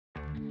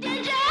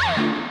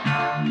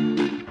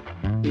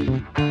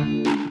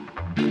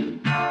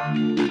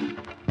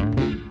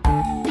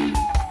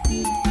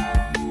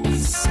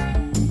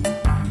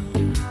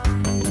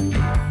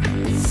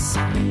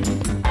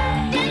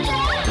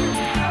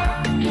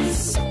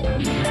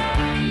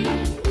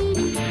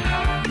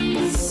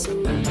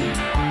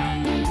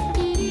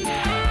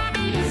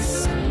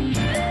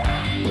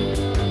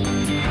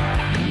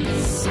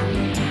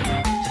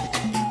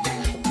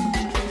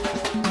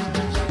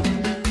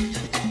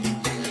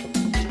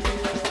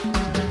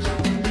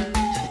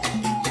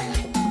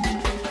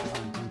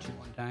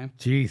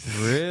Jesus.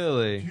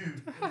 Really?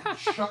 Dude,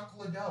 Chuck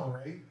Liddell,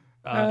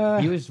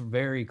 right? He was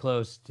very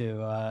close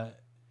to.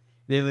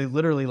 They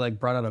literally like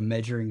brought out a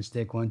measuring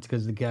stick once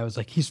because the guy was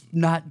like, "He's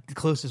not the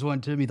closest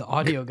one to me. The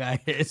audio guy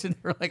is," and they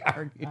were like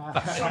arguing.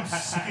 Some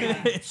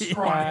skinny,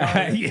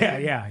 scrawny guy.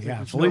 Yeah.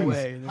 No Please.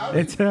 way. How do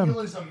It's you him. feel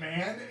as a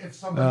man if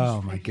somebody's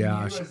Oh, my picking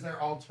gosh. you as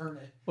their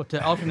alternate? Well,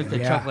 to alternate to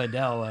Yeah. Chuck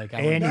Liddell, like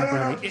I would, No,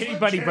 Anybody just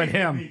but let Jay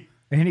him. hit me.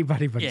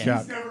 Anybody but Yeah. Chuck.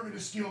 He's never going to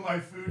steal my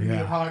food in Yeah.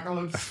 the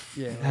apocalypse.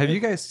 yeah. Have you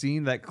guys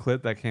seen that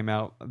clip that came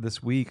out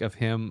this week of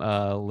him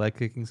leg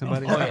kicking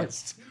somebody? Oh,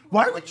 yes.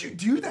 Why would you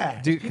do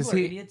that? Dude, People because are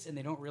he. idiots and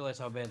they don't realize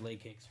how bad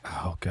leg kicks are.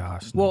 Oh,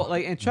 gosh. Well,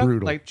 like, and Chuck,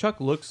 Brutal. like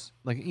Chuck looks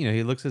like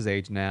he looks his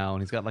age now,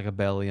 and he's got like a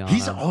belly on.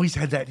 He's him. always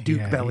had that Duke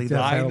Yeah, belly, he though.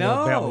 does have a little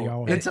know. belly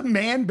always. It's a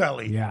man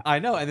belly. Yeah. I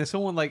know, and there's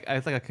someone like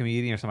it's like a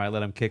comedian or somebody. I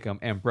let him kick him,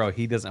 and bro,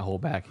 he doesn't hold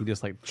back. He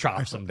just like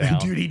chops him down.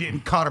 Dude, he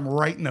didn't caught him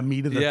right in the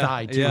meat of the Yeah,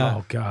 thigh, too. yeah.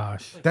 Oh,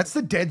 gosh. That's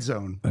the dead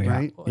zone, Yeah.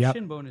 right? Well, Yep. a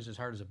shin bone is as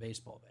hard as a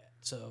baseball bat,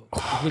 so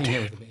you're getting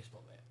hit with a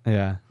baseball bat.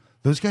 Yeah.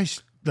 Those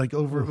guys, like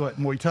over what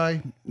Muay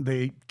Thai,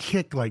 they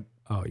kick like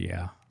Oh,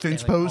 yeah.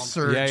 fence like posts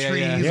or Yeah, yeah,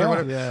 trees yeah. or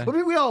whatever. Yeah. I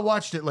mean, we all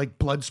watched it like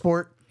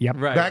Bloodsport. Yep.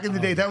 Right. Back in the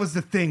day, that was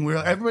the thing.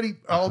 Everybody,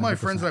 all my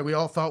friends and I, we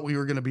all thought we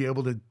were going to be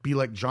able to be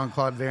like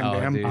Jean-Claude Van Oh,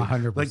 Damme, dude.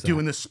 100%. like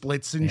doing the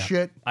splits and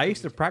shit. I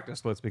used to practice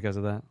splits because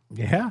of that.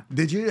 Yeah.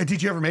 Did you?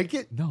 Did you ever make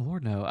it? No,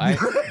 Lord, no. I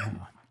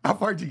How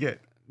far did you get?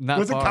 Not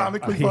was far. it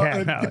comically Yeah.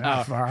 fun? No,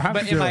 not far. I'm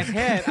but in sure. my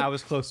head, I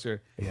was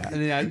closer. Yeah.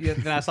 And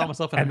then I saw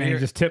myself in a And then mirror. you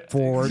just tip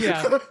forward.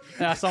 Yeah.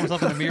 And I saw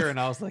myself in the mirror, and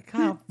I was like,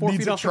 "God, 4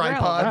 Needs feet a off the ground."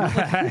 tripod.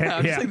 Yeah,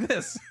 Yeah. just like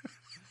this.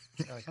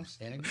 You're like, I'm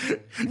standing.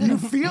 You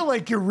feel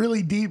like you're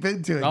really deep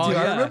into it. Oh, too.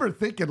 I yeah. remember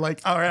thinking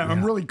like, all right,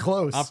 I'm really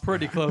close. I'm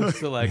pretty close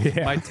to like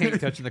my taint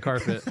touching the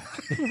carpet.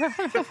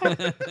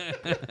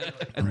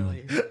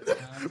 Really?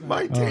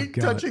 My taint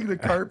God. touching the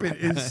carpet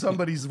is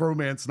somebody's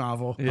romance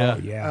novel. Yeah.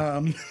 Oh,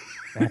 yeah.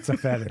 That's a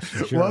fetish.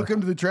 For sure.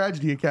 Welcome to the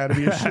Tragedy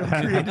Academy, a show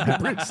created to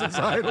bridge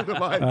societal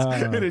divides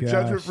in a gosh.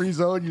 judgment-free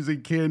zone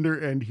using candor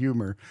and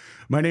humor.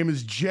 My name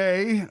is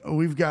Jay.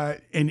 We've got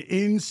an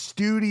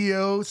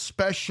in-studio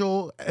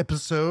special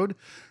episode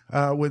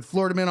with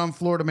Florida Man on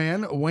Florida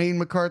Man. Wayne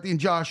McCarthy and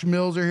Josh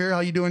Mills are here. How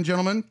you doing,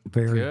 gentlemen?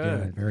 Very Good.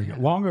 good. Very good.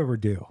 Long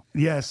overdue.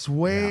 Yes,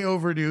 way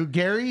overdue.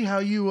 Gary, how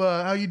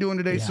you doing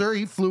today, sir?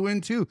 He flew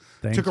in too.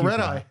 Thank Took a you red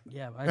for eye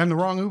Yeah, and the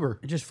wrong Uber.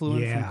 I just flew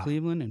in Yeah. from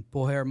Cleveland, and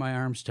boy, are my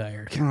arms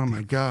tired. Oh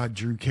my God,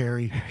 Drew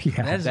Carey.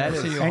 Yeah. That is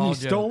actually a and whole you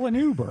joke. stole an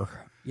Uber.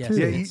 Yes,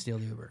 Yeah, I you- did steal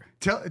the Uber.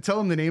 Tell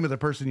him the name of the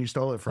person you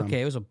stole it from.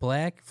 Okay, it was a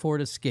black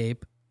Ford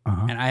Escape,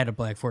 and I had a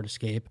black Ford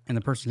Escape, and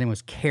the person's name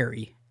was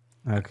Carrie,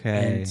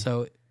 Okay. and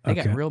so they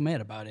got Okay. real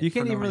mad about it. You for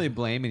can't no even really reason.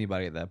 blame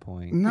anybody at that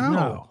point.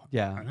 No.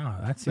 Yeah. No,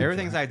 that's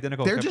Everything's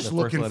identical. They're except just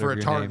the first looking letter for of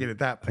a your target name. at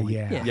that point.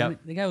 Yeah. Yeah, Yep.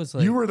 the guy was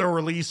like, You were the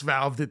release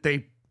valve that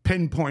they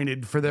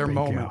pinpointed for their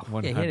moment. go.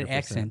 yeah, he had an 100%.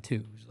 accent too.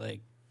 It was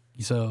like,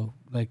 so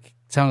like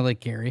sounded like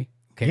Gary.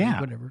 Okay, Yeah.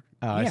 whatever.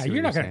 Oh, I Yeah, see what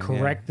you're not going to saying,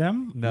 correct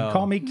them. No. You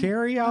call me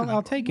Carrie,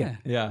 I'll take it.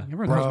 Yeah, Yeah.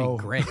 everyone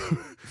calls Bro. me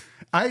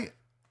Greg.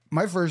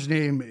 My first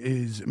name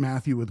is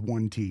Matthew with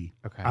one T.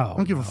 Okay. I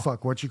don't give a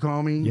fuck what you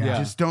call me. Yeah.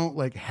 Just don't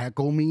like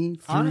heckle me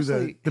through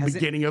Honestly, the has it-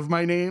 beginning of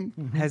my name.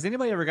 Has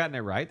anybody ever gotten it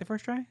right the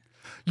first try?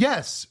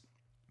 Yes.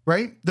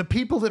 Right? The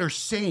people that are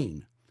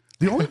sane.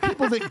 The only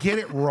people that get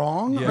it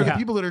wrong are the Yeah.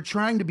 people that are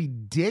trying to be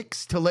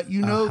dicks to let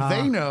you know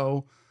they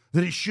know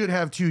that it should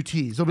have two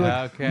T's. They'll be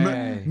like,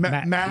 Okay.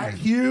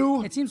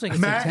 Matthew. It seems like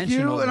it's Matthew.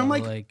 intentional. And I'm though,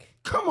 like,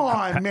 come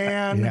on,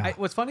 man. Yeah.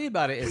 What's funny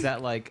about it is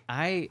that like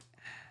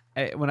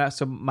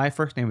so my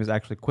first name was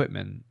actually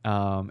Quitman,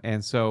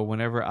 and so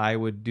whenever I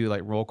would do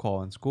like roll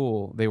call in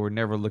school, they were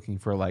never looking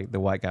for like the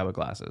white guy with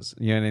glasses.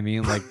 You know what I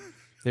mean? Like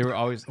they were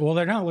always Well,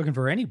 they're not looking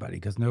for anybody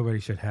because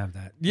nobody should have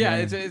that. yeah.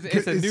 It's a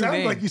It new sounds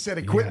name. like you said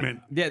equipment.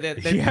 yeah,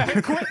 Yeah,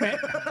 equipment.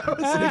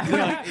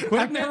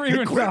 I've never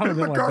even thought of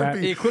it like that. McCarthy.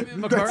 the equipment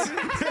McCarthy.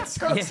 That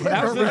sounds like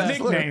That was a a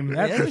wrestler. nickname,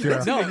 that's for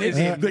sure. No,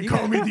 They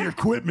call me the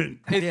equipment.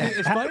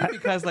 It's funny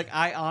because like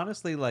I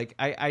honestly like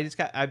I just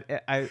got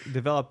I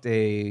developed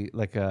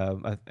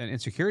an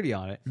insecurity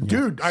on it.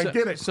 Dude, I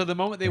get it. So the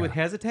moment they would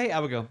hesitate,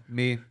 I would go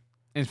me and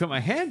just put my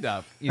hand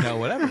up,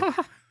 whatever.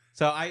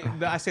 So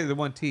I say the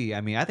one T.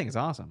 I mean, I think it's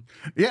awesome.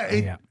 Yeah, I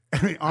mean, I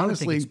would think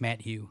honestly, it's Matt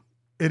Hugh.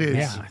 it is.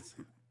 Yeah.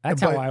 That's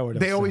But how I would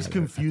have They always said it,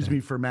 confuse I think. me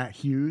for Matt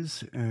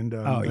Hughes, and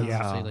Oh, that's- yeah.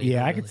 Honestly, like,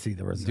 Yeah, I really. could see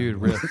the resemblance.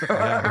 Dude, really.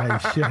 Yeah.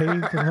 I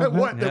shaved.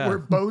 what? That Yeah. we're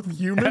both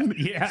human.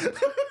 Yeah.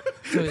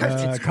 So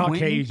it's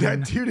Caucasian.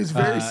 That dude is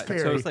very So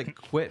scary. it's like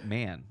Quit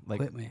Man. Like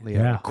Quit Man.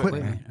 Yeah. Quit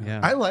Quitman. Man. Yeah.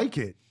 I like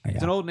it.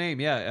 It's an old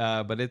name,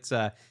 yeah. But it's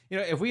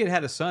if we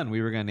had a son,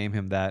 we were gonna name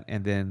him that,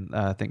 and then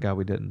thank God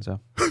we didn't. So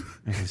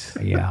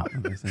Yeah.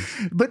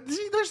 But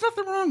see, there's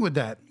nothing wrong with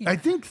that. I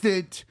think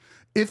that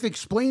if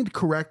explained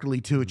correctly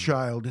to a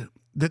child,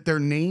 that their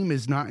name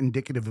is not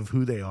indicative of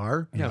who they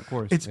are. Yeah, of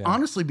course. It's yeah.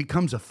 honestly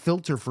becomes a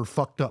filter for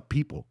fucked up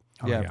people.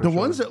 Yeah, yeah. for The sure.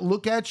 ones that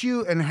look at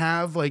you and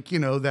have like,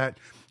 that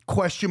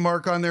question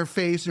mark on their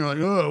face and you're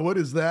like, oh, what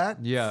is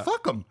that? Yeah.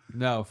 Fuck them.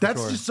 No, for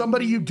That's sure. just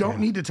somebody you don't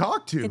need to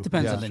talk to. It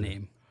depends Yeah. on the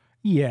name.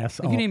 Yes.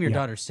 If you name your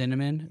daughter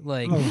Cinnamon,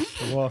 like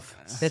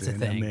that's a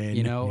thing,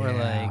 you know, or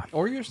like,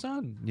 or your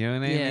son. You know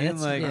what I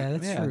mean?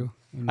 That's true.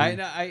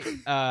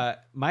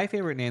 My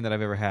favorite name that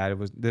I've ever had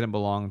didn't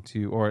belong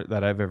to, or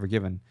that I've ever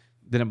given,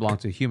 didn't belong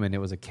to a human. It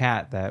was a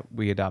cat that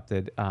we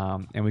adopted,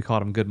 and we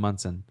called him Good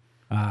Munson.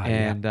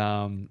 And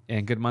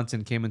Good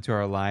Munson came into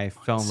our life,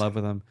 fell in love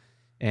with him,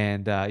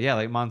 and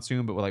like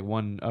Monsoon, but with like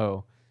one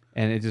O,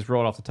 and it just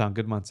rolled off the tongue.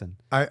 Good Munson.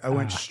 I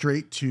went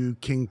straight to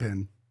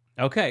Kingpin.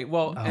 Okay,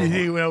 well,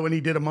 You know, when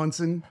he did a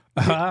Munson.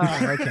 Okay.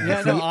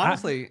 yeah, no,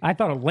 honestly, I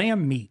thought of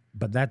lamb meat,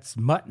 but that's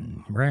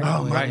mutton, right?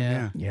 Oh, right,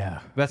 yeah.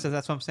 that's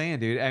what I'm saying,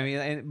 dude. I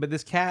mean, but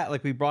this cat,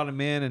 like, we brought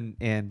him in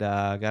and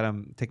got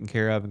him taken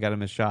care of and got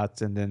him his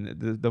shots, and then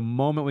the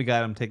moment we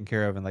got him taken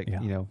care of,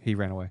 and he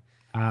ran away.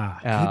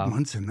 Good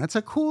Munson. That's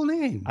a cool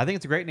name. I think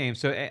it's a great name.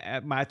 So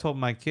I told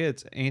my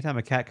kids, anytime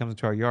a cat comes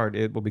into our yard,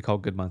 it will be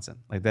called Good Munson.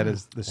 Like, that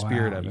is the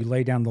spirit of it. You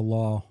lay down the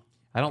law.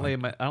 I don't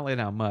lay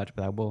down much,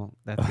 but I will.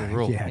 That's the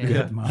rule.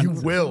 Good Munson.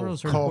 You will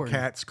rules are call important.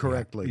 cats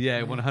correctly.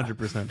 Yeah,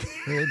 100%.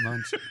 Good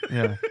Munson.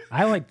 Yeah.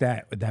 I like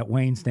that. That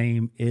Wayne's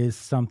name is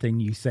something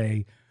you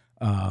say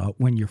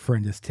when your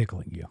friend is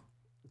tickling you.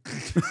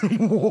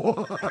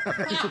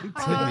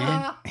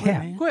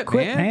 Yeah.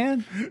 Quit,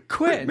 man.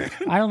 Quit.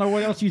 I don't know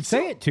what else you'd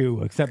say it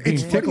to except being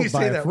It's funny you tickled by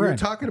say a that. We were friend.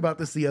 talking about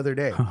this the other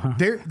day.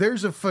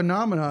 There's a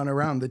phenomenon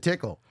around the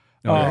tickle.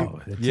 Oh,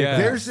 the Yeah.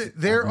 tickle.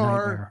 There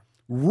are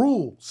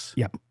rules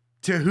Yep.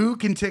 to who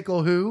can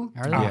tickle who,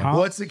 Are there?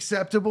 what's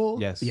acceptable.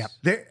 Yes. Yep.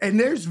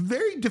 There's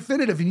very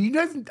definitive,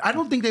 and I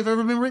don't think they've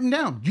ever been written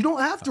down. You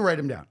don't have to write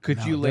them down.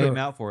 Could you lay them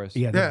out for us?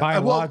 Yeah, the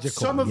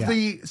biological.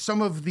 Well,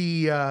 some of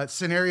the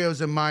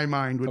scenarios in my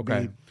mind would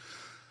be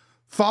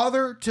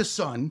father to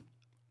son.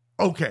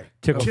 Okay,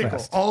 Tickle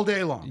fest. all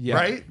day long, Yeah.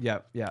 right? Yeah.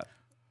 Yeah.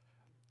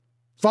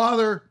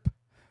 Father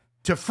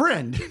to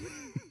friend.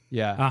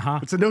 Yeah.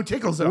 It's a no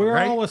tickle zone, We're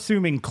right? all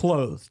assuming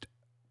closed.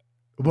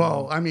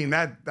 Well, I mean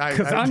I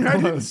 'Cause I'm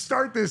didn't close.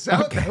 start this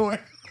out that way.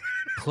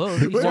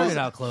 Clothed. We started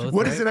out clothed.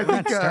 What is it? I We're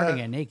not think, starting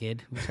at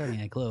naked. We're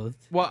starting at clothed.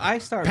 Well, I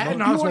started. Patton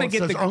you wanna Oswalt get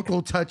says the-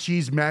 Uncle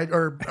Touchy's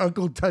or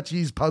Uncle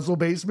Touchy's puzzle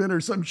basement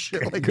or some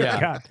shit like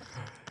that.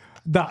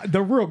 God.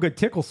 The real good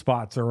tickle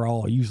spots are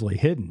all usually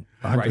hidden.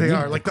 They underneath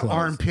are like the clothes.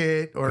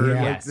 armpit or like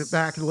Yes. the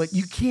back of the leg.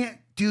 You can't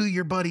do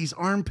your buddy's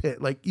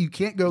armpit. Like you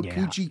can't go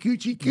coochie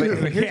coochie coo.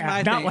 But here's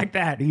my not thing. like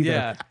that either.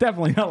 Yeah.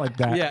 Definitely not like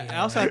that. Yeah.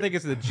 Also, I think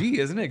it's the G,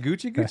 isn't it?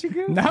 Gucci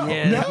Goo. No.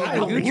 Yeah, No,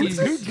 Gucci's-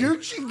 it's a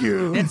Gucci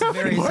goo. It's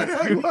very What is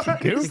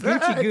Gucci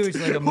that? Goo is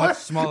like a much What?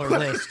 smaller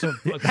list of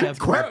accept.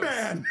 Quit,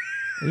 man.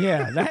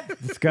 Yeah,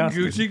 that's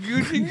disgusting. Gucci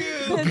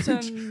Goo.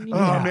 That's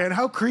Oh man,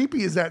 how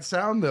creepy is that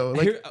sound though?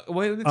 Like Here,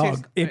 wait, let me tell Oh, you.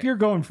 if you're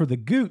going for the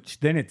gooch,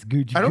 then it's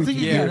Gucci. I don't Gucci. think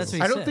you Yeah, can, that's what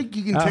he I don't said. think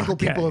you can tickle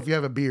Okay. people if you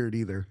have a beard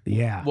either.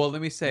 Yeah. Well,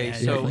 let me say. Yeah,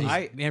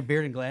 So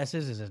beard and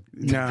glasses is a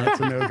No, it's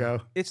a no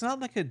go. it's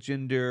not like a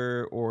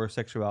gender or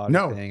sexuality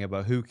No. thing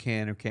about who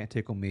can or can't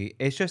tickle me.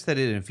 It's just that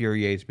it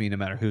infuriates me no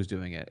matter who's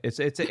doing it. It's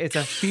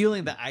a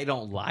feeling that I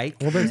don't like.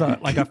 Well, there's a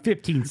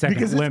 15-second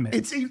Because limit.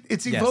 it's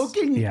Yes.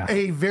 evoking Yeah.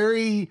 a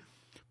very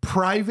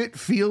private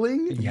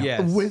feeling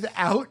Yes.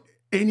 without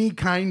any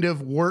kind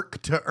of work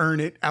to earn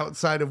it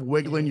outside of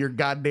wiggling your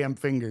goddamn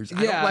fingers. I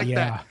don't Yeah. like Yeah.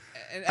 that.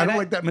 And I don't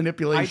like that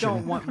manipulation. I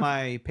don't want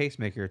my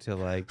pacemaker to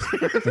like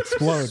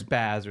Explode.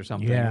 spaz or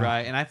something, Yeah.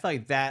 right? And I feel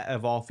like that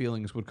of all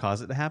feelings would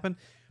cause it to happen.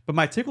 But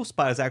my tickle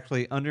spot is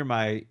actually under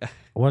my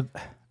What?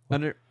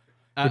 under.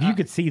 If you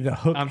could see the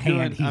hook I'm hand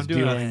doing he's a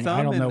doing, thumb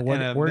I don't know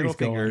and a where middle he's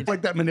going. finger. I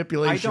like that I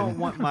manipulation. don't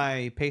want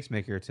my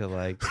pacemaker to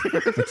like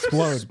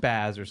Explode.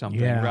 spaz or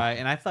something, Yeah. right?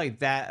 And I feel like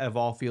that of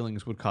all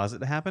feelings would cause it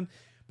to happen.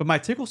 But my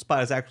tickle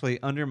spot is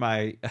actually under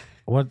my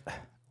What?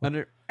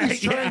 under. He's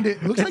trying to.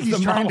 Looks like It's he's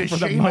the trying model to for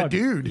the shame a mug.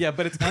 dude. Yeah,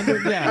 but it's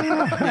under.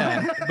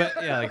 Yeah, but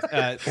yeah, like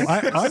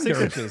under.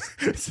 6 inches.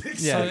 So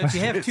Yeah, if you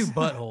have two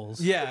buttholes,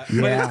 yeah,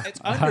 Yeah. but it's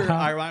under.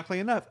 Ironically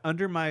enough,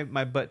 under my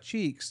butt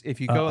cheeks.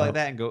 If you go like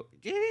that and go,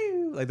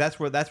 "Ew," like that's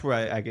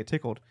where I get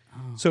tickled.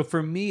 So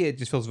for me, it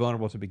just feels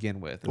vulnerable to begin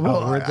with.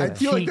 Well, where I the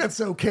feel like cheek- that's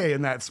okay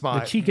in that The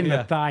spot. cheek and Yeah.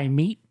 the thigh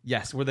meet.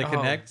 Yes, where they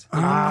connect.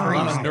 crease,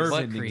 On a nerve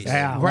butt ending. crease.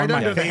 Yeah, Right one of my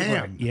under the favorite.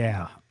 ham.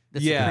 Yeah.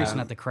 That's Yeah. the crease,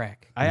 not the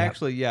crack. I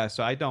actually,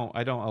 so I don't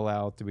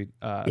allow it to be.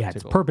 Yeah, it's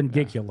tickled.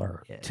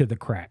 perpendicular to the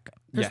crack.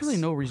 There's Yes. really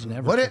no reason to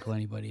ever What it- tickle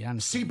anybody,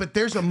 honestly. See, but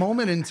there's a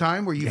moment in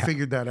time where you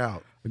figured that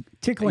out.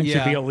 Tickling should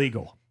Yeah. be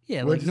illegal.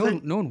 Yeah, What like is no,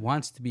 that? no one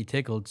wants to be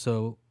tickled,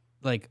 so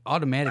like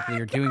automatically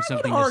you're doing I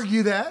something. would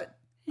argue that.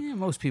 Yeah,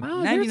 most people,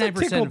 Oh, there's a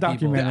 99% tickle of people.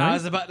 documentary. I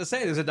was about to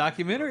say there's a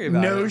documentary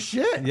about it. No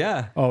shit.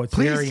 Yeah. Oh, it's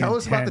Please very tell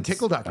us about the intense.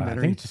 Tickle I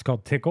documentary. think it's just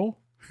called Tickle.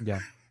 Yeah.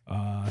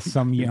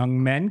 Some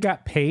young men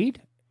got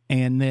paid,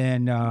 and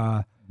then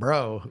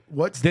Bro,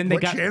 what they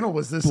got channel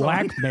was this on?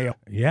 blackmail.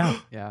 Yeah,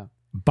 Yeah.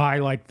 by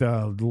like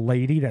the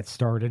lady that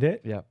started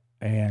it. Yeah.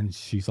 And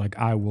she's like,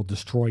 "I will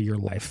destroy your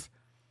life.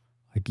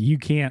 Like you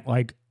can't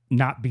like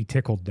not be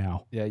tickled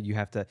now." Yeah, you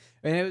have to.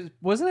 And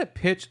wasn't it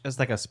pitched as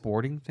like a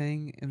sporting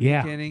thing in the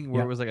Yeah. beginning,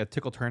 where Yeah. it was like a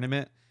tickle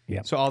tournament,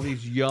 Yep. So all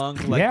these young,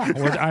 like, Yeah,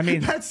 or, I mean,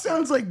 That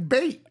sounds like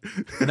bait.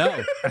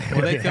 no,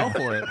 well, they fell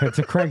for it. it's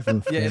a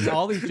Craigslist. Yeah, thing. it's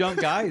all these young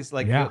guys,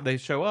 like Yeah. they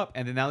show up,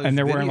 and then now And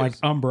they're wearing videos. like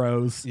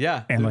Umbros,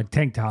 Yeah. and like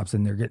tank tops,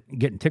 and they're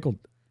getting tickled.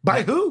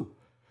 By who?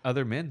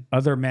 other men.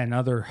 Other men,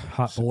 other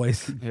hot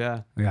boys.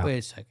 Yeah. Yeah. Wait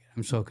a second.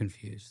 I'm so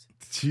confused.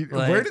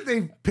 Where did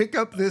they pick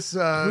up this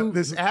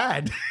this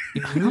ad?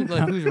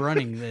 Who's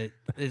running that?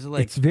 Is it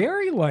like It's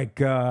very like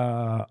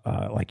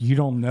you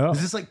don't know.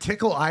 Is this like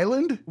Tickle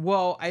Island?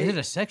 Well, is it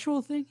a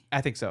sexual thing?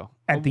 I think so.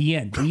 At the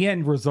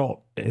end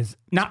result is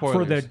not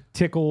for the Spoilers.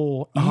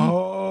 tickle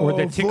Oh, or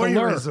the tickler.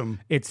 voyeurism.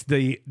 It's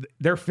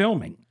they're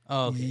filming.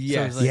 Oh, okay. Yes.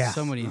 So it's like Yes.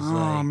 somebody's Oh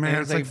like, man,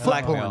 And it's like foot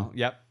blackmail. porn.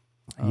 Yep.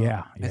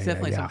 Yeah, It's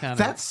definitely some kind of.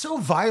 That's so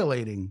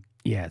violating.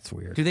 Yeah, it's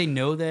weird. do they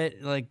know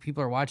that like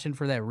people are watching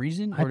for that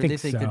reason, I or do they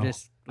think think they're so.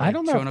 just I like,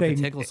 don't know showing if up to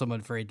they- tickle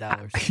someone for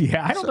 $8?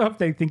 Yeah, I don't know if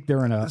they think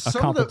they're in a Some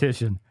of the-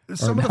 competition.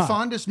 Some or of the not.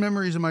 fondest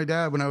memories of my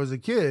dad when I was a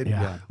kid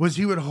Yeah. was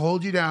he would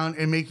hold you down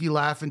and make you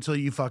laugh until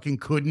you fucking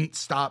couldn't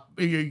stop.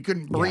 You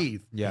couldn't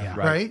breathe. Yeah. Yeah.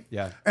 Right.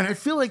 Yeah. And I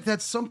feel like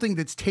that's something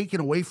that's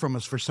taken away from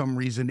us for some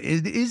reason.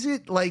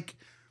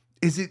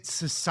 Is it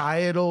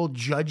societal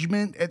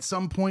judgment at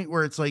some point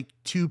where it's like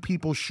two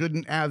people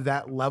shouldn't have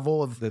that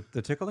level of The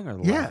tickling or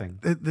the laughing?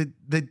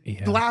 the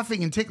Yeah.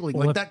 laughing and tickling,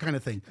 Well, like that kind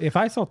of thing. If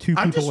I saw two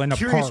I'm just people in a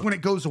curious park, when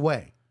it goes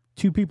away.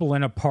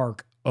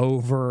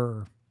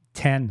 over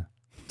 10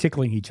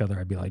 tickling each other,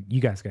 I'd be like, you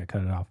guys got to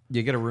cut it off.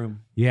 You get a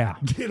room. Yeah.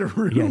 Get a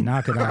room. Yeah,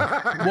 knock it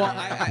off.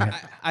 Well,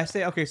 I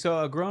say, okay,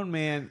 so a grown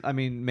man,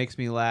 makes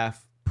me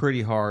laugh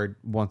pretty hard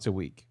once a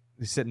week.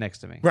 He's sitting next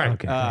to me. Right.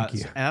 Okay, thank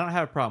you. And I don't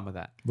have a problem with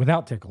that.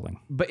 Without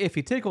tickling. But if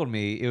he tickled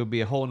me, it would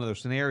be a whole nother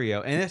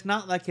scenario, and it's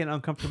not like an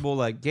uncomfortable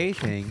like gay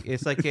thing.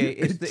 It's like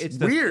it's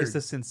weird. It's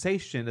the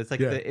sensation. It's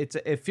like Yeah.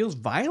 it feels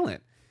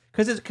violent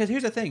because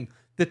here's the thing: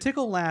 the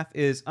tickle laugh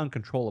is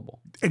uncontrollable.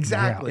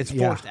 Exactly. It's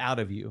Yeah. forced out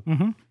of you.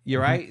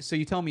 You're right. So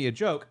you tell me a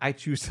joke, I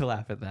choose to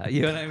laugh at that.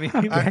 You know what I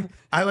mean?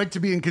 I like to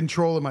be in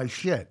control of my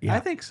shit. I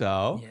think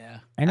so. Yeah.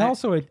 And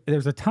also,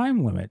 there's a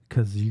time limit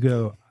because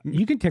you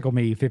can tickle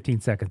me 15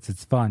 seconds.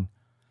 It's fun.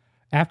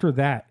 After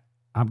that,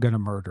 I'm going to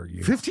murder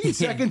you. 15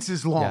 seconds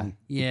is long.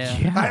 Yeah.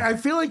 Yeah. I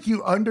feel like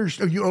you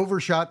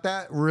overshot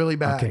that really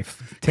bad. Okay,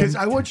 Because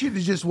 10 I want you to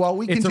just, while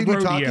we It's a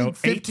continue rodeo, talking, 8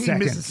 15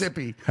 seconds.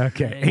 Mississippi.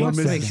 Okay. He 8 wants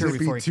to make seconds. sure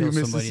before he to kills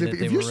somebody that Mississippi.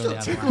 they If were you're really still out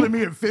of tickling line.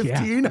 me at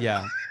 15,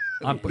 Yeah.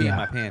 I'm peeing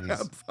my panties.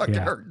 I'm fucking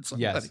Yeah. hurting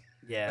somebody. Yes.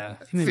 Yeah.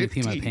 If you made me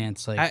pee my 15.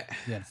 pants, like, I-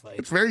 you gotta fight.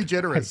 It's very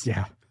generous.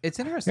 Yeah. It's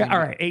interesting. Yeah. All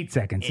right. 8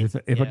 seconds.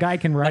 If a guy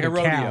can ride Like a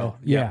rodeo. cow,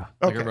 yeah,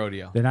 Like Okay. a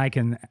rodeo. then I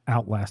can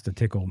outlast a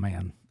tickle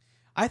man.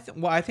 I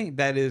think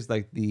that is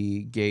like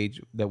the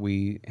gauge that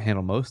we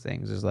handle most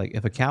things is like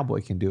if a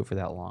cowboy can do it for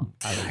that long.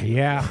 I would do it for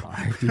Yeah. that long.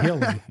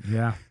 Ideally.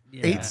 Yeah.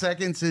 Yeah. 8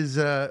 seconds is,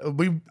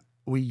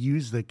 we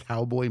use the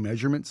cowboy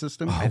measurement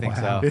system. I think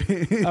wow. so.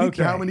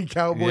 Okay. How many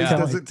cowboys Yeah.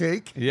 does it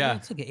take? Yeah.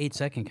 It's like an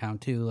 8-second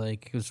count too.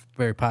 Like it was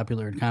very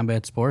popular in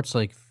combat sports.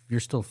 Like if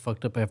you're still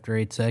fucked up after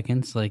 8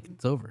 seconds, like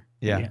it's over.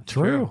 Yeah. Yeah,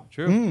 true.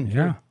 True.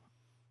 Yeah.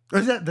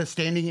 Is that the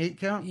standing 8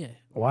 count? Yeah.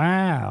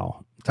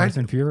 Wow.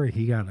 Tyson Fury,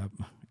 he got up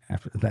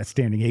after that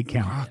standing 8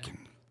 count. Fucking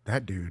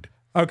that dude.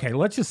 Okay,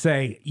 let's just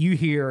say you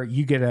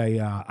get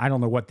a, I don't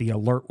know what the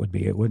alert would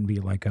be. It wouldn't be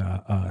like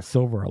a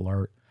silver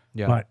alert,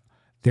 Yeah. but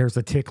there's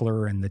a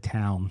tickler in the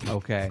town.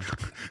 Okay.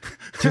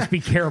 Just be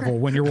careful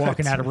when you're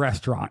walking out of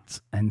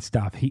restaurants and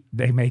stuff.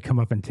 They may come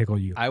up and tickle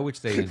you. I would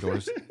stay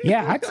indoors.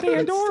 Yeah, I'd stay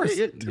indoors.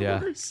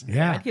 Yeah.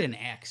 Yeah, I'd get an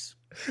axe.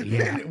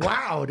 yeah.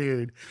 Wow,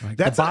 dude. Like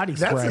That's the body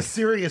that's a spray.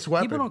 serious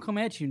weapon. People don't come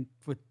at you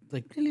with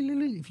like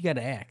if you got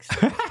an axe.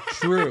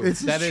 True.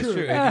 This is That is true.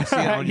 true. If you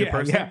see it on your Yeah,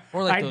 person. yeah.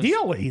 Or like those-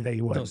 Ideally,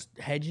 they would. Those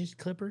hedges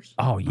clippers.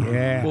 Oh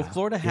yeah. Well,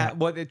 Florida has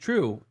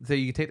true. So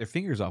you can take their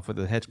fingers off with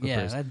the hedge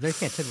Yeah, clippers. they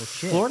can't tickle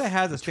shit. Florida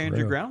has a stand your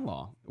True. ground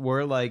law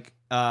where like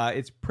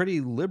it's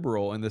pretty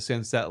liberal in the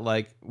sense that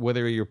like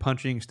whether you're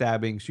punching,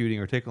 stabbing, shooting,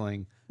 or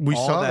tickling, We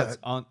all saw that's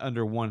that.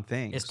 under one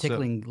thing. Is So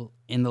tickling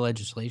in the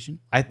legislation?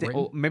 I think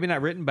written? well, maybe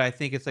not written, but I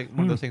think it's like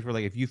one of those things where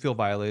like if you feel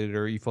violated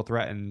or you feel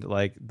threatened,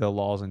 like the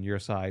law's on your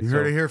side. You So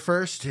heard it here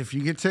first. If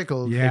you get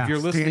tickled, Yeah. if you're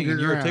stand listening your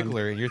and you're a ground.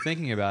 tickler and you're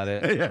thinking about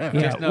it, Yeah.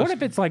 just know- What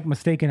if it's like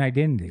mistaken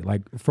identity?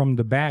 Like from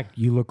the back,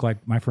 you look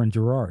like my friend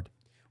Gerard.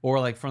 or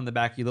like from the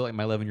back you look like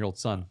my 11-year-old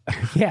son.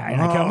 Yeah,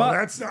 and I come Oh, up.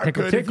 that's not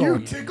tickle, good. tickle.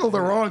 If you tickle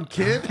the wrong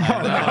kid,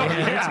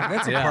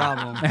 That's a Yeah.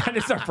 problem. That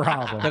is a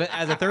problem. But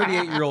as a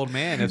 38-year-old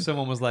man, if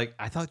someone was like,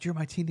 "I thought you're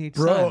my teenage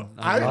bro, son,"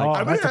 I'm like,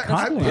 I'm that's a gonna,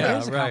 compliment. Yeah,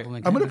 That's a right.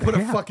 compliment. I'm gonna put a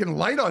fucking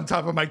light on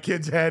top of my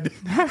kid's head.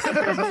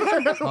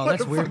 Oh,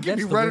 that's weird. Fucking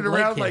That's be the running weird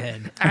around kid like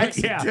head.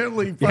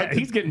 accidentally. Yeah, fucking,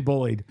 he's getting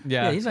bullied.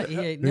 yeah, Yeah, he's not. He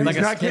he's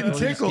never not getting he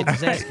just tickled. gets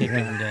his ass kicked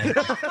every day.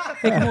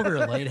 Hey, come over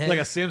here, light head. like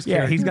a Sims Yeah,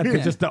 character. he's got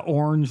just the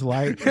orange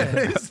light.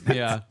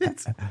 Yeah.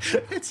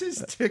 it's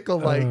his tickle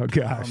light, Oh Oh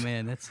gosh.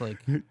 man, that's like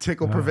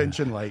tickle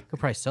prevention light. could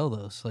probably sell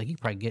those. Like you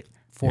could probably get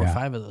 4 or Yeah.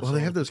 5 of those. Well, they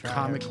have sold. those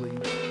comically.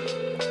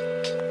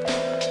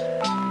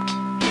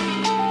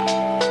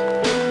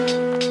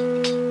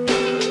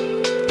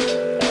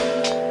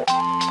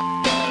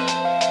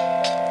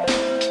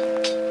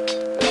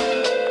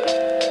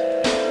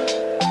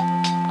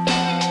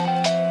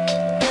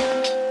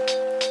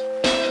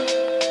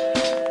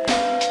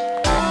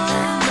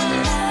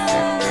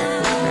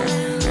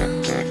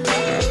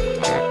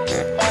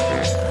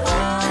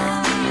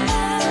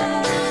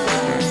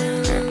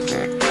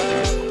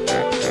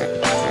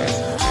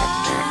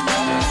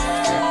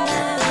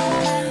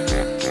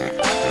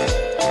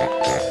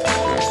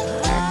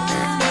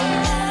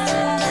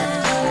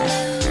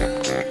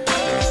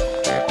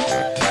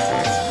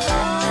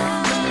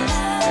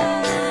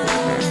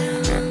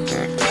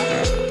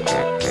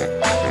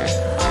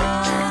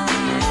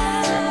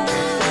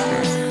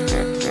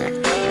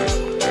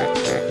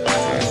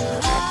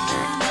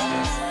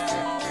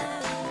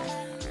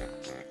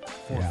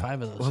 4 or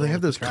 5 of those. Well, they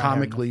have those Try hard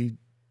enough. comically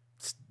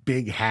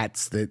big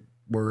hats that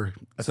were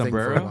a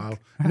Sombrero? thing for a while.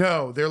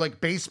 No, they're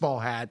like baseball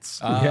hats.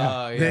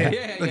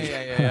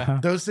 Yeah.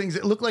 Those things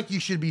that look like you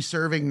should be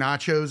serving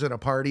nachos at a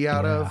party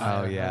out of. Oh,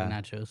 I love yeah.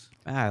 nachos.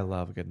 I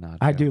love a good nacho.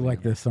 I do man.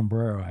 like the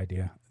sombrero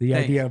idea. The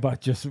Thanks. idea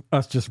about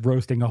us just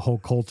roasting a whole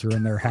culture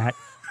in their hat.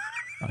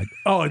 Like,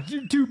 oh, it's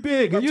too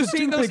big. It's You a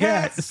seen too those big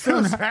hat. hats?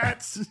 Those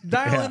hats.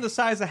 Dial in the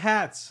size of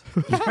hats.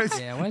 Guys,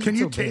 Yeah, why is can it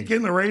you so take big?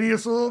 in the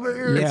radius a little bit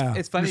here? Yeah.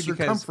 It's funny The because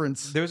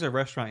circumference. there's a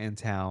restaurant in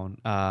town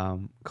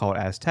called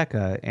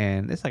Azteca,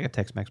 and it's like a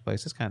Tex-Mex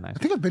place. It's kind of nice. I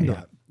think I've been to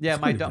that. Yeah,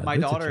 It's my pretty good. my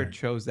It's a daughter treat.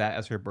 chose that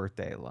as her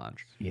birthday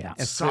lunch. Yeah.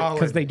 And so- Solid.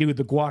 Because they do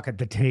the guac at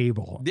the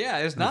table. yeah,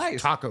 it's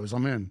nice. Tacos,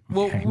 I'm in.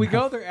 Well, we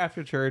go there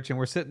after church, and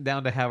we're sitting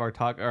down to have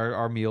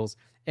our meals,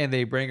 and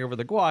they bring over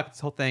the guac, this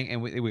whole thing,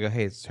 and we go,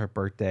 hey, it's her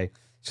birthday.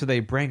 So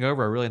they bring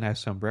over a really nice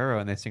sombrero,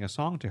 and they sing a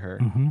song to her.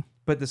 Mm-hmm.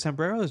 But the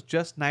sombrero is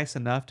just nice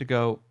enough to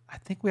go, I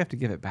think we have to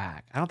give it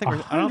back. I don't think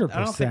we're, I don't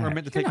think we're 100%.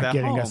 meant to You're take not that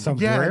getting a home.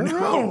 sombrero. Yeah,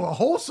 no, a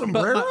whole But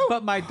sombrero.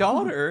 my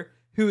daughter,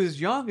 who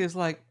is young, is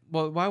like,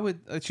 well, why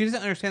would she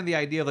doesn't understand the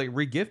idea of like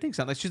regifting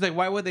something? She's like,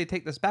 why would they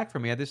take this back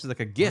from me? This is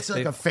like a gift. It's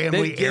like They- a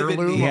family they've given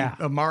heirloom, me- Yeah.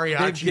 a They've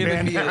mariachi given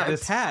band me hat.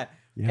 this hat.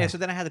 Yeah. And so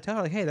then I had to tell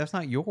her, like, hey, that's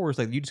not yours.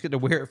 Like, you just get to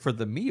wear it for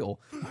the meal.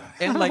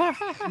 And like,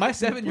 my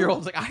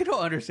 7-year-old's like, I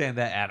don't understand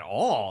that at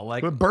all.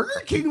 Like, But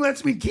Burger King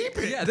lets me keep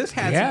it. yeah, this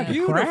hat's Yeah, the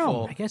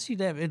beautiful. I guess you'd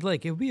have it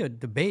would be a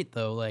debate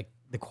though, like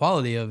the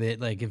quality of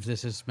it, like if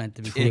this is meant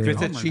to be. If taken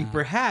it's a home or cheaper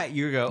not. hat,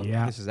 you go,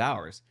 Yeah. this is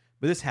ours.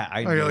 But this hat,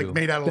 I Oh, you're knew. like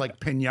made out of like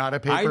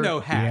pinata paper. I know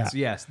hats.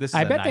 Yes, this is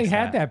I a bet nice they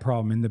had hat. that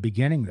problem in the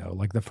beginning, though.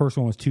 Like the first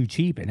one was too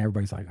cheap, and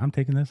everybody's like, I'm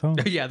taking this home.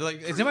 Yeah, they're like,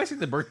 has anybody seen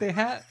the birthday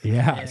hat?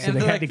 Yeah. So And they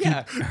they're had like, to keep.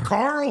 yeah.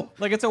 Carl.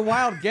 Like, it's a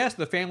wild guess.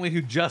 The family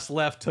who just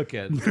left took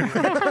it.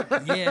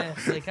 Yeah,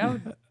 like I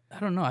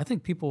don't know. I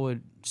think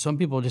some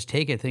people just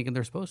take it thinking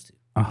they're supposed to.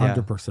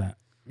 100%.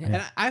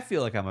 And I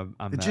feel like I'm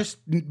that. Just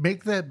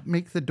make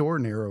the door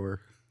narrower.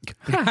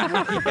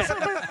 That's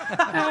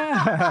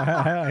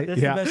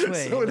Yeah. the best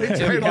way. So they It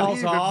try to falls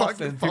leave, it off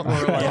fucking and people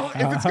falls. are like,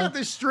 Well, if it's got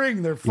this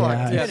string, they're fucked.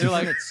 Yeah. Yeah, they're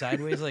like, it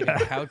sideways like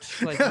a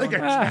couch, like, Like a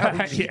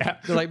couch. Yeah.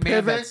 they're like, man,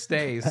 Pivot. that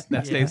stays.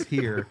 That stays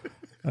here.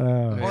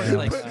 or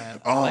like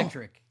Oh.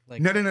 electric,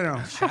 like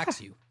No.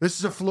 shocks you. This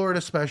is a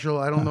Florida special.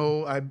 I don't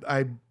know.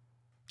 I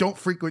don't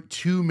frequent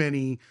too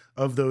many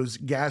of those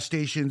gas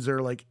stations that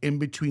are like in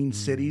between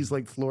cities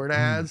like Florida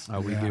has. Oh,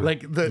 we do.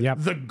 Like the Yep.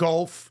 the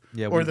Gulf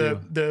Yeah, or we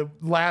the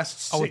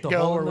last Oh, with the Citgo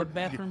hole or in the what-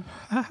 bathroom.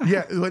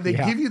 yeah, when they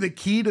Yeah. give you the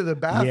key to the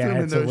bathroom Yeah, in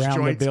it's those around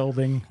joints. the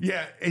building.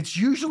 Yeah, it's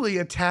usually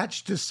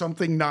attached to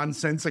something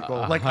nonsensical,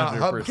 like a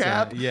 100%,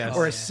 hubcap yes.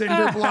 or a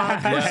cinder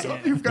block or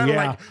something. You've got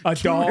Yeah, like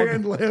a dog.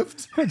 two-hand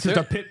lift. It's just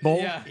a pit bull.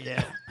 Yeah.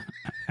 Yeah.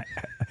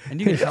 And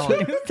you can tell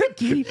The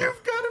key.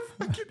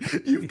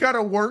 You've got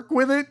to work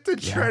with it to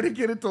try to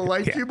get it to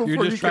like you before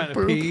You're you just can trying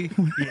poop. to pee,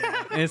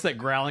 and it's like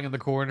growling in the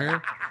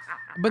corner.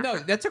 But no,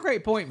 that's a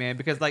great point, man.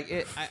 Because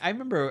like I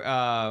remember,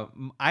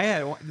 I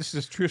had this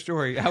is a true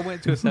story. I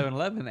went to a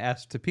 7-Eleven,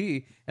 asked to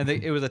pee, and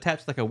it was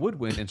attached like a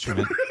woodwind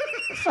instrument.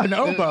 An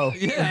oboe.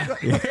 Yeah,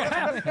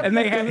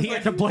 And he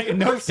had to play a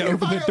note to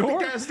open the If I own door.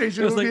 gas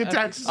station, it was it'll be like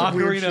attached to some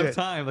weird Ocarina of shit.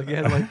 Time. Like you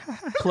had to like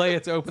play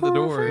it to open the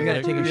door. you gotta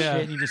Like, take a yeah.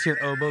 shit and you just hear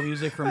oboe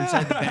music from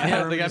inside the bathroom.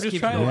 Yeah, like, I'm It just keeps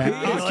trying to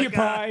going. pee.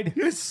 Occupied.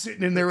 You're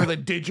sitting in there with a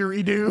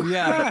didgeridoo.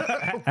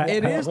 Yeah, but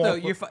it is though.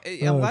 I'm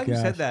glad you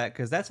gosh. said that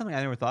because that's something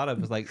I never thought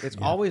of. Is like it's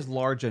always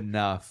large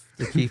enough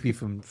to keep you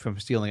from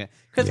stealing it.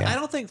 Because I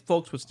don't think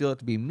folks would steal it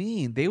to be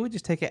mean. They would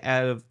just take it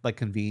out of like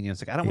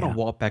convenience. Like I don't want to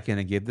walk back in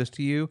and give this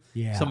to you.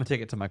 Yeah. Someone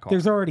take it to my car.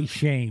 There's already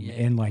shame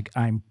in like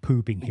I'm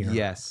pooping here.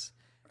 yes,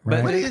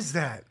 Right. What is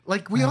that?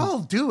 Like we all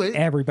do it,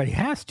 Everybody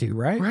has to,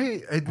 right?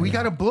 right? We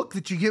got a book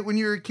that you get when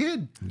you're a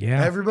kid.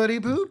 Yeah. Everybody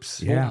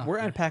poops. Yeah. we're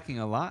unpacking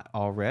a lot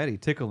already.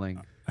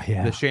 Tickling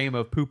Yeah. the shame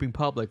of pooping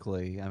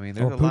publicly. I mean,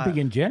 there's Or a lot.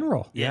 pooping in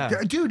general. Yeah.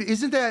 Dude,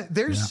 isn't that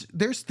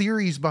there's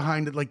theories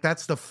behind it? Like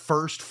that's the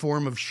first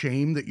form of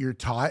shame that you're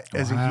taught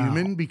as a Wow.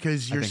 human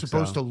because you're think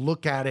supposed so. to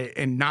look at it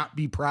and not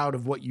be proud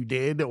of what you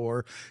did,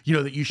 or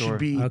that you should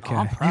be. Okay.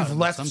 I'm proud You've of it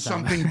left sometimes.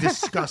 something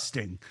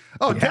disgusting.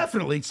 Oh,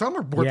 definitely. Some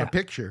are worth Yeah. a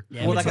picture.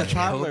 Yeah, Well, it's like a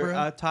toddler,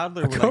 cobra. a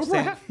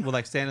toddler would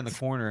like stand in the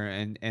corner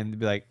and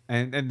be like,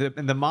 and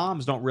the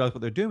moms don't realize what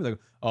they're doing. They're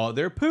like, oh,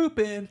 they're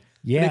pooping.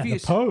 Yeah, But if you,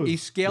 the pose. you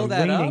scale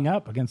They're that leaning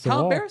up against the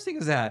how wall. embarrassing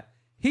is that?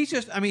 He's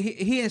just, I mean,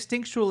 he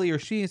instinctually or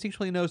she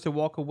instinctually knows to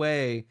walk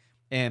away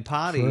and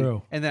potty,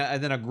 True. and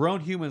then a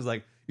grown human's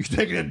like, you're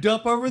taking a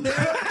dump over there.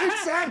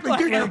 Exactly.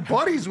 Dude, your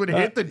buddies would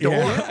hit the door.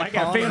 Yeah. Like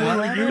a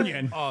family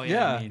reunion. Oh yeah,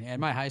 Yeah. I mean, at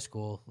my high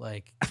school,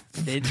 like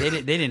they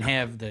didn't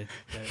have the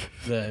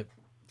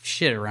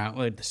shit around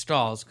with the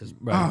stalls because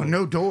Oh,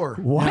 no door.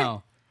 What?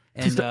 no,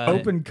 and Just an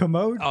open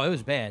commode? Oh, it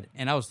was bad,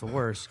 and I was the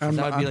worst. 'cause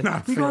I would I'm be not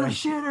like, "We got a fair.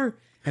 shitter,"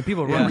 and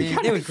people run in.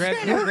 They would grab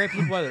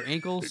people by their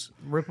ankles,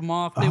 rip them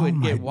off. They would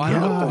my get wad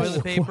up gosh.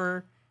 toilet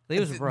paper. It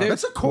was rough.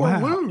 That's a core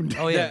wound.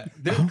 Oh yeah.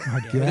 Oh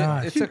my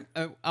god. It's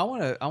I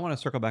want to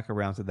circle back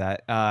around to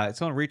that.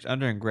 Someone reached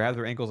under and grabbed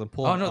their ankles and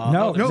pulled. Oh them no, off.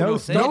 no, there's no,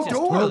 it's just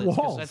door toilets, 'cause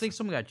walls. I think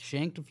someone got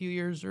shanked a few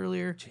years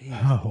earlier.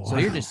 Oh, So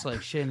you're just like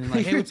shitting and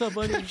like, hey, what's up,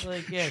 buddy?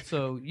 Like, yeah.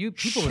 So people would,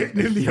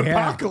 Shitting in the Yeah.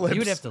 apocalypse.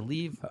 you would have to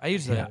leave. I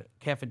used the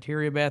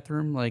cafeteria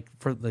bathroom like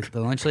for like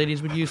the lunch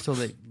ladies would use, so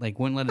they like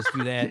wouldn't let us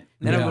do that.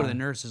 Then I would go to the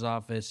nurse's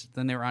office.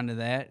 Then they were onto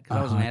that because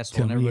I was an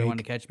asshole and everybody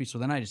wanted to catch me. So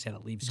then I just had to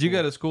leave. Did you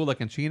go to school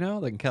like in Chino,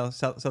 like in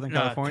Southern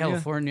California?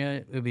 California,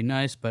 it would be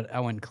nice, but I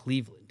went in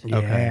Cleveland,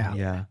 Yeah.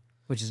 Yeah.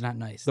 which is not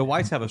nice. The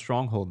Whites have a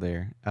stronghold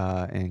there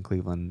in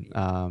Cleveland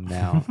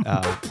now.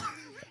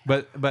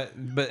 But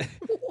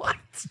what?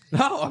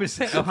 No, I'm just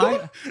saying.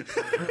 Ohio,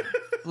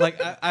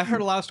 like I've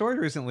heard a lot of stories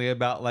recently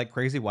about like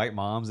crazy white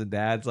moms and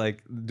dads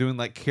like doing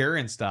like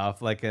Karen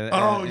stuff. Like They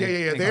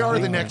are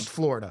the next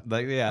Florida.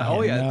 Like yeah,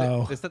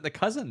 no. it's the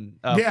cousin.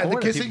 Yeah, the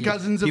Florida kissing people,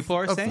 cousins People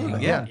are of saying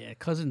Florida. yeah. Yeah,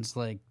 cousins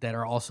like that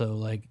are also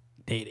like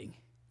dating.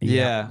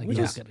 Yeah. Like, Which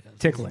yeah, is good cousins.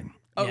 tickling.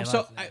 Oh, Yeah, so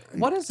lots of that.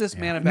 what is this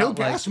man about? No like,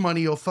 gas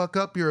money will fuck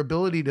up your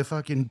ability to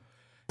fucking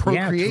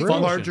procreate true.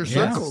 larger Yes,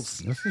 circles.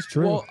 This is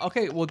true. Well,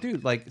 okay, well,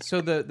 dude, like, so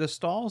the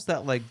stalls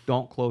that like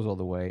don't close all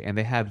the way, and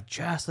they have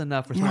just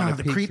enough for someone to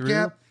the peek creep through.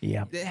 gap?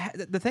 yeah.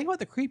 The thing about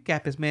the creep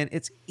gap is, man,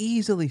 it's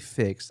easily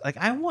fixed. Like,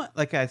 I want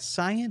like a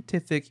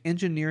scientific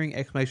engineering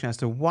explanation as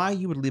to why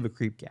you would leave a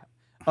creep gap,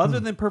 other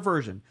than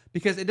perversion,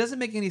 because it doesn't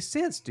make any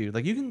sense, dude.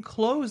 Like, you can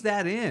close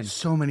that in.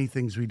 So many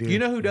things we do. You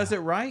know who does it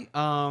right?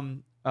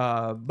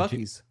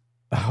 Bucky's.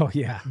 Oh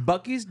yeah.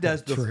 Bucky's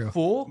does the True.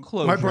 full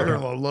closure. My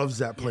brother-in-law loves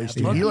that place,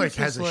 dude. He Buc-ee's like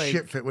has is a like-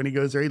 shit fit when he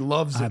goes there. He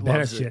loves I it. bet a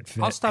Loves shit it.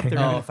 fit. I'll stop there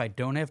if I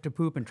don't have to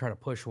poop and try to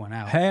push one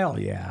out. Hell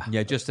yeah.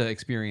 Yeah, just to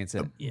experience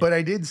it. But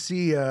I did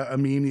see a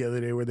meme the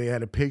other day where they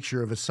had a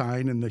picture of a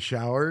sign in the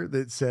shower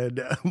that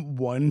said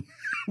one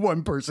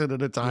person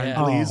at a time,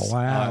 Yeah. please. Oh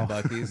wow.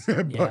 Bucky's.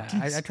 Yeah,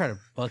 I try to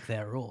buck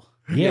that rule.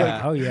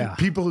 Yeah. Oh yeah.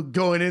 People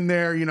going in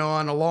there, you know,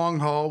 on a long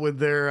haul with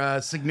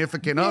their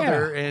significant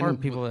other Or and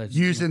people that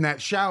using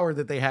that shower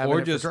that they have. Or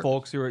in it for just dr-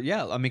 folks who are,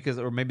 yeah, I mean,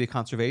 or maybe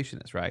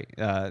conservationists, right?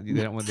 They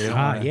don't want,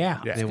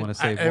 yeah. they want to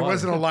save It water.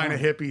 wasn't a line of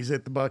hippies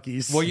at the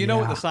Buc-ee's. Well, you know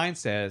what Yeah. the sign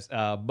says?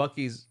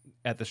 Bucky's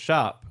at the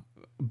shop,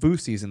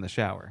 Boosie's in the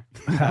shower.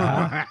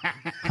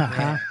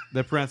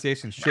 The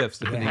pronunciation shifts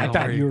depending I on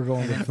thought where you were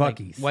going with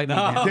Bucky's. Wipe me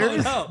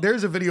down.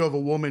 There's a video of a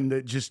woman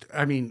that just,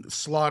 I mean,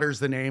 slaughters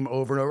the name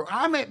over and over.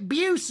 I'm at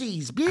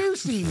Busey's.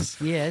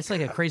 Yeah, it's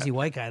like a crazy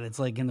white guy that's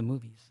like in the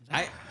movies.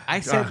 I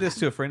said this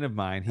to a friend of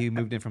mine. He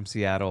moved in from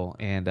Seattle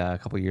and a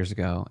couple of years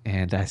ago,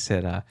 and I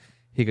said,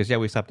 he goes, yeah,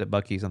 we stopped at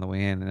Bucky's on the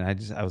way in, and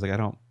I was like, I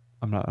don't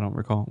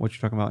recall what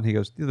you're talking about. And he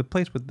goes, the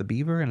place with the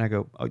beaver, and I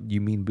go, oh,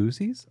 you mean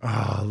Boosie's? Oh,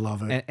 I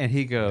love it. And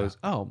he goes,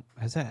 oh,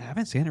 I've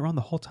been saying it wrong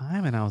the whole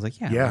time, and I was like,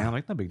 yeah. Yeah. Man. I'm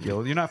like, no big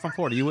deal. You're not from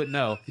Florida, you wouldn't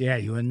know. Yeah,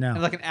 you wouldn't know.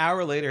 And like an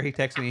hour later, he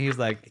texts me. He's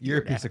like, "You're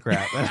a piece of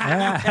crap."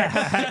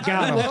 I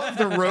Got him. love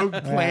the rogue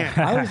plant.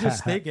 I was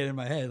just thinking in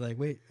my head, like,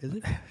 wait, is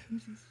it?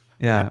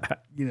 yeah.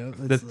 You know,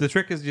 The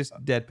trick is just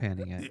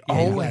deadpanning it.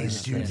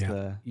 Always, Yeah. dude. It's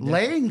the-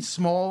 Laying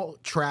small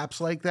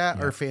traps like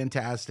that are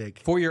fantastic.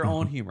 for your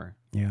own humor.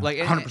 Yeah. Like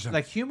 100%.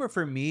 like humor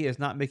for me is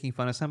not making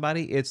fun of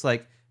somebody. It's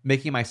like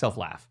making myself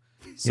laugh.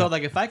 So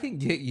like if I can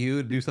get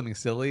you to do something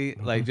silly,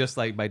 like just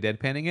like by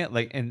deadpanning it,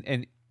 like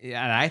and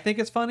I think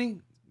it's funny,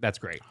 that's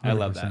great. I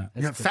love that.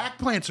 100%. Yeah, fact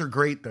plants are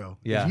great though.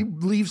 Yeah. If you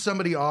leave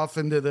somebody off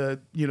into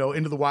the,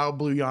 into the wild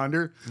blue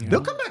yonder,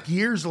 they'll come back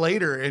years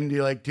later and be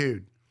like,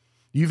 dude,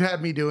 you've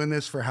had me doing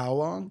this for how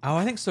long? Oh,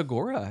 I think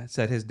Segura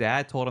said his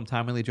dad told him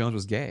Tommy Lee Jones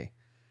was gay.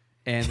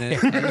 And then,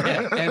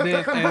 and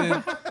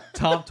then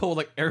Tom told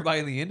like everybody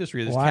in the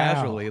industry just Wow.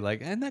 casually,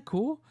 like, isn't that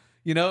cool?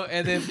 You know,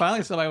 and then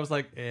finally somebody was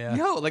like, Yeah.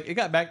 yo, like it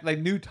got back, like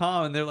knew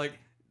Tom, and they're like,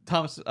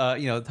 Tom's,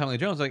 Tommy Lee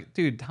Jones, like,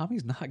 dude,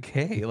 Tommy's not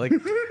gay. Like,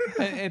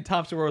 and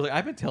Tom Segura was like,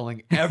 I've been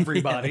telling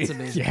everybody. That's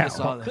amazing. Yeah. I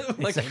saw that.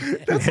 Like,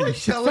 That's You like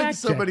should telling fact check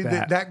somebody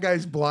that. that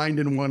guy's blind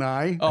in one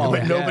eye, Oh,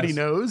 but nobody yes.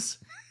 knows.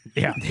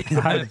 Yeah,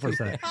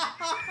 100%.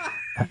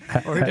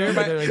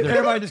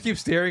 everybody just keeps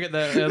staring at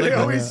the. They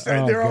always,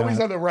 Oh, they're God. always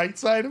on the right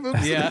side of him.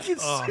 so Yeah. they can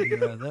Oh, see yeah,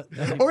 him.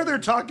 that Or they're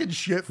talking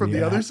shit from the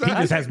Yeah. other He side.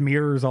 just has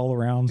mirrors all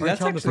around. That's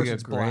tell the actually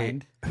person's great.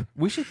 blind.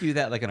 We should do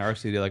that like in our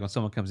studio. Like when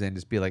someone comes in,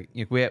 just be like,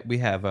 we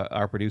have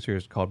our producer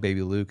is called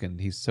Baby Luke, and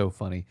he's so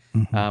funny.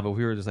 But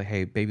we were just like,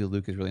 hey, Baby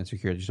Luke is really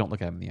insecure. Just don't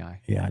look at him in the eye.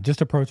 Yeah,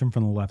 just approach him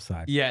from the left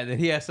side. Yeah, that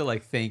he has to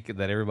like think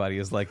that everybody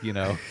is like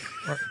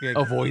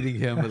avoiding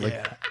him. But,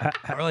 like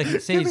Or like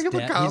say he's Giving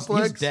him a deaf. He's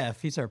complex.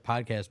 deaf. He's our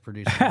podcast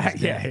producer.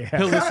 He's Yeah, deaf. yeah.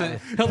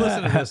 he'll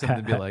listen to this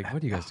and be like,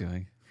 what are you guys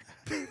doing?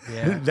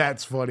 Yeah.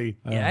 That's funny.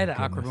 Yeah, I had an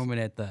awkward moment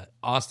at the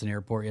Austin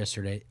airport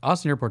yesterday.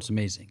 Austin airport's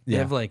amazing. They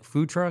have like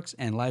food trucks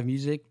and live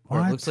music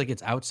where What? it looks like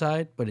it's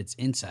outside, but it's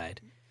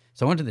inside.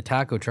 So I went to the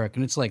taco truck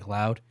and it's like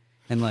loud.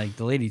 And like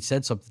the lady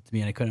said something to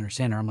me and I couldn't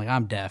understand her. I'm like,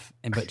 I'm deaf.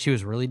 But she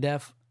was really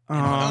deaf.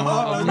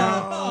 Oh,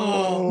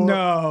 no.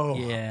 No.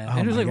 Yeah. Oh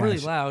and it was my like really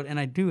gosh. loud. And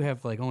I do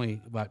have like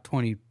only about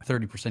 30%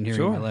 hearing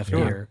Sure, in my left sure.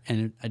 ear.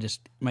 And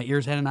my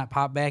ears hadn't not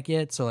popped back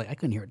yet. So like I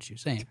couldn't hear what she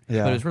was saying.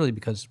 Yeah. But it was really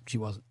because she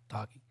wasn't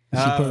talking. Did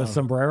she put a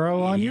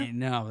sombrero on you?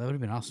 No, that would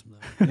have been awesome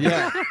though.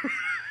 Yeah.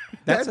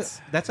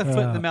 That's a foot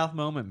in the mouth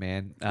moment,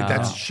 man.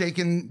 That's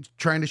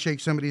trying to shake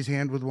somebody's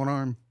hand with one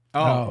arm.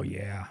 Oh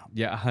yeah.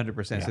 Yeah,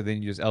 100%. So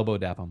then you just elbow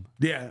dap them.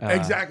 Yeah,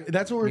 exactly.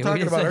 That's what we were Yeah,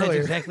 talking about that's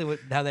earlier. exactly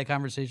how that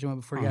conversation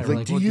went before you got Like,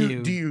 like, do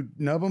what you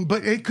nub them?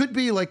 But it could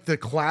be like the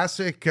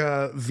classic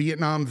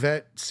Vietnam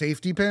vet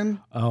safety pin.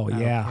 Oh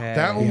yeah. Okay.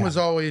 That one was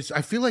always.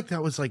 I feel like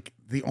that was like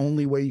the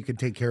only way you could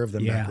take care of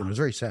them back then. It was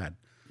very sad.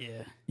 Yeah.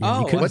 Yeah, Oh,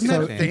 you couldn't wasn't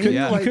sew, that a thing? you couldn't,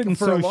 Yeah. you Like, couldn't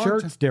for a sew long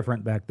shirts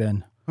different back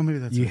then. Oh, maybe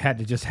that's You had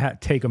to just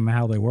take them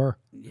how they were.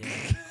 Yeah.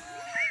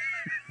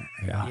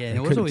 Yeah. Yeah, they and it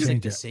was couldn't always like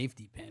change the it.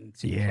 safety pin. it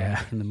seems Yeah.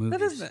 like, in the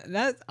movies.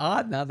 That's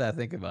odd now that I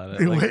think about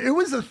it. It, Like, it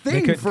was a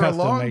thing couldn't for a custom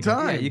long make it.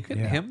 time. yeah, you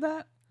couldn't Yeah. hem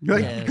that?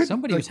 Like, Yeah, you couldn't,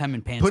 somebody like, was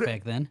hemming pants put it-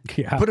 back then.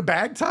 Yeah. Put a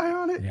bag tie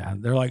on it. Yeah.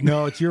 They're like,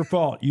 no, it's your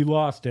fault. You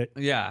lost it.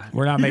 Yeah.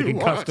 We're not making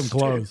lost custom it.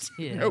 clothes.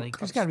 Yeah, like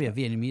there's got to be a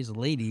Vietnamese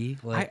lady.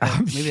 Like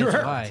I'm maybe sure.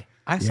 that's why.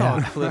 I saw a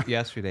Yeah. clip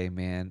yesterday,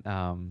 man.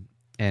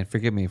 And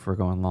forgive me for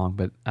going long,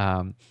 but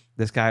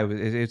this guy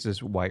it's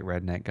this white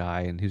redneck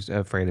guy, and who's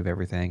afraid of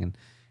everything, and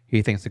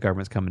he thinks the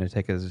government's coming to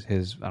take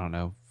his I don't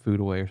know, food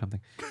away or something.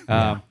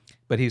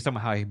 But he's talking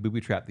about how he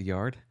booby trapped the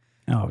yard.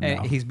 Oh And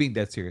no. he's being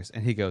dead serious,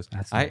 and he goes,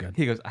 That's not good.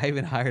 He goes, I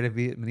even hired a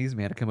Vietnamese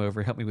man to come over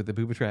and help me with the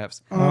booby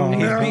traps. Oh, and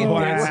he's no. being wow.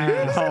 dead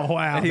serious. Oh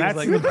wow. And he was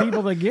That's like- the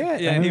people to get.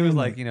 Yeah, I and he was mean,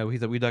 like,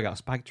 he's like, we dug out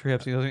spike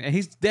trips, and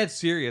he's dead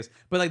serious.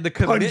 But like the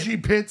commit,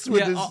 Bungee pits with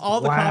yeah, his. all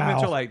the Wow.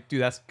 comments are like,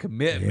 dude, that's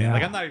commitment. Yeah.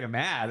 Like I'm not even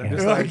mad. I'm Yeah.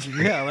 just like,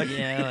 yeah, like,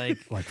 Yeah,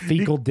 like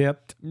fecal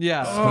dipped.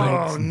 yeah.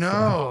 Oh oh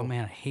no!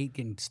 man, I hate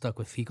getting stuck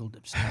with fecal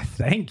dip stuff.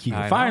 Thank you.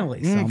 I know.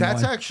 Finally.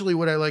 That's someone. actually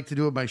what I like to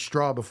do with my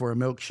straw before a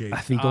milkshake.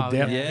 fecal Oh,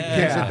 dip. yeah.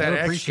 Gives Yeah. it that I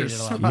extra appreciate it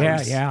a lot.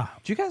 spice. Yeah.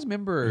 Do you guys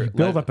remember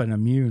Build up an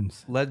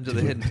immunes. Legends of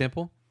the Hidden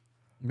Temple?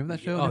 Remember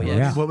that show? Oh Never yeah.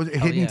 Yeah. What was it? Oh,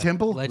 Hidden yeah.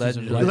 Temple? Legends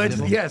of the Legends- Legends,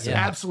 Temple? yes,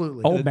 Yeah.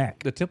 absolutely. Old The,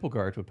 Mac. the temple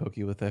guards would poke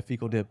you with a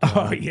fecal dip.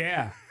 Oh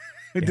yeah.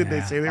 Did they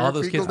Yeah. say they All were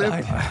those fecal kids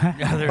dip? died.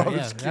 Yeah,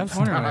 I was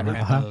wondering what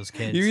happened to those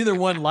kids. You either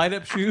won light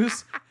up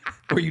shoes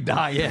or you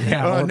die.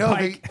 Yeah. Oh or no!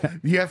 Pike.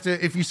 You have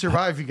to. If you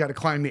survive, you got to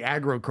climb the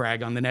aggro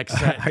crag on the next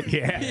set.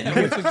 Yeah.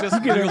 Which is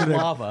just Get real over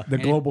lava. the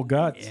global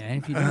guts. Yeah,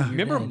 if you don't, you're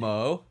Remember dead.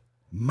 Mo?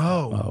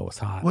 Mo. Oh, it's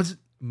hot. Was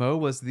Mo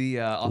was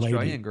the Australian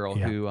Lady, girl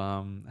yeah. who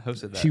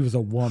hosted that. She was a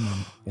woman.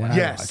 When I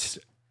yes, watched.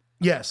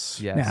 yes.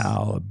 Yes.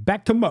 Now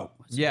back to Mo.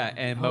 Yeah,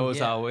 and Mo Oh, was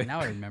yeah. always. Now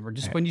I remember.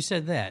 Just when you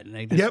said that, and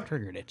I just Yep.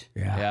 triggered it.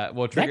 Yeah. Yeah,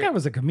 well, That Trigger, guy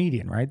was a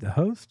comedian, right? The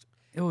host.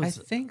 It I was.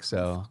 think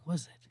so.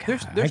 Was it? They're,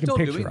 God, I they're can still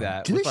picture doing him.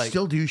 that. Do they with, like,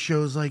 still do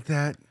shows like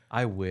that?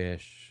 I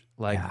wish.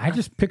 Like Yeah, I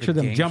just picture the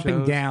them game jumping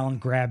shows. down,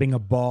 grabbing a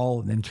ball,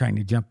 and then trying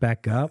to jump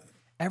back up.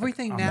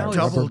 Everything on now that is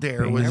Double rubber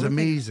Dare band. was Everything-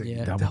 amazing.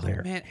 Yeah. Double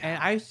Dare. Man,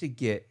 and I used to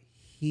get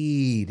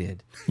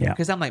heated. Yeah.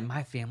 Because I'm like,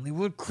 my family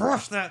would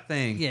crush that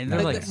thing. Yeah, and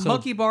they're like the so-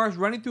 monkey bars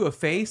running through a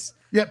face.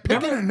 Yeah,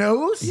 picking a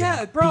nose.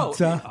 Yeah, bro.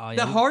 Pizza. Oh, The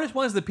yeah. hardest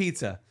one is the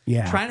pizza.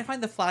 Yeah. Trying to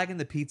find the flag in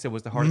the pizza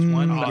was the hardest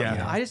one. But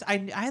yeah.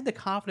 I had the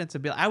confidence to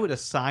be I would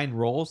assign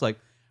roles. Like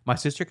my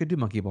sister could do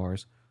monkey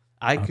bars.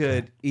 I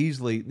could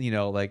easily,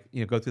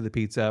 go through the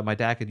pizza. My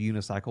dad could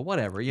unicycle,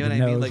 whatever. You know The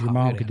what I mean? nose. Like Your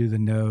mom could do the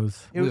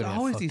nose. it was would've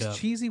always fucked these up.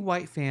 cheesy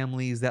white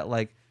families that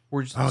like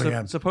were just Oh,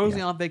 yeah.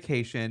 supposedly on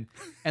vacation,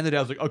 and the dad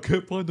was like, "I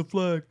can't find the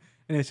flag,"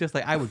 and it's just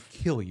like I would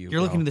kill you. You're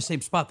bro. looking in the same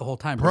spot the whole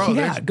time, Bro, bro.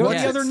 there's- Yeah, go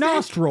what's the at other stake?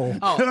 nostril.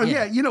 Oh,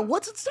 yeah. You know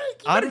what's at stake?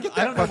 You I better don't, get I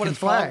that don't know what fucking it's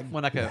flag. called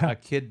when like a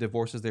kid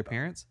divorces their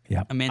parents.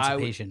 Yeah.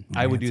 Emancipation.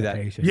 I would do that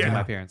Emancipation. to Yeah.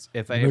 my parents.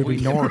 If Moving we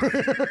north.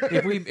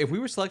 if we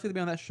were selected to be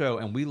on that show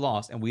and we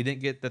lost and we didn't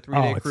get the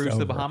 3-day Oh, it's cruise to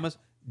the over. Bahamas,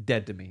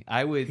 dead to me.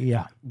 I would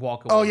Yeah.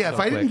 walk away. Oh yeah, so if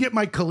I didn't quick. get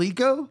my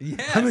Coleco,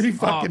 Yes. I'm gonna be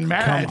fucking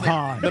mad. Come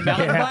on. the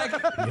mountain yeah.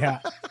 bike, Yeah.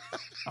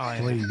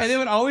 Please. and they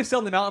would always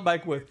sell the mountain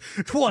bike with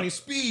 20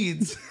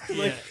 speeds.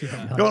 Like,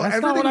 Well,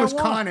 That's not everything what I was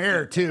want. Con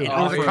Air too. It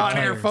Oh, was a yeah. Con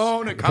Air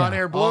phone, a Con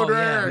Air blow Oh, yeah.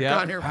 dryer, a Yeah.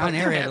 Con Air Con fucking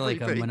Air had like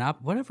a everything.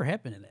 Whatever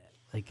happened to that?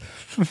 Like,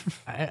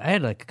 I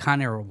had like a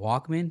Con Air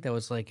Walkman that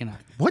was like in a.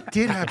 What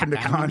did happen to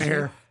Con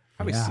Air?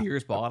 probably Yeah.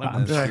 Sears bought them. I'm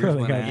and sure Sears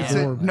they went got out. It's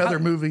Yeah. another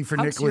movie for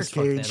How'd Nicolas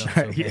Sears fuck Cage. that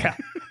up so bad? Yeah.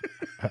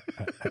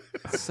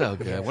 So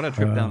good. What a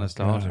trip down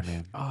nostalgia, gosh.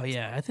 man. Oh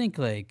yeah, I think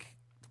like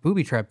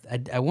booby trap.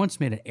 I once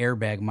made an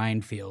airbag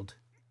minefield.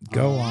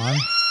 Go on.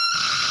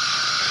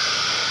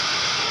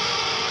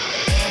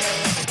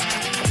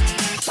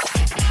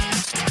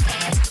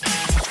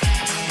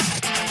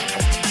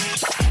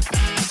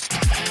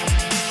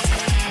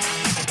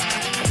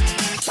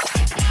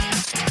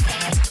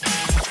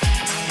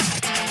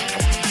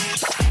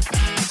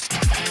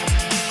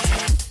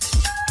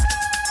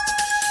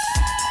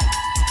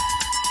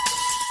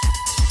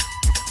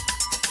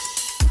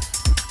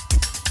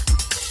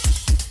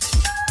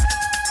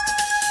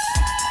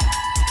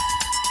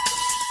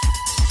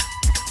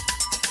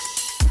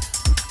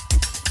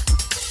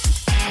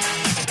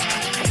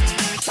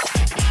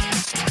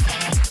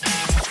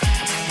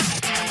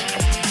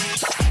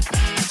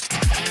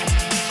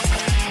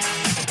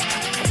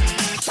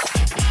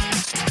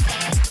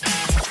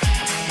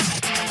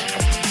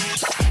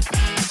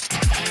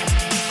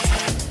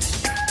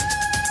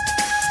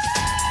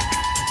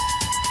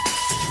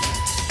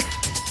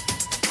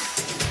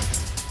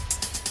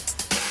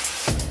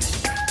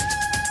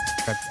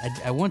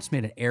 I once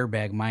made an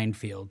airbag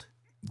minefield,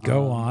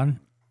 Go on.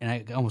 and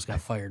I almost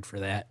got fired for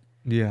that.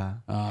 Yeah.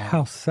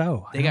 How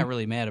so? They got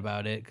really mad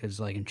about it because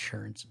like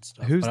insurance and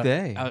stuff. Who's But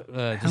they? How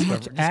Discovery, much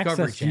Discovery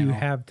access do you Channel.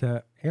 have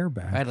to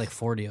airbags? I had like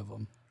 40 of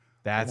them.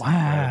 That's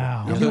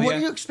Wow. incredible. Dude, what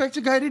do you expect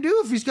a guy to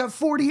do if he's got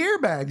 40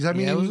 airbags? I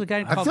mean, it was a guy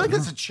I called feel like the-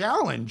 that's a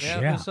challenge.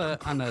 Yeah, Yeah. it was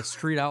on a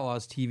Street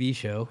Outlaws TV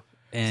show,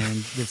 and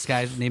this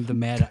guy named the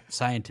Mad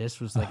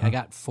Scientist was like, I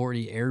got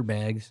 40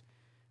 airbags.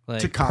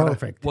 Like, Takata.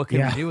 Perfect. what can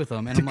yeah. we do with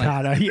them? And I'm like,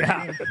 Takata,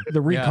 yeah.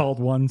 The recalled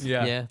ones.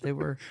 Yeah. yeah, they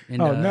were.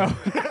 And, Oh, no.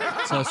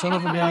 So some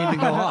of them didn't even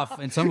go off,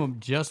 and some of them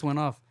just went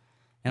off.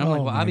 And I'm like,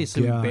 Oh, well, my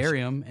obviously gosh. we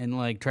bury them and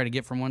like try to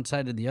get from one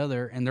side to the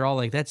other, and they're all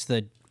like, that's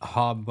the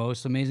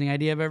most amazing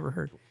idea I've ever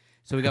heard.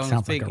 So we got That one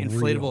of those sounds big like a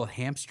inflatable real-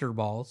 hamster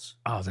balls.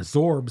 Oh, the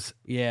Zorbs.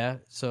 Yeah.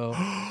 So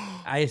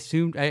I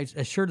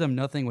assured them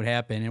nothing would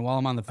happen. And while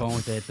I'm on the phone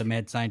with it, the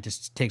mad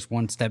scientist takes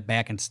one step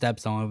back and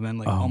steps on him and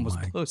like almost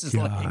my blows his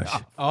leg gosh.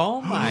 off.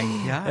 Oh my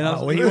god. And I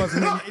was Oh, like, he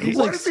wasn't.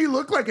 What does he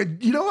look like?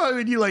 You know how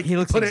when you like He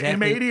looks put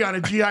exactly- an M80 on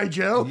a G.I.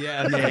 Joe?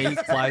 Yeah, and then he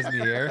flies in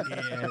the air.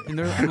 yeah. And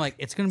I'm like,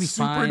 it's gonna be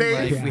Super fine.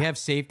 Dave. Like we have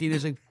safety.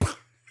 There's like,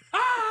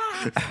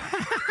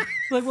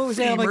 like what was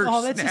that? I'm like, Femur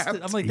oh, that's just.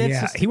 snapped. I'm like, that's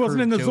Yeah, just. he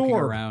wasn't in the joking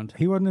Zorb. around.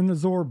 He wasn't in the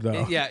Zorb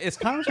though. Yeah, it's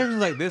conversations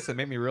like this that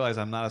make me realize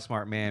I'm not a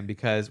smart man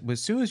because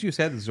as soon as you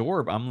said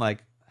Zorb, I'm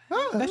like,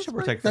 that should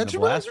protect from the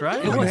blast,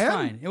 right? It was man.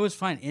 fine. It was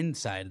fine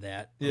inside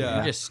that. Yeah.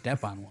 You just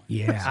step on one.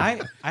 Yeah.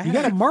 I You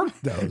got to mark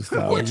those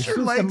though. What's You're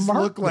your supposed to legs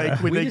mark look like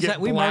the- when they We,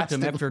 get we marked them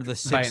blasted? after the By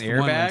sixth an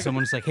one. When airbag?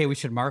 someone's like, "Hey, we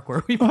should mark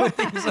where we put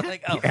things." I'm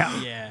like, "Oh,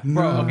 yeah."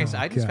 Bro, okay, so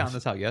I just gosh. found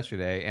this out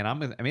yesterday, and I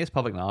mean, it's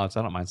public knowledge, so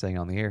I don't mind saying it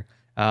on the air.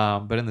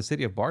 But in the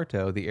city of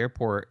Bartow, the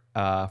airport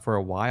for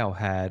a while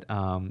had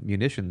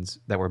munitions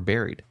that were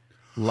buried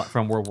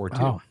from World War II.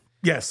 Oh.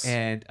 Yes.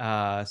 And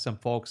some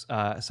folks,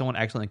 someone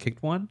accidentally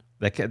kicked one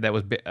that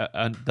was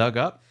dug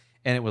up,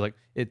 and it was like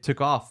it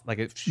took off like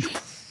it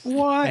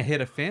What? and hit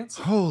a fence.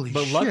 Holy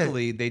but shit.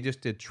 luckily they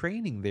just did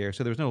training there,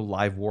 so there was no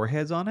live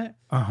warheads on it,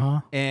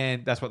 Uh-huh.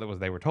 and that's what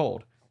they were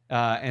told.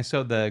 And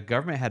so the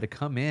government had to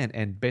come in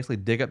and basically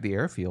dig up the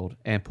airfield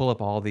and pull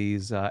up all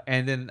these.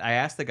 And then I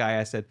asked the guy,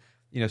 I said,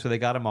 so they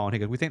got them all, and he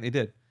goes, "We think they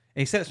did."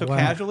 And he said it so Wow.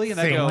 casually, and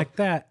I Thing go, like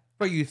that.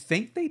 "Bro, you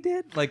think they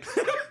did? Like."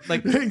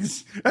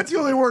 That's the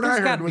only word There's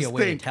I got heard to was be a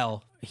way think. to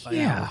tell. by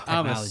Yeah. now with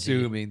I'm technology.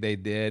 assuming they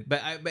did,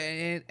 but I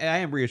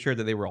am reassured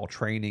that they were all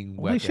training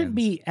Well, weapons. they should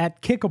be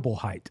at kickable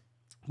height.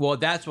 Well,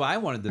 that's what I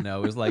wanted to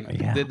know. Is like,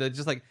 Yeah. did they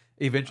just like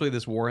eventually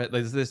this warhead,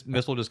 like, this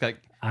missile just like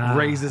Ah,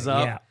 raises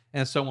up, yeah.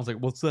 and someone's like,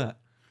 "What's that?"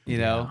 You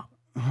know?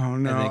 Oh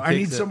no! then I need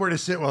kicks it. somewhere to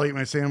sit while I eat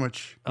my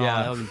sandwich. Oh,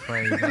 Yeah. that would be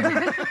crazy.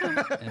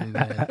 That'd be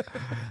bad.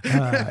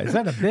 Is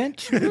that a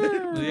bench?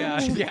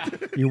 Yeah, yeah.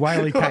 You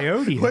Wile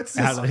Coyote What's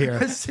this, out of here.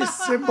 what's this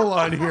symbol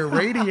on here?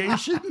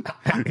 Radiation?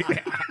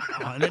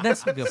 Oh,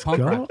 that's like a punk Skull?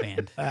 rock band.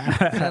 Is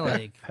that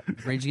like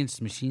Rage Against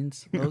the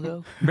Machines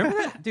logo? Remember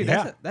that, dude?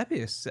 Yeah. That'd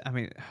be I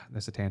mean,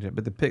 that's a tangent,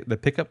 but the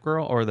pickup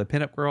girl or the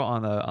pinup girl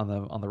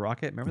on the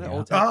rocket. Remember that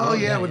old? Oh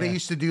tech? yeah, when they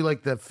used to do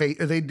like the face,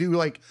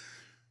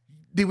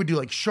 they would do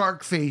like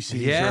shark faces or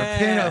a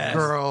Yes. pinup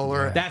girl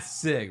or That's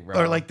sick, bro.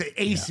 or like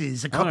the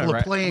aces, a I'm gonna couple of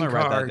write- playing I'm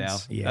gonna write that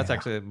cards. down. Yeah. That's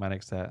actually my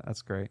next tat.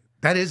 That's great.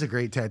 That is a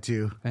great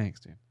tattoo.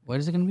 Thanks, dude. What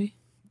is it going to be?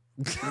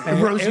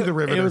 Rosie the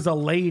Riveter. It was a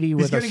lady He's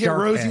with a gonna get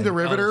shark Rosie head. the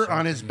Riveter shark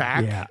on his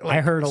back. Yeah, like,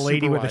 I heard a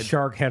lady super with a wide.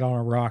 shark head on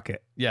a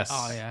rocket. Yes.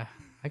 Oh yeah,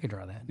 I could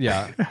draw that.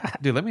 Yeah,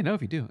 dude. Let me know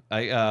if you do.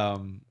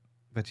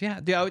 But yeah,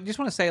 dude, I just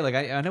want to say, like,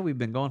 I know we've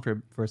been going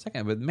for a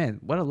second, but man,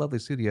 what a lovely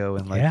studio,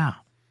 and like, Yeah.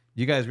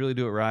 you guys really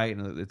do it right,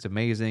 and it's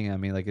amazing. I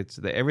mean, like, it's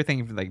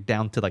everything like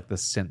down to like the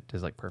scent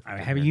is like perfect.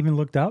 in Have you here. even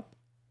looked up?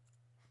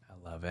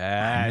 I love it.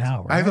 I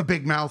know, I have a right?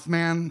 big mouth,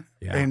 man,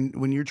 Yeah. and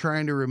when you're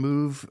trying to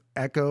remove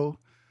echo,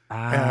 you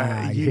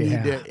yeah.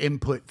 need to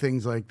input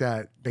things like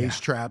that, bass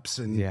traps,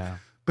 and Yeah.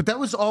 But that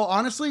was all.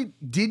 Honestly,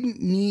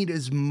 didn't need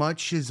as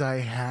much as I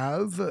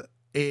have.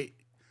 It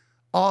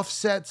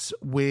offsets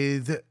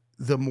with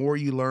the more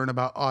you learn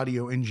about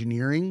audio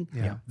engineering,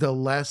 Yeah. the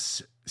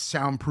less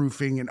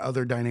soundproofing and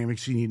other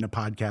dynamics you need in a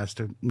podcast,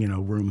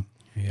 room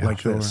Yeah, like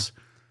sure. this.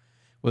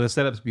 Well, the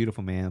setup's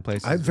beautiful, man. The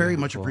place. I is very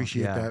much beautiful.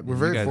 appreciate Yeah. that. We're You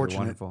very guys are fortunate.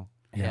 Wonderful.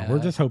 Yeah, Yeah. we're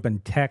just hoping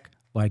tech,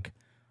 like,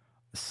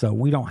 so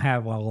we don't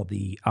have all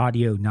the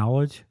audio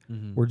knowledge.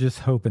 We're just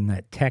hoping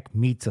that tech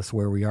meets us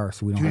where we are,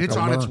 so we don't Dude, have it's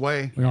to on learn. its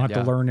way. We don't have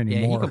Yeah. to learn Yeah, he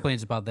anymore.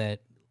 complains about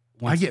that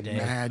I once get a day.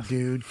 mad,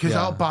 dude, because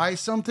Yeah. I'll buy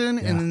something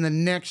and then the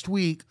next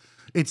week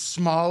it's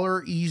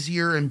smaller,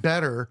 easier, and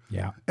better.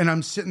 Yeah. And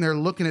I'm sitting there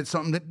looking at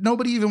something that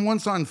nobody even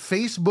wants on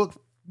Facebook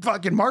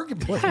fucking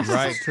marketplace.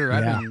 Right. It's true.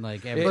 Yeah. I've been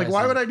like, Like,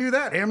 why would I do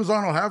that?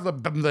 Amazon will have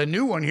the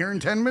new one here in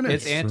 10 minutes.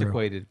 It's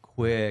antiquated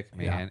quick,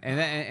 man.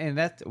 And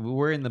that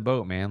we're in the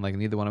boat, man. Like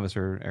neither one of us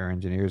are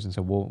engineers, and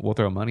so we'll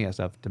throw money at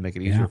stuff to make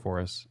it easier for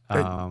us.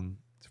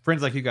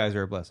 Friends like you guys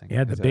are a blessing.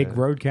 Yeah, the It's big a-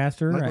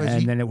 roadcaster, Likewise,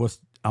 and you- then it was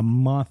a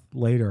month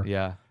later.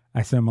 Yeah.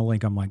 I sent him a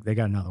link. I'm like, they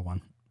got another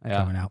one Yeah.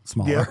 coming out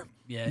smaller. Yeah.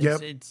 Yeah,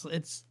 Yep.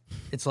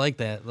 it's like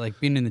that. Like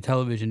being in the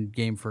television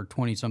game for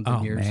 20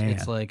 something years. man.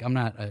 It's like I'm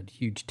not a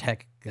huge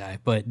tech guy,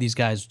 but these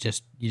guys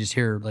you just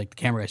hear like the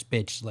camera guys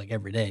bitch like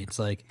every day. It's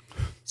like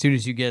as soon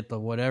as you get the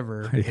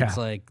whatever, it's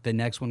like the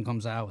next one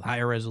comes out with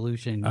higher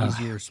resolution,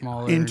 easier,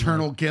 smaller,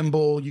 Internal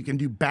gimbal. You can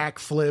do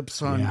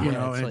backflips on, Yeah. you Yeah,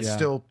 know, it's and like- it's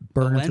still. the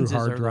Burning through lenses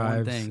hard are the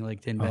one drives. thing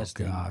like to invest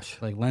in. gosh.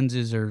 Like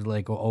lenses are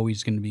like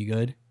always going to be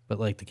good, but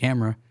like the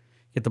camera,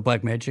 get the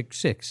Blackmagic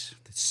 6,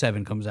 the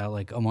 7 comes out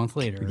like a month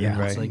later. Yeah.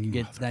 And it's like you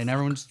get, and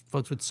everyone's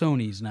fucks with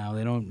Sonys now.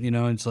 They don't,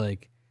 it's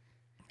like.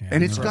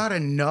 And it's got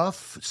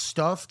enough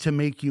stuff to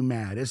make you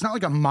mad. It's not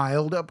like a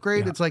mild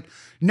upgrade. It's like,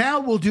 now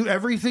we'll do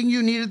everything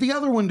you needed the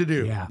other one to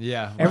do. Yeah.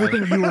 Yeah.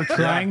 Everything you were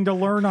trying to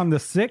learn on the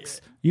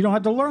 6, you don't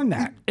have to learn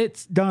that.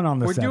 It's done on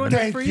the We're 7. doing it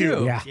Thank for you.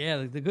 you. Yeah. Yeah,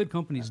 like the good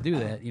companies do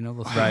that.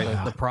 They'll see Right.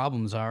 what the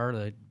problems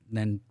are,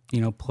 then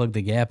plug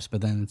the gaps.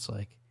 But then it's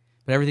like,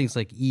 but everything's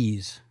like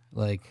ease.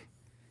 Like,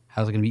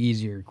 how's it gonna be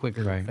easier,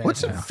 quicker, faster?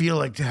 What's it feel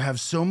like to have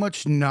so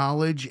much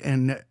knowledge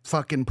and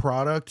fucking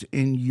product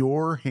in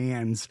your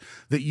hands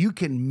that you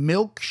can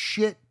milk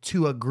shit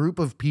to a group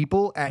of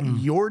people at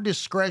your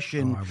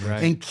discretion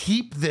and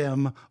keep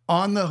them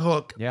on the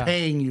hook Yeah.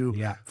 paying you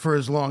for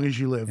as long as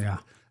you live? Yeah.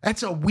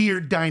 That's a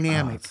weird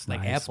dynamic. It's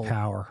like nice Apple.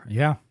 power.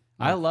 Yeah.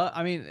 I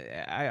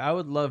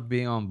would love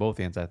being on both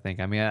ends. I think.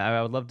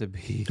 I would love to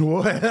be.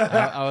 What?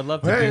 I would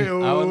love to be.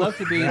 Hey-o. I would love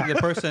to be the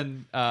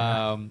person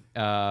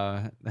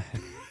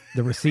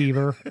The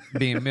receiver.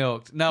 being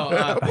milked. No.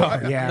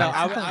 Yeah.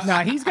 No,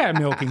 Nah, he's got a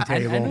milking I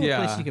know table. a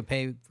Yeah. place you could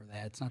pay for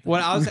that. It's not. That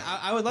When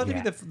I would love to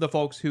be the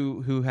folks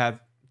who have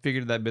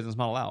figured that business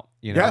model out,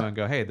 and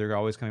go, hey, they're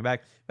always coming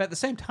back. But at the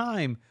same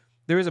time,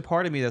 there is a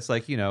part of me that's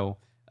like,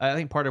 I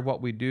think part of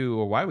what we do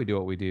or why we do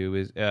what we do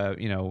is,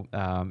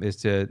 is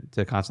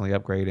to constantly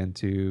upgrade and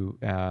to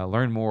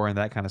learn more and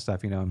that kind of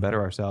stuff, and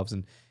better ourselves.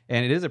 And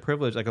it is a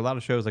privilege. Like a lot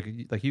of shows,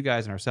 like you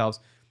guys and ourselves,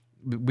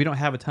 we don't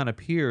have a ton of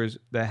peers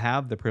that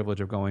have the privilege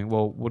of going,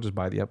 well, we'll just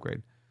buy the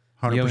upgrade.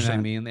 100%. You know what I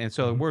mean? And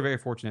so we're very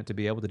fortunate to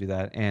be able to do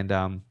that.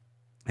 And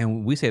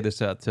we say this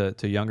to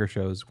younger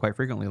shows quite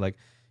frequently, like,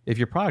 if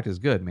your product is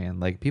good, man,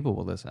 like people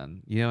will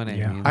listen. You know what I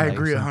mean? I Like,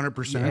 agree so-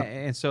 100%. Yeah,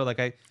 and so like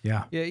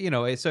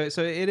so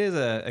it is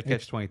a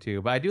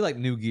catch-22, but I do like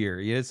new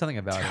gear. It's something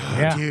about it,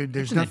 Yeah. Dude,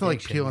 there's an nothing like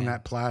addiction, peeling man.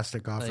 that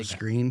plastic off a Like-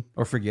 screen.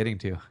 or forgetting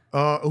to.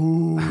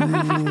 Ooh.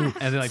 And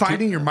then like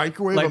Finding your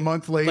microwave a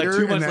month later. like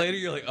 2 and months that- later,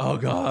 you're like, oh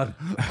god,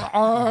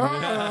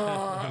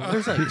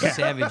 There's like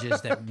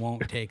savages that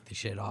won't take the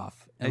shit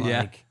off. And Yeah.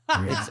 like,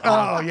 it's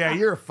Oh yeah,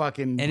 you're a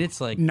fucking and it's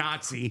like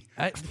Nazi.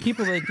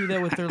 people that do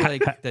that with their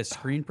like the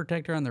screen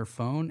protector on their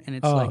phone, and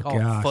it's Oh, like all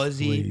gosh,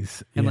 fuzzy,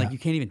 please. and Yeah. like you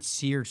can't even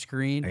see your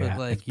screen. Yeah. But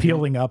like It's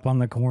peeling up on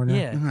the corner.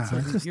 Yeah, it's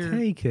like Just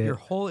take it. Your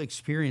whole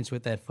experience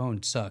with that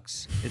phone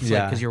sucks. It's Yeah.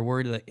 like because you're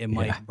worried that it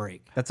might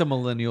break. that's an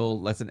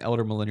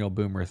elder millennial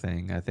boomer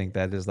thing. I think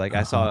that is like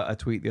I saw a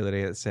tweet the other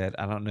day that said,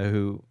 I don't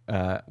know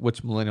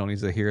which millennial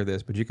needs to hear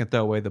this, but you can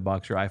throw away the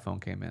box your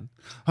iPhone came in.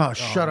 Oh,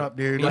 shut up,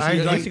 dude. He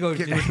used to go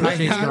to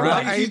his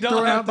garage. I ain't don't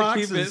throwing have out to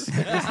keep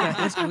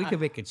boxes. We could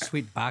make a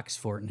sweet box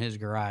for it in his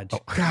garage.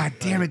 God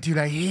damn it, dude.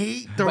 I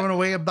hate throwing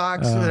away a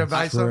box when I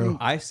buy true. something.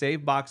 I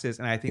save boxes,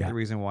 and I think the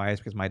reason why is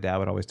because my dad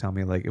would always tell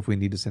me, like, if we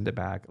need to send it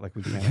back, like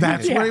we can't.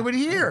 That's what I would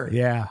hear.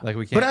 Yeah. Like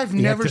we can't. But I've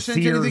You have never to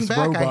sent Sears anything back.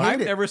 robot. I hate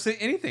I've it. never sent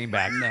anything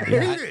back. No,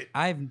 hate it.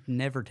 I've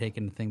never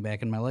taken anything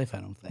back in my life. I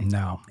don't think.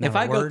 No. If Not a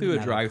I go word, through a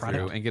not drive-through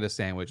product. and get a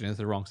sandwich and it's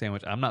the wrong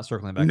sandwich, I'm not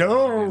circling back.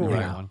 No. to the right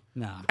Yeah. one.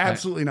 No.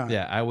 Absolutely not.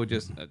 Yeah, I would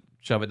just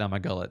shove it down my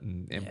gullet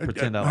and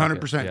pretend I like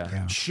it. 100%.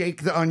 Yeah.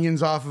 Shake the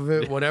onions off of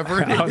it,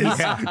 whatever it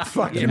is.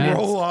 Fucking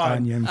roll on.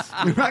 Onions.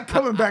 You're not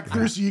coming back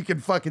through so you can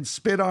fucking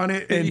spit on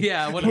it and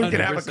Yeah, we can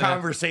have a 100%.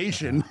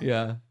 conversation.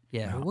 Yeah.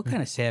 Yeah, but what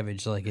kind of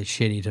savage like is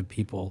shitty to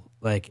people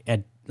like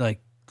at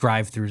like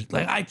drive-throughs?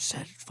 Like I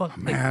said, fuck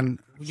Man,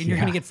 you're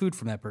gonna get food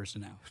from that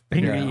person now.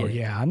 Oh,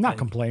 yeah. I'm not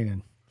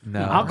complaining.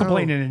 No. I'll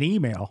complain in an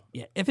email.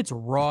 Yeah, if it's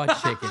raw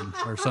chicken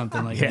or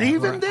something like that.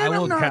 even where then I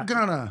will I'm not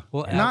gonna.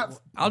 Well,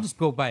 I'll just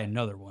go buy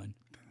another one.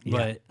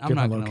 But I'm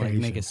not different gonna like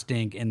make location. a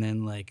stink and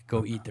then like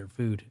go eat their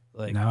food.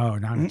 Like No,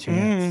 not a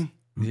chance.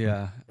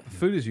 Yeah.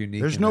 Food is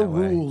unique. There's in no that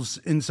way. rules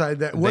inside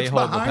that. What's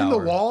hold the behind the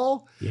power.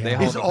 wall They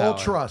hold is the all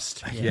power.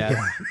 trust.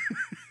 Yeah.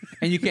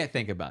 And you can't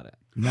think about it.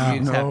 No. You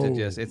just have to No.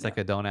 just, it's like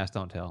a don't ask,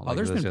 don't tell. oh,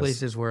 there's been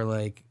places where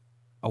like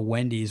a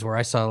Wendy's where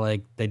I saw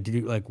like they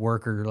do like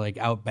worker like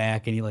out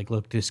back and he like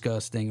looked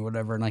disgusting or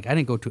whatever. And like I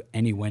didn't go to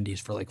any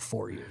Wendy's for like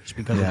 4 years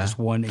because of this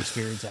one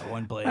experience at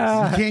one place. You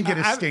can't get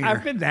a I've stinger.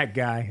 been that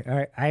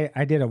guy.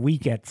 I did a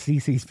week at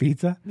CC's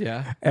Pizza.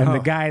 Yeah. And the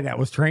guy that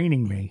was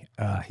training me,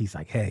 he's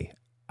like, hey,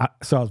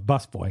 so I was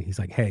busboy. He's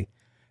like, hey,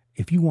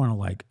 if you want to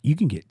like, you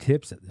can get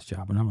tips at this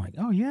job. And I'm like,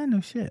 oh yeah,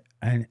 no shit.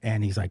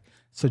 And he's like,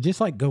 so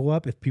just like go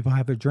up if people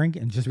have a drink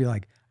and just be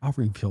like, I'll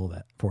refill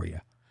that for you.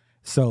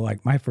 So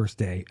like my first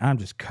day, I'm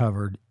just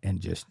covered in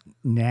just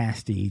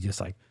nasty,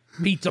 just like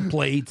pizza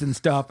plates and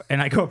stuff.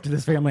 And I go up to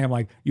this family. I'm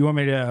like, you want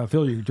me to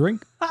fill your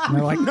drink? And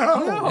they're like,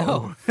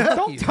 no,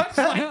 don't touch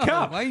my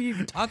cup. Why are you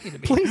even talking to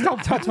me? Please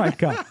don't touch my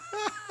cup.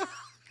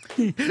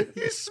 You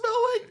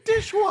smell like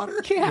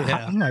dishwater.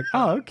 Yeah. I'm like,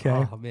 oh, okay.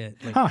 Oh man,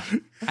 like,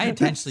 I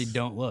intentionally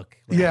don't look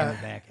in the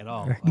back at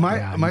all.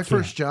 My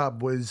first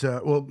job was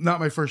not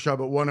my first job,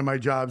 but one of my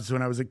jobs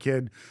when I was a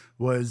kid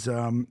was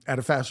at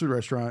a fast food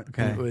restaurant.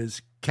 Okay. And it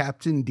was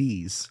Captain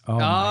D's. Oh,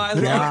 I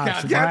love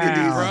gosh, Captain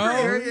D's,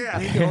 wow. bro.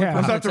 Yeah.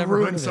 I'm about to Never heard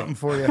ruin of it. something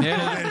for you.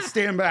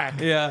 Stand back.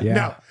 Yeah. Yeah.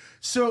 No.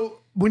 So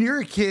when you're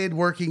a kid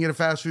working at a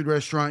fast food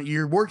restaurant,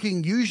 you're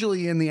working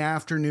usually in the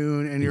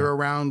afternoon and you're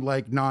around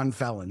like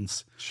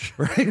non-felons,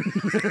 right?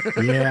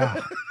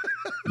 Yeah.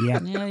 Yeah.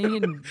 Yeah, you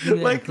didn't do that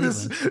Like in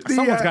this, Cleveland.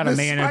 Someone's gotta the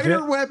manage spider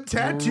it. web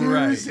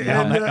tattoos Right, yeah.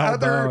 and On the the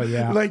elbow, other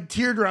yeah. like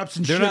teardrops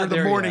and They're shit not are the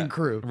there morning yet.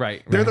 crew.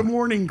 Right, They're right. the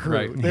morning crew.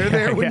 Right. They're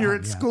there when Yeah, you're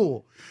at yeah.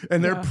 school.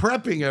 And they're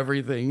prepping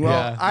everything. Well,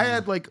 Yeah. I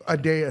had like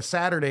a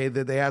Saturday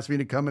that they asked me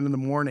to come in the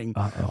morning.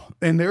 Uh-oh.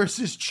 And there's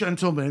this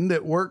gentleman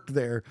that worked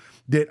there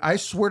that I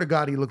swear to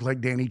God, he looked like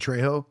Danny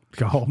Trejo.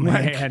 Oh,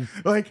 man.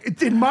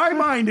 Like in my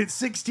mind at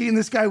 16,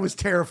 this guy was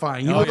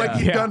terrifying. He Oh, looked yeah. like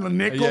he'd Yeah. done a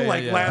nickel Yeah,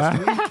 like yeah.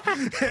 last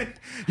week.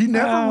 He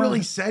never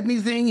really said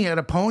anything. He had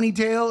a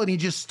ponytail and he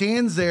just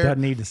stands there.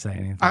 Doesn't need to say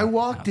anything. I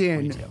walked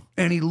in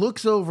and he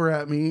looks over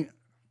at me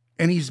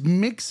and he's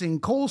mixing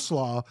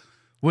coleslaw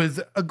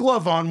with a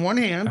glove on one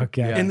hand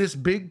Okay. in this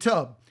big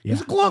tub. Yeah.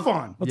 There's a glove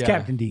on. What's Yeah.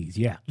 Captain D's?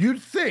 Yeah.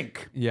 You'd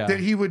think Yeah. that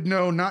he would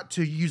know not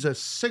to use a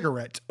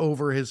cigarette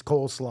over his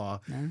coleslaw.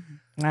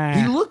 He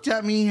Ah, looked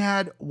at me, he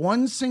had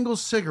one single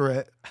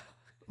cigarette,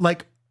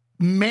 like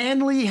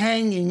manly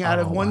hanging out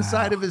of Oh, one wow.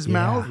 side of his Yeah.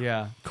 mouth,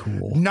 Yeah.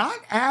 cool. not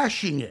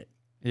ashing it,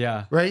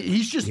 Yeah. right?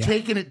 He's just Yeah.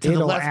 taking it to the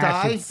It'll left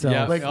ash eye,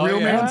 itself. like Oh, real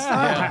yeah. man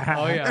style. Yeah.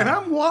 Oh, yeah. And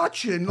I'm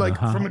watching, like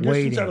from a distance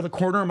Waiting. out of the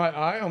corner of my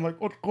eye. I'm like,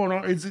 what's going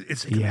on? Is it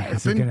gonna Yeah.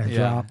 Is it happen? going to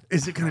Yeah. drop?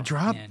 Is it gonna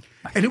drop? man.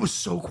 And it was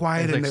so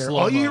quiet It's in like there.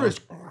 slow-mo. All you hear is,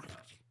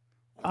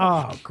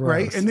 Oh, gross.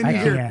 Right? And then I you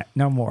hear- can't.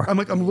 No more. I'm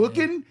like, I'm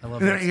looking, I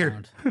love and then I that hear,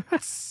 sound.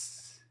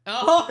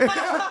 Oh,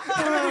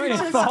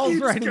 it falls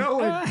keeps right in.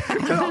 going.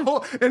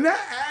 And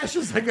that ash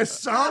is like a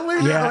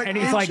solid, Yeah, like and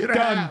he's inch like, and a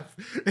done. half.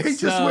 He just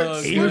So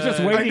went. He was just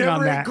good. waiting I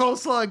on never that. ate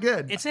coleslaw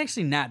again. It's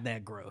actually not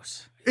that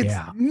gross. It's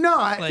Yeah.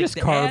 not. Like Just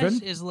the carbon.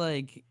 ash is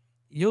like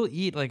you'll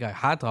eat like a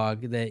hot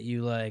dog that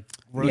you like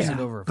roasted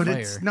Yeah. over a but fire.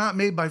 it's not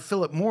made by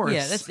Philip Morris.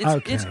 Yeah, it's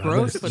Okay,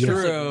 gross, but but it's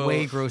there's true. like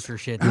way grosser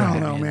shit. I than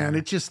don't that, know, man.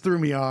 It just threw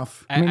me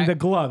off. I mean, the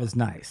glove is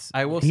nice.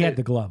 I will He say- had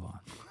the glove on.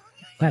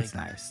 That's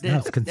nice. That's that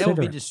will be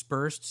considerate.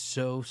 dispersed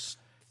so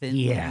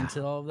thinly Yeah.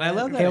 into all that. I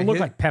love that. It'll in look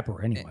his- like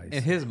pepper, anyways.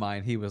 In his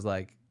mind, he was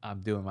like, "I'm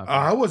doing my." I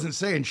part." wasn't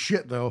saying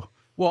shit though.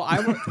 Well,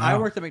 I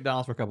worked at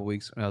McDonald's for a couple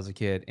weeks when I was a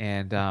kid,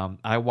 and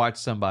I watched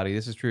somebody.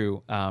 This is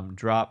true.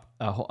 Drop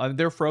a whole.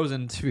 They're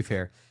frozen, to be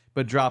fair,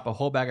 but drop a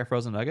whole bag of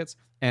frozen nuggets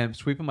and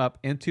sweep them up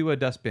into a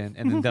dustbin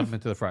and then dump them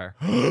into the fryer,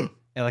 and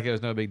like it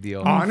was no big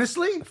deal.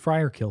 Honestly,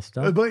 Fryer kill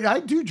stuff. but I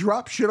do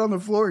drop shit on the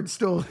floor and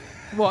still.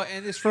 Well,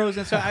 and it's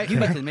frozen, so I. You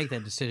have to make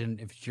that decision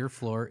if it's your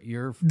floor.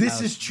 Your This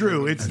house, is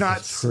true. It's not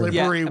true.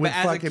 slippery Yeah, but with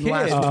as a fucking kid-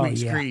 last Oh,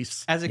 week's yeah.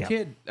 grease. As a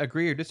kid,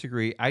 agree or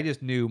disagree, I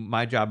just knew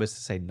my job is to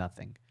say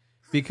nothing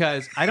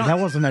because I don't. That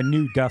wasn't a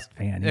new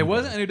dustpan. It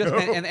wasn't a new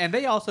dustpan, and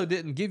they also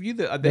didn't give you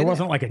the. They There didn't-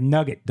 wasn't like a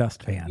nugget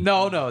dustpan.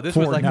 No. This For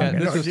was like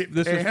nuggets. this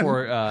was And-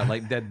 for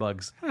like dead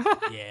bugs.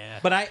 Yeah.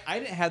 But I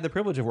didn't have the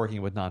privilege of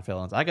working with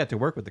non-felons. I got to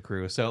work with the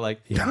crew, so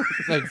like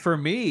like for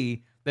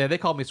me, they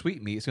called me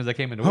sweet meat as soon as I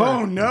came into work.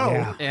 Oh no!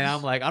 Yeah. And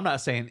I'm like, I'm not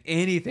saying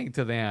anything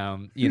to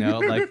them, you know,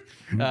 like,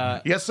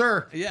 Yes,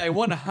 sir. yeah,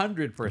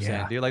 100%,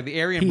 Yeah. dude. Like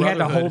the Aryan He had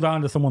Brotherhood. to hold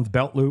on to someone's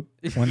belt loop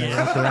when they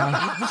walked around.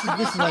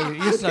 This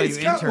is how He's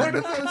you got one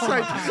intern. of those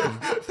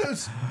like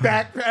those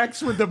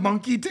backpacks with the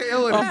monkey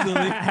tail.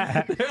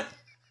 And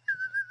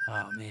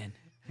Oh man.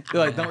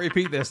 They're like, don't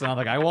repeat this, and I'm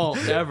like, I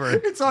won't ever.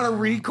 it's on a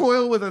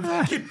recoil with a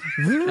fucking.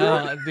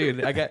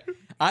 Dude,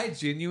 I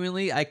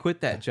genuinely, I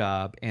quit that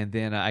job, and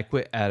then I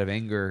quit out of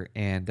anger,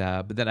 and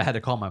but then I had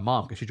to call my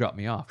mom because she dropped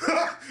me off.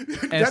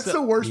 That's so-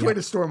 the worst way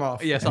to storm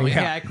off. Yeah, so I'm like,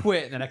 Yeah. yeah, I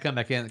quit, and then I come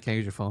back in. Can I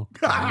use your phone?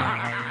 'Cause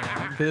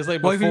it's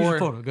like Well, if you use before. your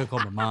phone, I'm gonna call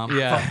my mom.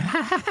 Yeah.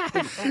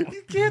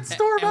 You can't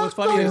storm And off. what's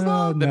funny is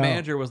Oh, the no.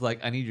 manager was like,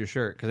 "I need your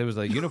shirt," because it was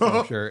a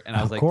uniform shirt, and I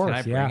was Of like, course, "Can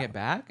I bring yeah. it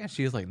back?" And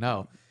she was like,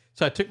 "No."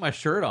 So I took my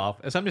shirt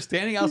off, and so I'm just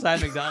standing outside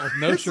McDonald's,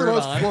 no It's the shirt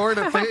most on,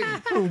 Florida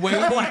thing.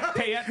 Black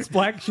pants,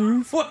 black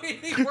shoes.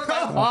 waiting for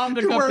my mom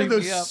to You're come wearing pick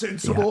those me up.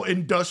 sensible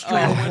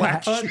industrial Oh,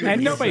 black 100%. shoes.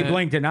 And nobody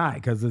blinked an eye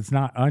because it's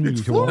not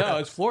unusual. No,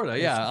 it's Florida.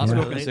 Yeah, I'm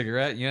Florida. smoking a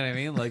cigarette. You know what I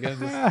mean? Like I'm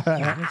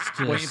just It's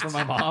waiting just for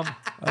my mom.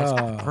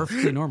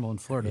 perfectly normal in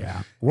Florida. Yeah.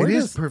 It Where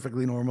is does,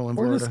 perfectly normal in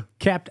where does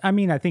Florida. I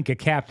mean, I think a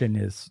captain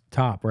is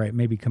top, right?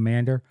 Maybe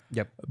commander.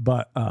 Yep.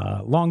 But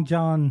Long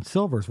John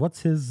Silvers,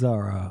 what's his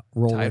role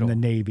Title. in the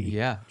Navy?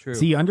 Yeah, true. Is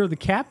he under the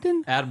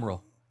captain?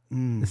 Admiral.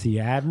 Is he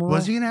admiral?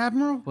 Was he an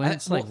admiral? Well,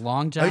 it's like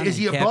Long John. Is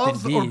he and Captain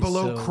above or D's,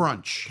 below so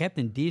crunch?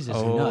 Captain D's is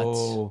Oh.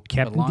 nuts.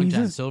 Captain but Long D's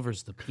John is-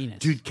 Silver's the penis.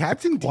 Dude,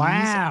 Captain D's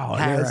Wow,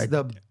 has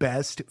they're the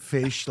best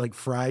fish, like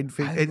fried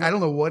fish. And I don't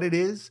know what it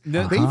is. They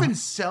even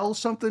sell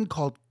something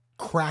called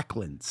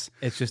cracklins.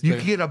 It's just you the-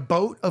 can get a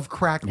boat of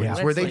cracklins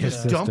Yeah. where they That's like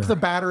just a dump sister. the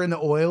batter in the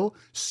oil,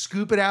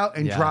 scoop it out,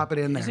 and Yeah. drop it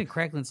in there. Isn't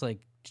Cracklin's like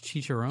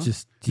chicharron.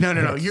 Just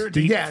No. You're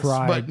deep yes,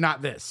 fried, but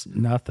not this.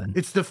 nothing.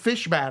 It's the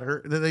fish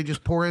batter that they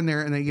just pour in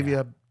there and they give you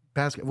a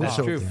basket. We're That's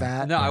so true.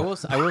 fat. No, I will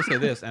say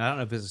this, and I don't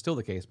know if this is still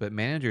the case, but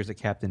managers at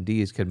Captain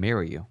D's could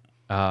marry you.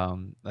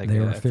 Like They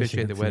were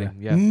officiate the officiants, wedding.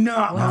 Yeah. No.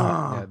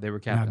 Yeah, they were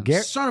captains.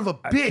 Gar- Son of a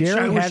bitch. Gary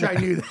I wish had I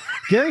knew that.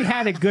 Gary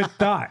had a good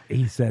thought.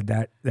 He said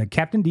that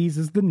Captain D's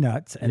is the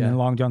nuts, and then Yeah.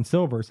 Long John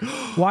Silver's.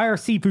 Why are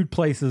seafood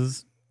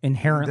places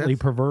inherently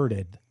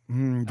perverted?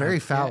 Very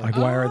foul. Like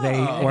why are they?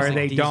 Why are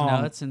they D's dumb?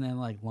 nuts and then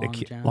like Long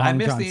John. Long I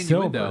missed John the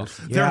innuendo. Silver's.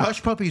 Their Yeah.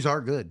 hush puppies are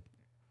good.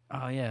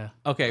 Oh yeah.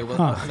 Okay, well,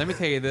 let me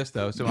tell you this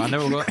though. So I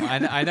know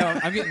I know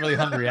I'm getting really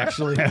hungry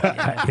actually.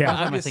 Yeah.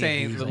 I'm just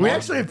saying. We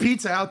actually have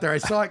pizza out there. I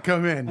saw it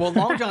come in. Well,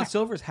 Long John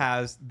Silver's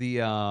has the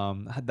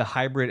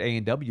hybrid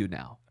A&W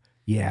now.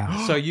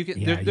 Yeah. So you can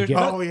Yeah, there's you get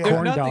no- yeah. there's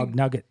corn nothing- dog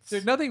nuggets.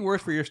 There's nothing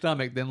worse for your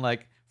stomach than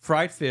like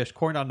fried fish,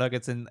 corn dog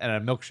nuggets, and a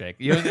milkshake.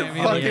 You know what I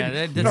mean? Like,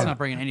 Yeah, that's not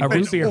bringing any. A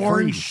root An beer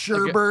orange freeze.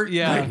 sherbet.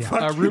 yeah, like a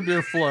fucking root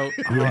beer float.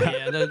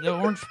 Yeah, the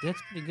orange. That's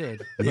pretty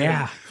good.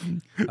 Yeah.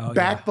 Oh,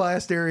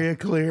 backblast area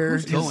clear.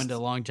 Who's going to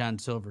Long John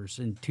Silver's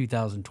in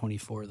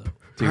 2024 though? Dude,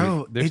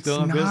 Bro, they're it's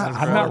still in not- business.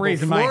 I'm bro. not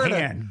raising Florida- my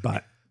hand,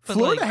 but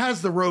Florida like-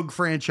 has the Rogue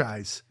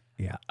franchise.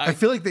 yeah. I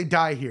feel like they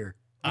die here.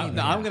 I'm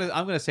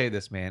gonna say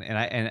this, man,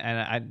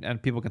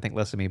 and people can think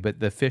less of me, but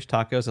the fish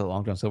tacos at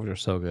Long John Silver's are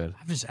so good.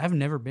 I've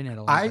never been at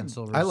a Long I John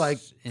Silver's. like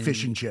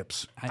fish and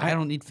chips. I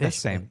don't eat fish.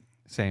 That's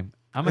same.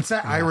 It's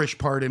that Irish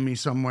part in me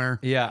somewhere.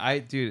 Yeah,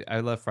 I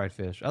love fried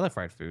fish. I love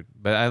fried food,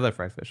 but I love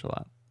fried fish a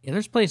lot. Yeah,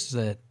 there's places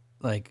that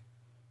like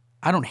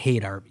I don't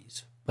hate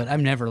Arby's, but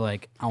I'm never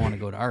like I want to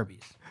go to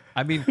Arby's.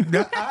 I mean,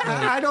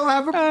 I don't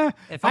have a.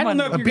 If I I'm don't on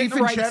know if a you're beef getting the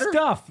and right cheddar?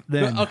 stuff.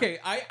 Then okay,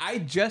 I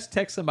just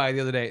texted somebody the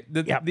other day.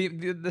 Yep.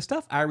 The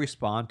stuff I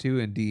respond to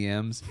in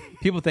DMs,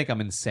 people think I'm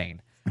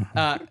insane.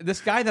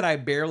 This guy that I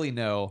barely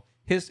know,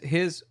 his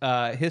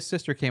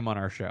sister came on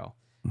our show.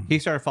 He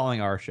started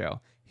following our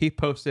show. He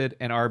posted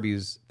an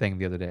Arby's thing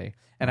the other day,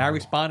 and I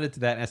responded to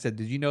that and I said,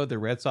 "Did you know the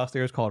red sauce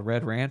there is called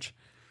Red Ranch?"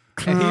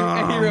 And he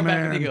wrote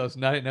back and he goes,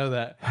 "No, I didn't know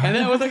that." And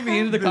that was like the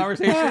end of the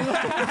conversation.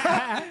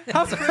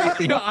 How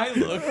crazy I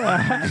look,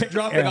 just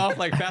dropping off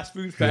like fast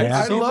food facts. Yeah.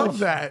 I so love much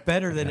that.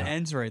 better than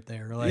ends right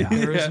there. Like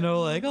there was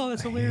no like, oh,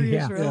 that's hilarious.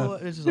 Yeah. Or, oh,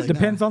 it's just like,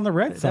 depends no. on the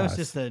red That was sauce.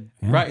 just a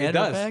Right, it added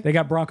does. effect. They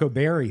got Bronco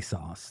Berry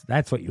sauce.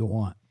 That's what you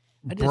want.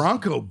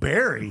 Bronco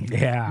Berry.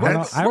 Yeah.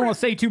 That's- I don't want to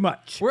say too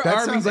much. We're That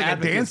Arby's sounds like a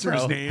advocates,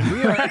 dancer's bro. name.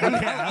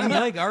 I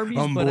like Arby's,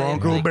 I'm but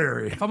Bronco like,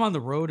 Berry. if I'm on the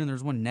road and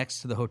there's one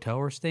next to the hotel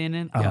we're staying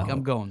in, like,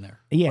 I'm going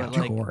there. Yeah, But, of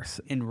like, course.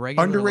 In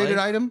regular Underrated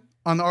life, item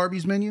on the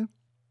Arby's menu?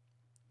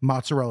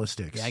 Mozzarella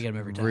sticks. Yeah, I get them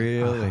every time.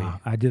 Really?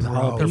 I did Bro,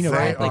 jalapeno. they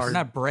Like, are- they're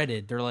not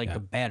breaded. They're like the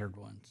battered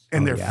ones.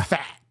 and they're yeah.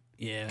 fat.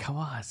 Yeah. Come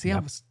on, see, I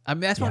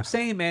mean, that's what I'm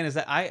saying, man. Is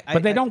that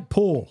But they don't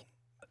pull.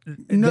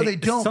 No, they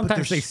don't, but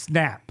Sometimes they're they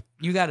snap.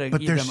 You got to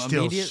But eat they're them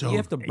still immediately. so- You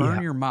have to burn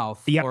Yeah. your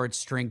mouth Yep. or it's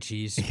string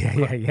cheese.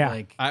 Yeah.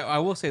 Like, I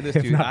will say this,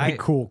 If dude. not, they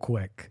cool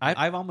quick.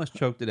 I've almost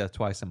choked to death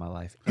twice in my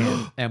life,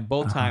 and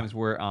both times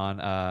were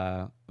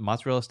on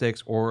mozzarella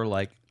sticks or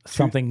like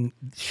Something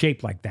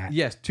shaped like that.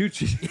 yes, two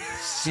cheese.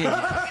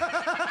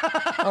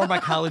 or my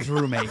college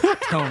roommate,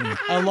 Tony.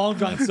 A Long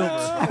John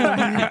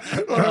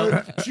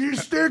Silver.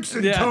 Cheese sticks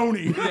and Yeah.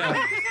 Tony.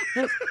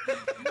 Yeah.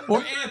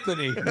 Or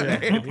Anthony.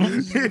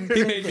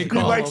 He made me He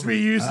call likes him. me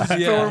use his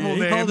Yeah. normal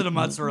He name. called it a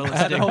mozzarella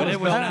stick, but it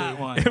was not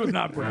one. It was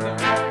not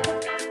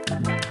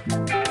bread.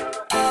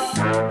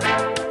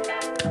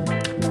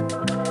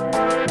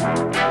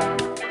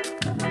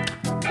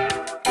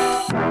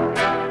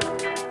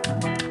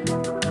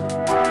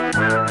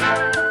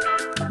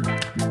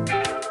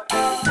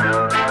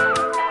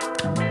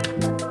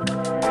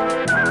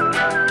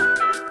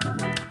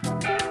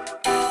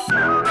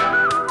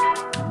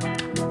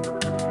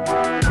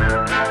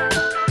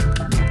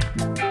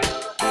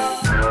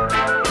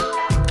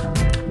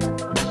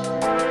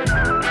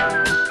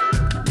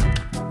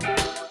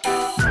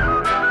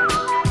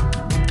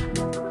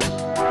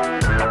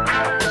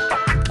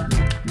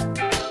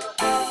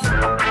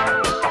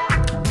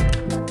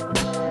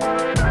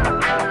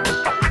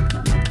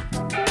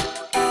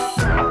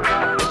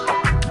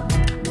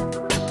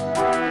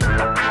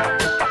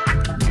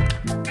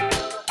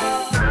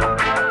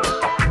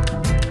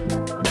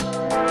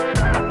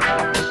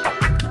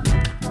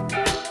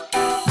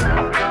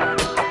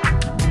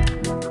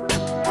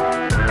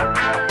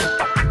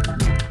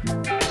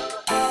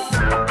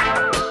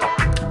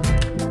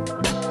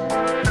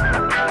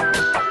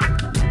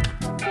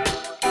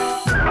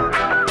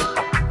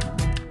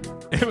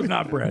 It was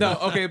not bread. No,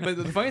 okay, but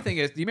the funny thing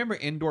is, do you remember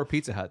indoor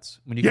Pizza Huts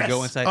when you could Yes.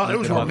 go inside? Oh, eat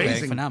those the were buffet?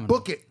 amazing. Phenomenal.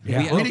 Book it. Yeah.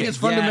 Winning Okay, is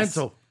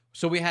fundamental.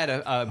 So we had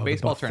a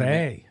baseball buffet.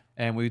 tournament,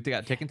 and we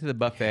got taken to the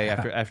buffet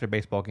after a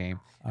baseball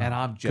game, and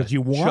I'm just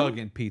you won?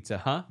 chugging pizza,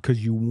 huh?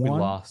 Because you won.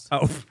 lost.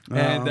 Oh,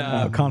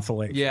 And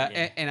consolation.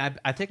 yeah, and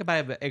I take a bite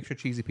of an extra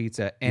cheesy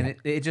pizza, and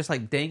it just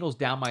like dangles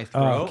down my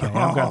Oh, throat. okay,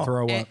 I'm gonna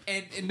throw And, up.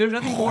 and there's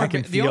nothing more.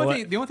 can The feel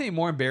only it. thing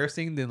more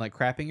embarrassing than like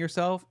crapping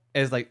yourself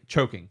is like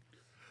choking.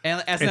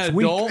 And as It's an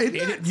weak. adult, It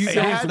is you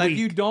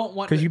weak. don't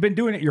want Because you've been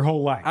doing it your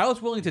whole life. I was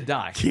willing to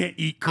die. Can't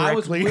eat I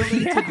was correctly.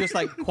 willing to just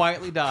like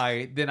quietly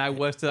die than I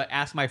was to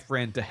ask my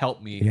friend to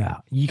help me. Yeah.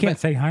 You can't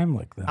say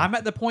Heimlich, though. I'm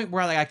at the point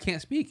where like I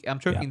can't speak. I'm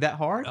choking that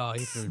hard. Oh,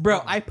 you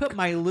Bro, I put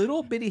my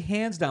little bitty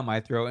hands down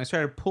my throat and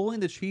started pulling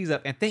the cheese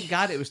up, and thank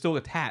God it was still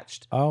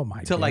attached. Oh, my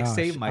God. To, like,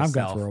 save I'm myself.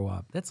 going to throw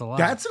up. That's a lot.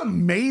 That's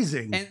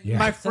amazing. And Yeah.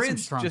 my That's some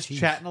friends strong just cheese.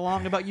 chatting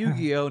along about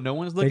Yu-Gi-Oh. No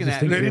one's looking just at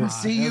think me. They didn't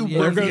see you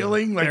Yeah.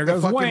 revealing like there the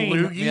goes fucking Wayne.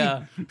 loogie.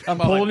 Yeah, I'm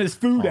Pulling like, his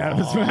food out of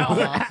his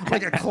mouth.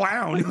 Like a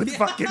clown with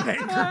fucking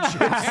handkerchiefs,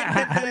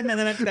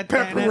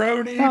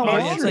 pepperoni, Oh,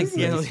 yeah, it's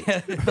mushrooms,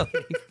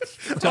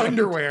 like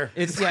underwear.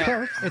 it's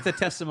a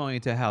testimony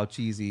to how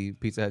cheesy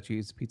Pizza Hut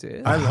pizza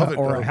is. I love it.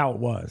 Or though. how it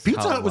was.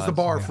 Pizza how it Hut was the was,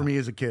 bar for me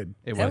as a kid.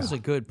 It that was a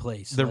good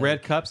place. the Like,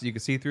 red cups that you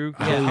could see through.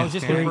 Yeah, I was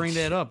just gonna Coke. bring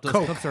that up. Those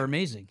Coke. cups are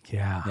amazing.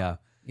 Yeah. Yeah.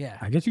 Yeah.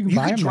 I guess you can You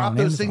buy could them drop on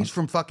those Amazon. things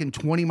from fucking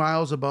 20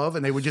 miles above,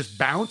 and they would just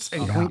bounce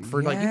and clink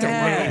for like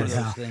Yeah. days.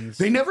 Those things.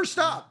 They never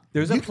stop.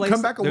 There's you a could place.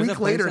 come back a there's week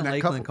place later in and that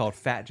Lakeland cup. called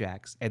Fat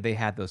Jack's, and they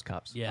had those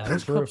cups. Yeah,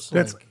 That's those cups.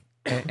 that's- Like,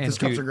 And Those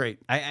cups dude, are great.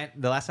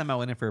 The last time I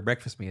went in for a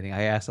breakfast meeting,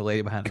 I asked the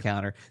lady behind the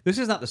counter. This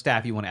is not the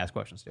staff you want to ask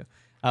questions to.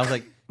 I was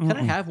like, "Can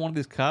I have one of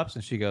these cups?"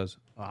 And she goes,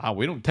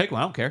 "We don't take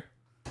one. I don't care."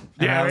 And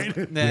Yeah, I was- right?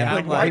 and Yeah. I'm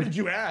Like, why did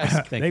you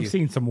ask? Thank They've you.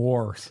 seen some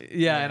wars.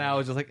 Yeah, and I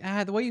was just like,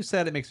 the way you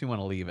said it makes me want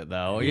to leave it,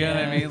 though. You know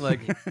what I mean?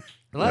 Like,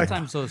 a lot of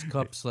times those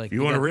cups, like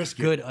You wanna got risk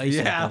it. good ice.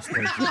 Yeah. At those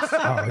places.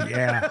 Oh,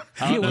 yeah.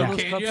 You get one of know.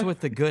 those Can cups you?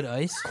 with the good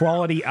ice.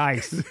 Quality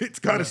ice. It's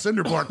got a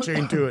cinder block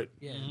chain to it.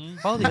 Yeah,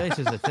 quality ice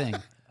is a thing.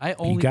 I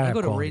gotta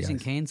go to quality Raising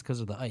ice. Cane's because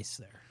of the ice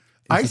there.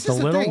 Ice Is it is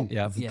the the little? thing.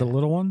 Yeah. Is it Yeah. the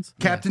little ones?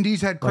 Captain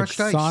D's had Like crushed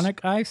ice.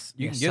 Sonic ice?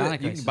 you Yeah, can get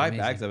Sonic it. You ice can is buy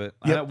amazing. bags of it.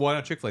 Yep. Well, I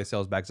know Chick-fil-A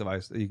sells bags of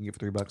ice that you can get for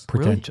 $3.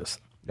 Pretentious.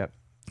 Yep.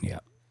 Yeah.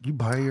 You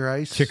buy your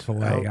ice.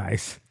 Chick-fil-A Oh.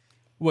 ice.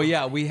 Well,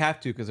 yeah, we have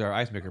to because our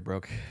ice maker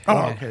broke.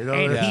 Oh, okay. No,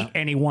 And, that's-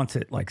 and he wants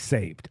it like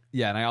saved.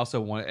 Yeah, and I also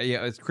want.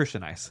 Yeah, it's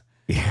Christian ice.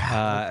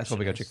 Yeah. That's why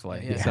we go Chick-fil-A.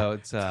 Yeah. So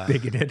it's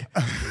Bigoted.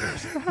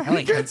 I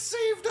like. Get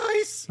saved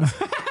ice.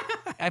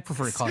 I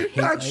prefer to call it hate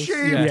Not ice.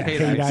 shaved. Yeah,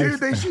 hate ice. Dude,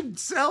 they should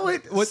sell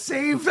it.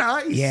 Saved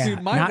ice. Yeah.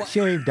 Dude, my not wa-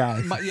 shaved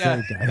ice. Yeah,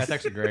 Shaved ice. that's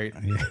actually great.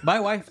 My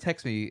wife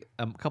texted me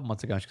a couple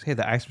months ago. She goes, "Hey,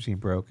 the ice machine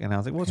broke," and I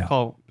was like, "What's it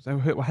called? So,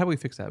 how do we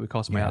fix that? We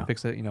call somebody out to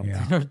fix it, you know?"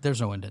 Yeah.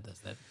 There's no one that does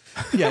that.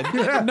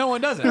 Yeah, no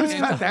one does it. Who's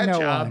And got that No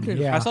job? one.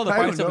 Yeah. I saw the I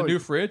price don't of a know. new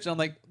fridge. And I'm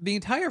like, the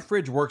entire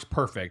fridge works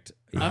perfect.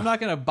 I'm not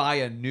gonna buy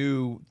a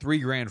new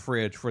 $3,000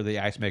 fridge for the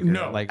ice maker.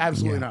 No, like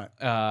absolutely Yeah.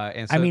 not.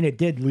 And so, I mean, it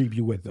did leave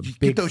you with a get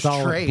big those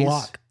solid trays.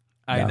 block.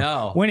 I Yeah.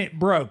 know. When it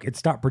broke, it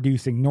stopped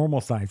producing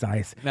normal size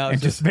ice No, and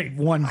it's just made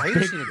one I big.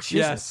 just need a chisel.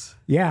 Yes,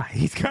 Yeah,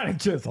 he's got a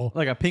chisel.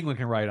 like a penguin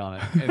can write on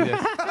it. And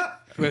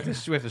we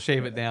have to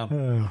shave it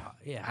down.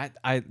 Yeah,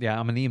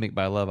 I'm anemic,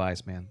 but I love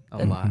ice, man,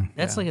 a lot.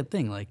 that's like a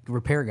thing. Like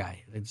repair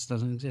guy, it just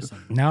doesn't exist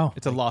anymore. No,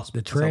 It's a lost. the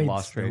It's a trades.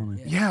 lost trade.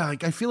 Yeah,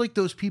 like I feel like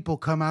those people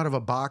come out of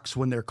a box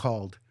when they're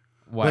called.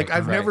 Why- Like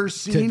I've right. never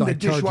seen the like,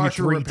 charge you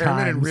dishwasher 3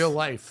 repairman in times. real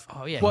life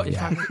Oh yeah, Well, you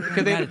yeah. fucking-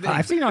 Because they-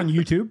 I've seen on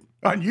YouTube.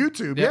 on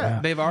YouTube. Yeah,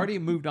 They've already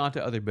moved on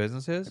to other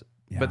businesses,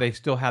 Yeah. but they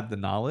still have the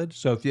knowledge.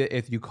 So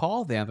if you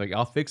call them, like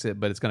I'll fix it,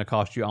 but it's going to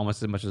cost you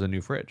almost as much as a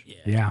new fridge.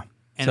 Yeah.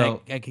 and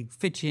So- I could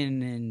fit you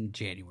in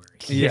January.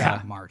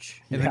 Yeah.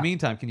 March. In the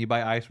meantime, can you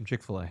buy ice from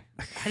Chick-fil-A?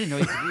 I didn't know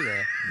you could do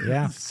that.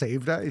 Yeah.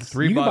 saved ice.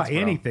 $3, You can buy bro.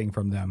 anything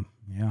from them.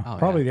 Yeah. Oh,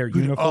 Probably yeah. their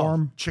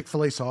uniform.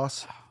 Chick-fil-A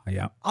sauce.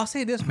 Yeah. I'll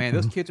say this, man.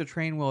 Those kids are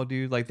trained well,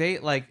 dude. Like they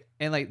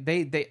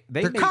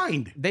They're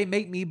kind. They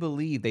make me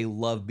believe they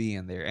love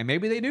being there, and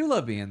maybe they do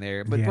love being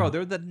there. But Yeah. bro,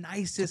 they're the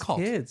nicest cult.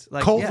 kids.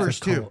 Like Culver's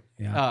too.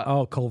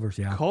 Yeah. Culver's.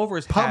 Yeah.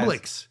 Culver's has,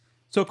 Publix.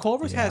 So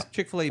Culver's has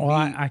Chick-fil-A. Well,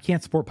 I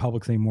can't support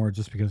Publix anymore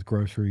just because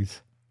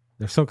groceries.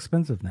 They're so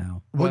expensive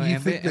now. What do you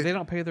and think? they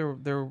don't pay their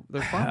farmers.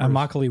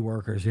 Immokalee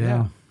workers,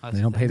 yeah. Yeah.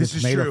 They don't pay the This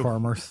is tomato true.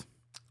 farmers.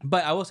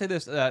 But I will say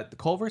this: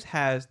 Culver's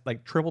has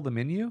like triple the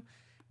menu.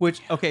 Which,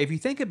 okay, if you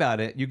think about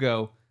it, you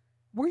go,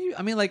 "Were you?"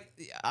 I mean, like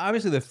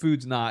obviously the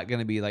food's not going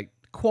to be like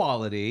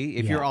quality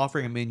if Yeah. you're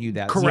offering a menu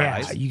that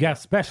Correct. size. Yeah, you got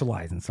to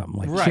specialize in something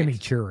like Right.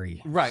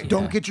 chimichurri. Right.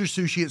 Don't get your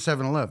sushi at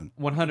 7-Eleven.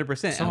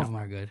 100%. Some of them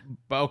are good.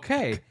 But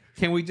okay,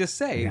 can we just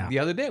say Yeah. the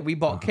other day we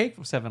bought cake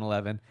from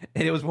 7-Eleven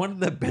and it was one of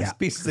the best Yeah.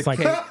 pieces It's of like-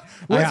 cake.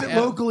 Was Yeah. it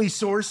locally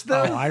sourced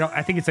though? Oh,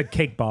 I think it's a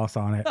Cake Boss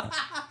on it.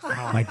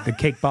 Like the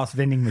Cake Boss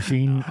vending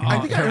machine. I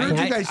think I heard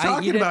I- you guys I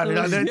talking eat about at it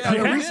on, those- on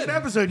Yeah, a we recent did.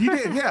 episode. You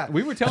did, yeah.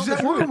 We were telling this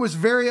the woman truth. was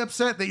very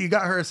upset that you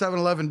got her a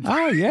 7-Eleven.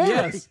 Oh, yeah.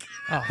 Yes.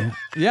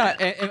 Yeah,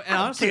 and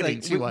honestly, kidding,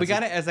 like she we wasn't.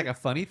 got it as like a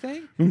funny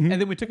thing, and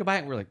then we took a bite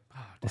and we're like, oh,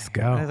 Let's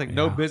dang. go. And it's like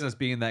no Yeah. business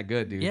being that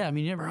good, dude. Yeah, I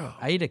mean,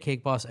 I eat a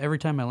Cake Boss every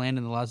time I land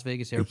in the Las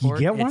Vegas airport.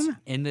 get It's one?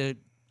 in the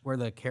where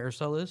the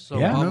carousel is. So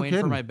Yeah, while I'm no waiting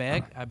for kidding. my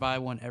bag, I buy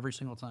one every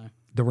single time.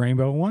 The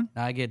rainbow one?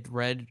 I get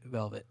red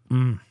velvet.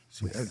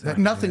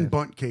 Nothing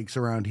bunt cakes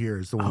around here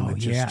is the one Oh, that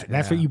just. yeah.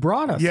 That's what you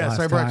brought us. Yes, last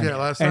I brought time. you that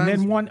last And time.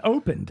 then one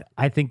opened.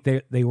 I think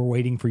they were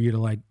waiting for you to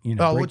Oh,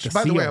 break which the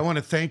by the way, seal. I want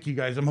to thank you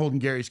guys. I'm holding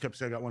Gary's cup,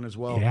 so I got one as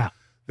well. Yeah.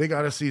 They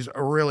got us these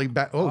really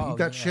bad. Oh, you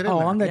got shit in Oh,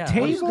 there. on the Yeah.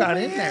 table. What you got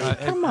in there?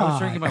 Come I was on.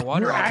 drinking my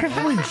water. You're out of it.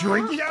 actually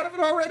drinking out of it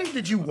already?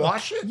 Did you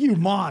wash it? You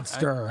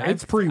monster.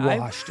 It's I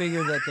pre-washed.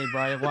 figured that they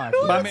brought it washed.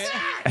 My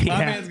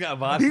man's got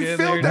vodka He in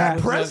filled there. that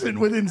present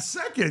within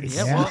seconds.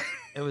 Yeah, well,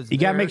 it was. You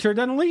got to there. make sure it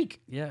doesn't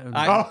leak. Yeah.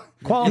 Oh,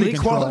 Quality you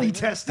control. quality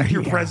tested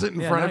your present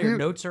in Yeah, front now of your you.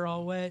 notes are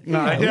all wet. No,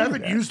 I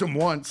haven't used them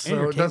once, And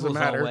your so it doesn't table's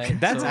all matter. wet,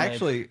 That's so, like,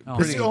 actually oh, It's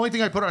pretty. the only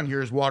thing I put on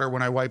here is water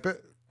when I wipe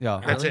it. Yeah.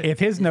 That's it. If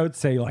his notes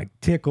say like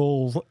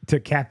Tickles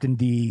to Captain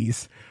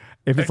D's,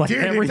 if it's like Dude,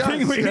 it everything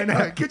does. we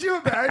And, could you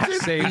imagine?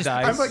 Save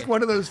dice. I'm like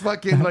one of those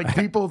fucking like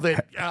people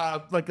that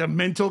like the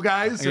mental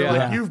guys. They're Yeah.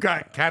 like, you've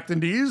got Captain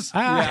D's.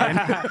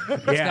 yeah,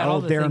 It's got all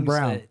old the Darren things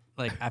Brown. that,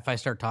 like, if I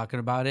start talking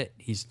about it,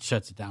 he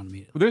shuts it down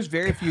immediately. There's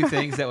very few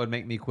things that would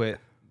make me quit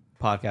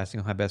podcasting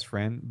with my best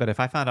friend. But if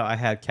I found out I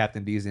had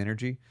Captain D's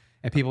energy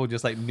and people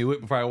just like knew it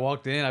before I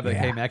walked in, I'd be like,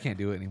 Yeah. hey man, I can't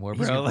do it anymore,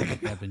 bro.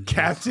 Like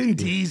Captain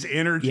D's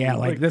energy. Yeah,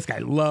 like this guy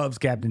loves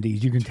Captain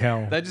D's. You can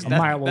tell that just a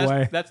mile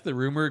away. That's the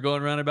rumor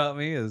going around about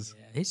me is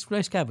He's a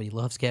nice guy, but he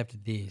loves Captain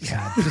D's.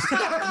 Just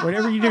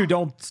whatever you do,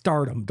 don't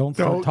start him. Don't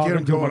Don't start get talking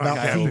him to him going on about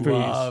Captain seafood. D's.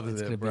 loves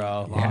It's it, gonna be a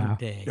bro. long Yeah.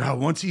 day.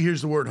 Once he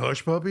hears the word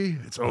hush puppy,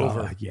 it's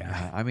over.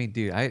 Yeah. I mean,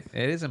 dude, it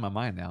is in my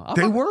mind now.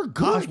 They were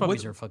good.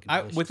 Puppies are fucking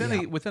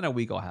delicious. Within a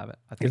week, I'll have it.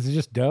 I think. Is it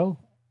just dough?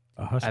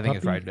 A hush I think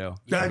it's puppy? fried dough.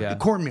 Yeah.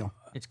 Cornmeal.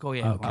 It's cool,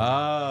 yeah.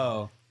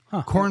 Oh,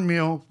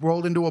 Cornmeal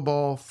rolled into a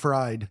ball,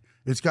 fried.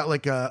 It's got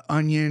like a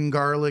onion,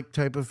 garlic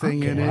type of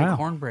thing in it. Wow.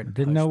 Cornbread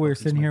Didn't know we were hush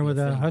sitting puppies here might with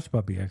be a a thing. hush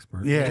puppy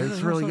expert. Yeah, Yeah, it's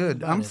there's really something good.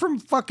 about I'm it. from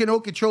fucking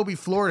Okeechobee,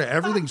 Florida.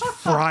 Everything's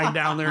fried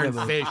down there in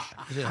fish.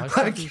 Is it hush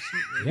puppies?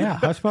 Yeah,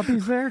 hush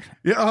puppies there.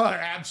 Yeah,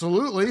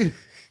 absolutely.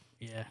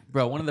 Yeah.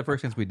 bro! One of the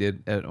first things we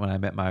did when I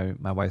met my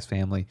wife's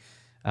family,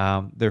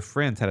 their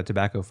friends had a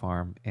tobacco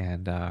farm,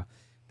 and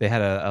they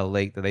had a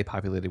lake that they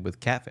populated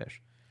with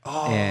catfish.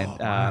 Oh,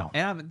 and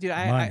I'm, dude,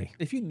 Money.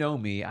 if you know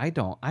me, I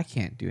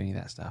can't do any of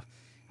that stuff.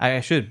 I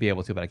should be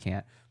able to, but I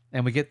can't.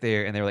 And we get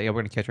there, and they're like, "Yeah,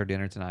 we're gonna catch our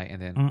dinner tonight,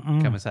 and then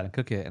come inside and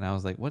cook it." And I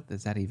was like, "What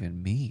does that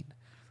even mean?"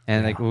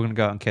 And like, we're gonna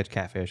go out and catch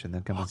catfish, and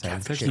then come inside and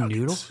cook catfish it. nuggets.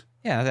 noodles?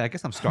 Yeah, I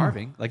guess I'm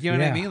starving. Like, you know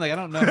what I Yeah. mean? Like, I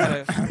don't know how to.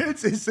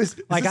 Is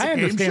Like this I a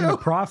game understand show? the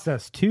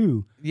process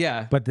too,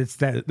 Yeah, but it's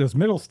that those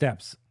middle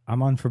steps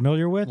I'm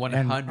unfamiliar with, 100%.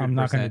 and I'm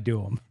not going to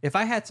do them. if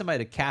I had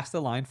somebody to cast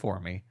the line for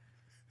me,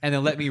 and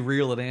then let me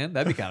reel it in,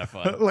 that'd be kind of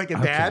fun. Like a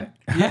dad?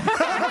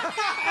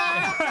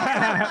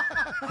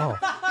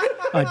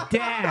 A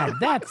dad,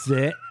 that's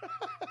it.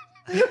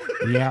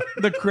 Yeah,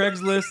 The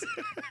Craigslist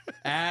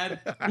ad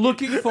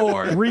looking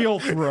for real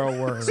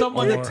thrower.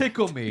 someone or to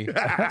tickle me.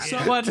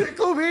 Someone.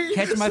 Tickle me.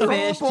 Catch my throw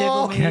a fish,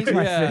 ball. tickle me. Catch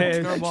my Yeah.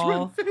 fish. Throw a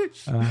ball.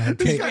 This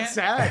take- got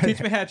sad.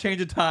 Teach me how to change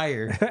a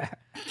tire.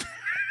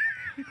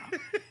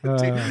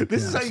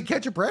 This is how you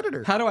catch a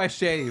predator. How do I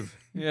shave?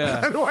 How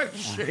Yeah. do I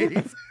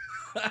shave?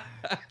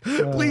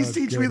 Please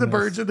teach me the goodness.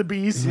 birds and the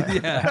bees.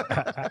 Yeah.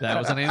 That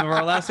was the name of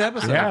our last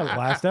episode. Yeah,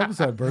 last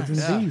episode, birds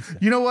and bees.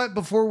 You know what?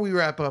 Before we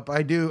wrap up,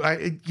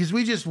 because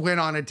we just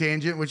went on a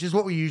tangent, which is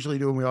what we usually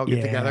do when we all get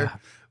Yeah. together,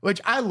 which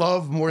I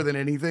love more than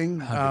anything.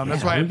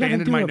 That's why I we gotta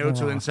abandoned do my it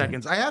notes more within often.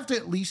 seconds. I have to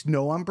at least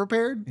know I'm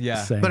prepared,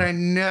 Yeah. Same. but I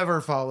never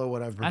follow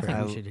what I've I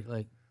prepared. think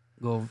we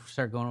should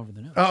start going over the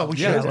notes. Oh, we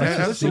Yeah, should. let's just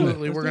do it.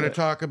 Absolutely. Let's We're do going to it.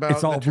 talk about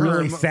It's all the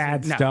really term-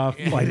 sad No, stuff,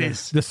 it like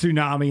is. the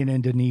tsunami in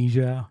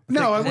Indonesia.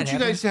 No, I Does want that you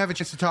happen? guys to have a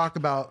chance to talk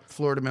about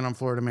Florida Man on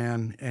Florida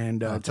Man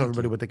and tell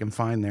everybody what they can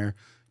find there.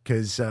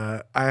 Because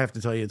I have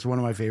to tell you, it's one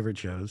of my favorite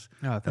shows.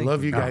 Oh, I thank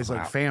love you. you guys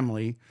like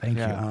family. Thank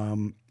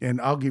you. And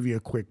I'll give you a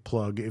quick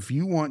plug. If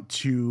you want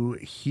to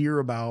hear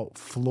about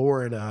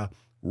Florida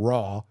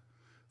Raw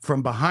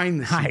from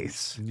behind the Nice.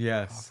 scenes,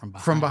 Yes.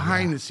 from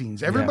behind the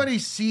scenes, everybody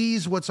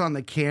sees what's on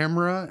the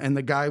camera and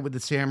the guy with the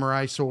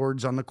samurai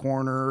swords on the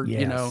corner,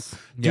 you know, Yes.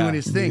 doing Yeah.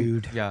 his thing.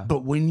 Dude. Yeah.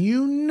 But when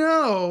you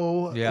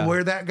know Yeah.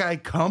 where that guy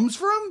comes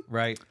from,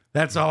 Right.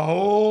 that's a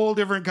whole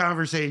different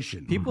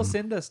conversation. People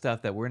send us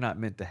stuff that we're not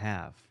meant to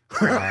have.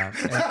 And,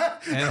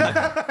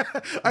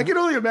 I can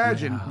only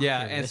imagine.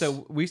 yeah, and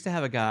so we used to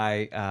have a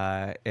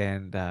guy,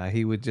 and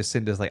he would just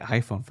send us like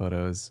iPhone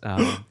photos,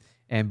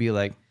 and be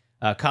like,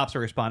 "Cops are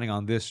responding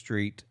on this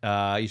street.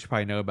 You should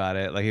probably know about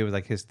it." Like it was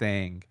like his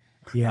thing.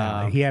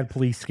 Yeah, he had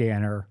police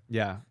scanner.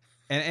 Yeah,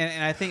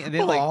 and I think and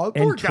then like Aw,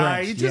 poor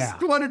guy. He entrenched,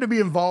 just wanted to be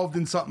involved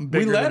in something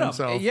bigger we let than him.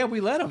 himself. Yeah,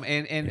 we let him,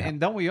 and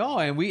don't we all?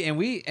 And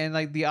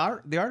like the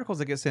articles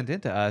that get sent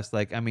into us.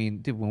 Like I mean,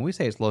 dude, when we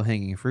say it's low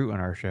hanging fruit on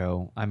our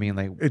show, I mean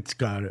like. It's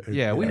got it.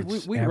 Yeah, we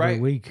every write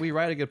week. we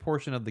write a good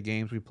portion of the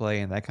games we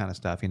play and that kind of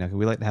stuff. You know, 'cause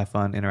we like to have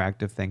fun,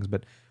 interactive things.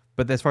 But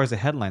as far as the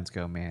headlines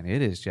go, man,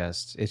 it's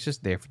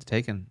just there for the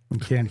taking. You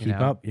can't keep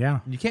know? up. Yeah.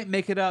 You can't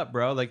make it up,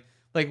 bro. Like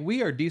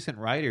we are decent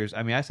writers.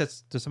 I mean, I said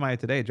to somebody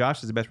today,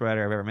 Josh is the best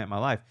writer I've ever met in my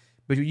life.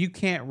 But you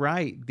can't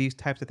write these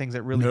types of things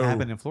that really No.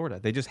 happen in Florida.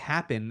 They just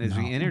happen. There's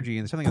the energy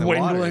and something in the water.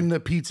 Gwendolyn, the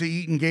pizza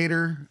eating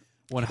gator.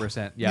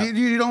 100%. Yeah.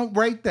 You don't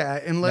write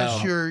that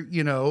unless No.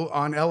 you're,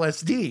 on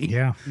LSD.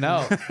 Yeah.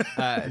 No,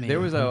 there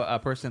was a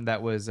person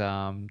that was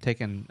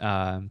taken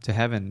to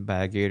heaven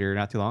by a gator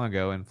not too long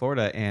ago in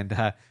Florida, and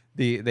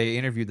they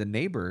interviewed the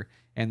neighbor,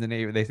 and the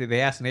neighbor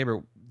they asked the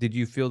neighbor, did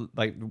you feel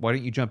like, why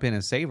didn't you jump in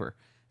and save her?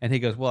 And he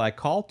goes, well, I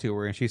called to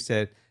her and she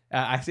said,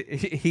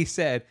 he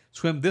said,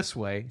 swim this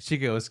way. She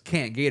goes,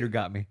 can't, gator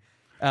got me.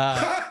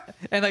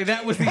 And like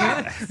that was the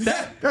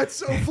That's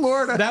so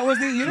Florida. that was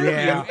the interview,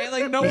 Yeah. and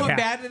like no one Yeah.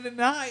 batted an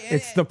eye.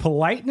 It's the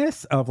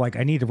politeness of like,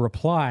 I need to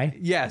reply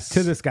yes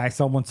to this guy,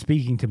 someone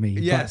speaking to me,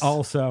 Yes. but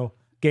also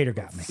Gator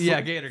got me.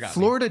 Yeah, gator got me.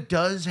 Florida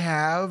does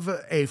have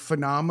a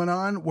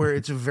phenomenon where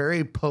it's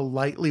very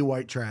politely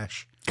white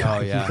trash. Oh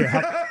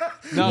yeah.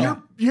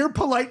 No. Your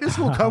politeness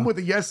will come with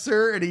a yes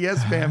sir and a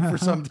yes ma'am for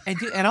some.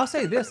 And I'll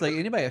say this, like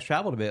anybody that's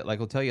traveled a bit, like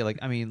will tell you, like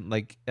I mean,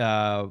 like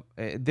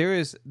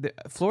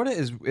Florida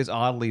is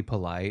oddly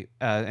polite,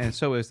 and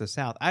so is the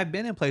South. I've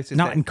been in places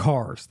Not in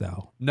cars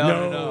though.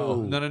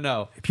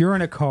 no. If you're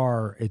in a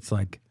car, it's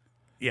like,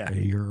 Yeah.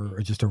 you're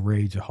just a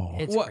rage hall.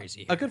 It's Well,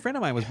 crazy. a good friend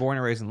of mine was born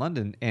and raised in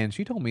London, and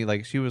she told me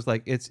like she was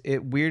like it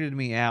weirded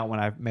me out when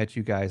I met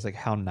you guys, like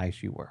how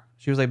nice you were.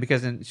 She was like,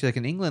 because she's like,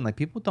 in England, like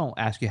people don't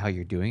ask you how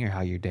you're doing or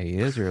how your day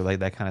is or like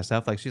that kind of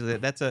stuff. Like she's like,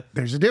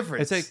 There's a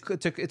difference.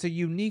 it's a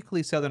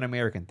uniquely Southern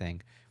American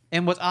thing.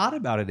 And what's odd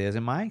about it is,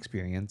 in my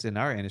experience in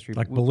our industry,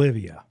 like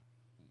Bolivia.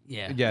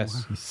 Yeah.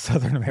 yes,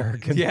 Southern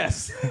American.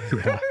 yes,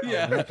 Yeah.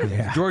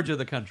 yeah, Georgia,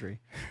 the country.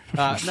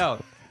 No.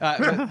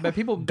 But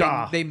people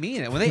they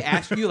mean it when they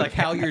ask you like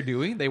how you're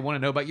doing. They want to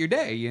know about your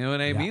day. You know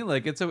what I mean?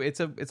 Like it's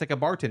like a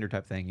bartender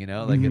type thing. You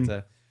know, like it's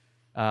a.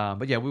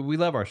 But yeah, we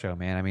love our show,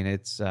 man. I mean,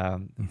 it's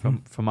from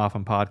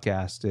FMOFM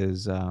podcast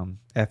is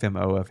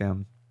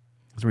FMOFM.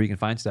 That's where you can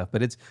find stuff.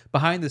 But it's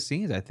behind the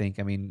scenes. I think.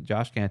 I mean,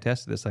 Josh can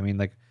attest to this. I mean,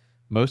 like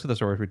most of the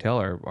stories we tell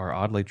are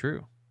oddly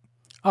true.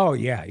 Oh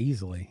yeah,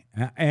 easily.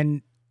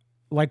 And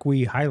like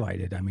we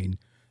highlighted, I mean,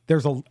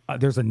 there's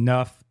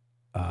enough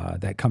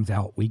that comes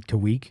out week to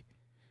week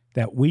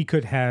that we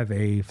could have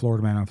a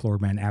Florida Man on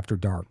Florida Man after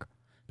dark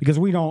because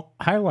we don't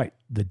highlight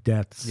the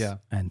deaths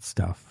and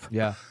stuff.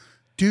 Yeah,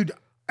 Dude.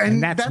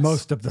 And that's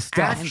most of the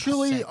stuff.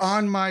 Actually,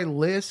 on my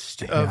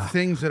list of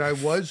things that I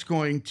was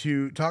going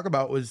to talk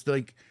about was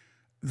like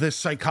the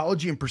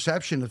psychology and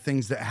perception of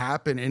things that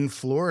happen in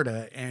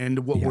Florida and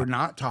what we're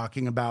not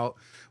talking about,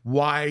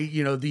 why,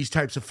 these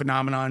types of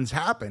phenomenons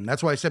happen.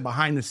 That's why I said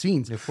behind the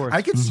scenes. Of course.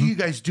 I could see you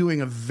guys doing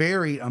a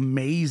very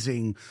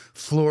amazing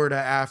Florida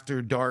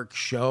After Dark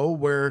show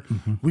where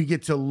we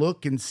get to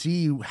look and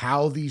see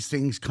how these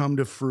things come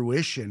to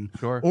fruition.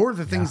 Sure. Or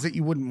the things that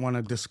you wouldn't want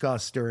to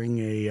discuss during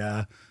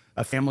a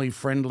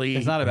family-friendly.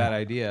 it's not a bad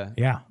idea.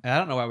 Yeah. And I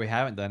don't know why we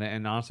haven't done it,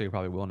 and honestly, we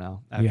probably will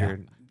now.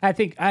 After, I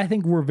think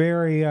we're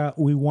very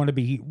we want to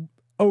be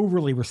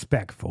overly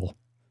respectful.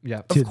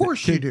 yeah, Of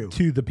course you do.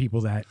 To the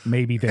people that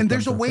maybe And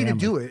there's a way to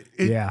do it.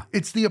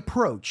 It's the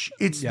approach.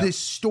 It's this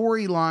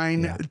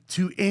storyline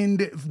to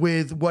end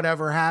with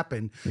whatever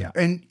happened. Yeah.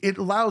 And it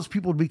allows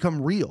people to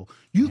become real.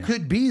 You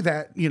could be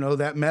that,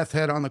 that meth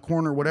head on the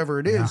corner, whatever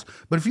it is.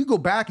 But if you go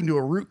back and do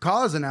a root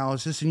cause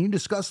analysis and you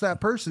discuss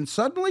that person,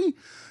 suddenly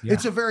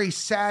it's a very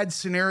sad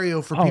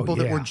scenario for people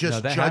that were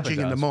just that happened judging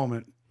to in the us.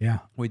 moment. Yeah.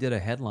 we did a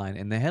headline,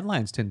 and the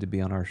headlines tend to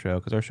be on our show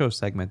because our show is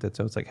segmented,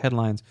 so it's like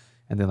headlines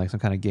and then like some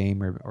kind of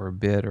game or a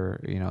bit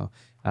or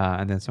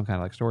and then some kind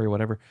of like story or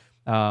whatever.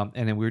 And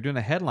then we were doing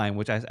a headline,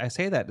 which I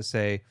say that to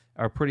say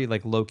are pretty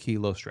like low key,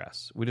 low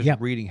stress. We're just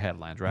reading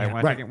headlines, right? Yeah.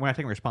 We're not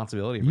taking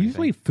responsibility for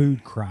Usually anything.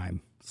 food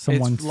crime.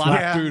 Someone It's a lot of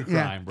slapped, food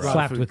crime, bro.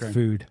 slapped with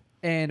food.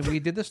 And we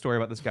did this story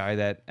about this guy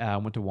that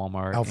went to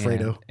Walmart.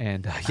 Alfredo.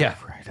 And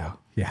Alfredo.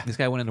 Yeah. this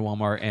guy went into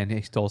Walmart and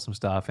he stole some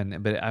stuff.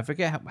 But I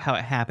forget how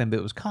it happened, but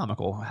it was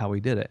comical how he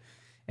did it.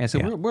 And so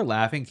we're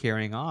laughing,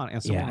 carrying on.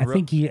 And Yeah,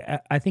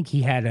 I think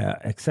he had a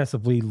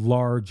excessively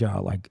large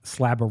like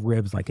slab of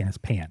ribs like in his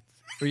pants.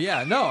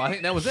 I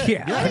think that was it.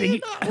 Yeah, I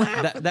think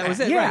That was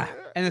it. Yeah. Right.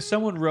 And then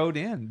someone wrote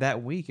in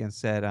that week and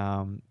said,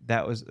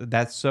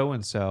 that's so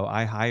and so.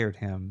 I hired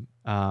him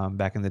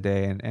back in the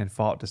day and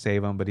fought to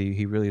save him, but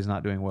he really is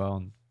not doing well.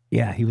 And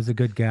yeah, he was a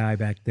good guy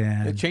back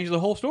then. it changed the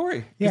whole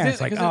story. Yeah, it's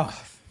like,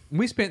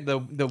 we spent the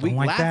week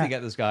like laughing that.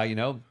 at this guy,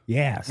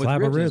 yeah,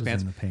 slab of ribs ribs in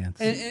in the pants.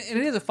 and it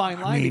is a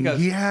fine line I mean, because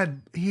he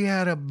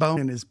had a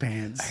bone in his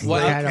pants. He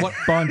had a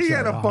bunch He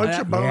had a of bunch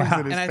them. of bones Yeah.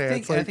 in his And I pants.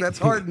 think- I Like, think- that's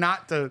hard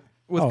not to.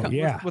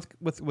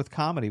 with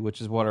comedy, which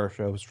is what our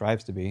show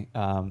strives to be,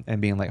 and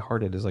being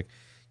lighthearted is like,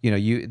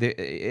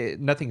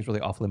 nothing is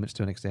really off limits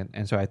to an extent.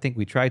 And so I think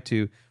we try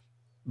to,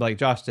 like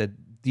Josh said,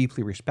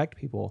 deeply respect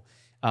people.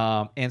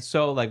 And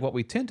so like what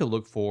we tend to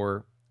look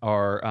for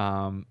are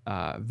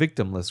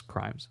victimless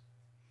crimes.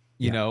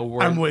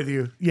 Where, I'm with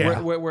you.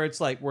 Yeah. where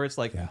it's like, we're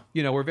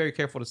very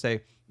careful to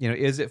say,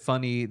 is it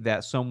funny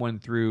that someone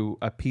threw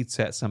a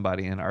pizza at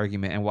somebody in an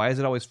argument, and why is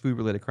it always food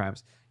related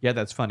crimes? Yeah,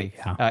 that's funny.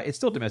 Yeah. It's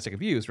still domestic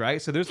abuse, right?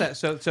 So there's that.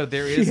 So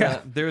there is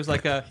there's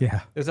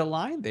a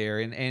line there,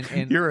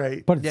 and You're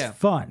right. But it's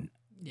fun.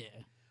 Yeah.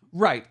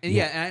 right, and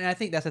and I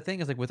think that's the thing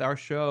is like with our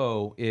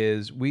show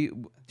is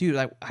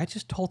I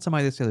just told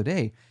somebody this the other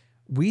day.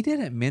 We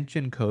didn't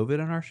mention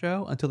COVID on our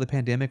show until the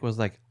pandemic was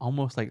like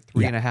almost like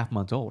 3.5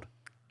 months old.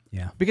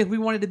 Yeah. Because we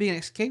wanted to be an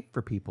escape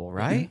for people,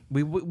 right?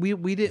 We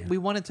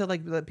wanted to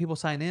like let people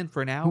sign in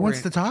for an hour. Who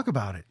wants to talk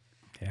about it?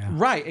 Yeah.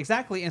 Right,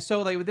 exactly. And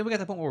so like then we got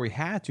to the point where we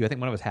had to. I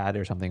think one of us had it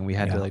or something. We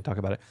had to like talk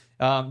about it.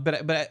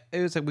 But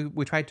it was like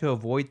we tried to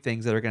avoid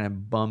things that are going to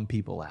bum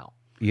people out.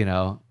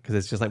 Because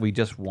it's just like we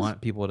just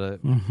want people to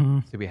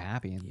be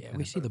happy. And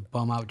we see the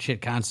bum out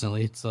shit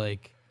constantly. It's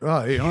like,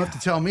 Oh, you don't have to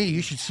tell me.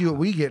 You should see what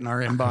we get in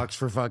our inbox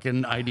for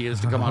fucking ideas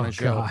to come on a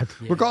show. God.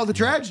 We're called the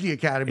Tragedy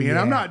Academy,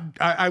 and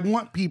I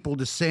want people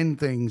to send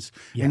things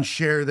and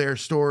share their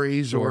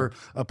stories or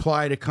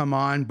apply to come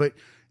on, but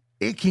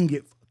it can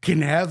get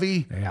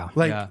heavy,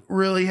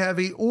 really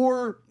heavy.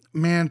 Or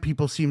man,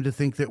 people seem to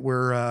think that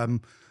we're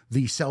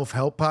the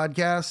self-help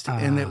podcast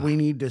and that we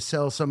need to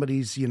sell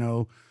somebody's,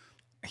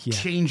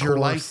 change your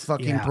life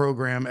fucking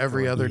program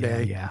every other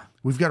day. Yeah.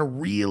 We've got to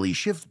really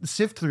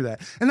sift through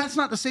that. And that's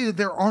not to say that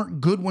there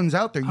aren't good ones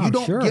out there. You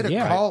don't get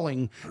a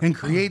calling and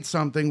create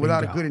something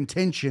without a good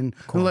intention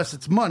unless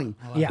it's money.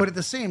 But at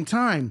the same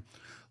time,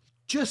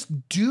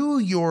 just do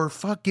your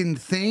fucking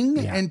thing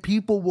and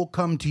people will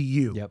come to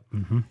you. Yep.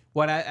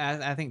 What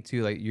I think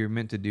too, like you're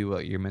meant to do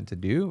what you're meant to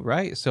do,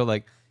 right? So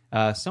like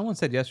someone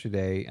said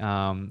yesterday,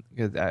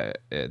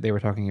 they were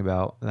talking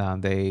about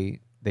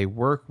they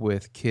work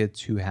with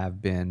kids who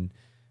have been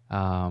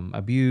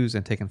abused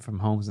and taken from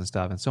homes and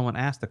stuff. And someone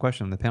asked the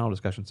question in the panel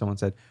discussion. Someone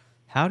said,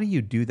 how do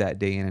you do that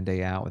day in and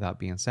day out without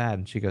being sad?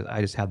 And she goes,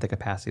 I just have the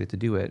capacity to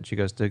do it. And she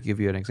goes, to give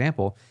you an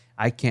example,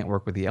 I can't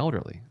work with the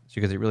elderly. She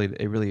goes, it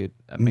really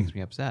makes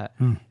me upset.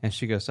 And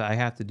she goes, so I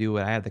have to do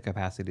what I have the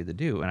capacity to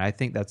do. And I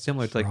think that's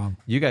similar to like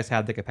you guys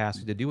have the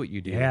capacity to do what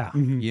you do. Yeah.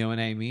 You know what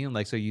I mean?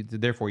 Like, so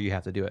therefore you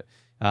have to do it.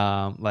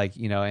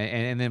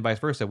 And then vice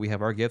versa. We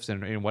have our gifts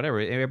and whatever.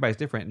 Everybody's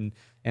different.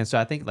 And so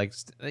I think like,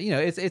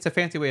 it's a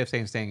fancy way of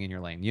saying staying in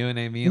your lane. You know what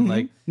I mean?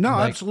 Like,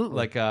 absolutely.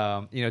 Like,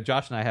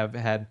 Josh and I have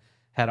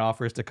had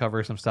offers to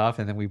cover some stuff,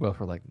 and then we both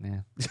were like, nah.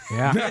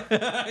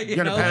 Yeah. You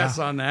gotta pass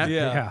on that.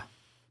 Yeah.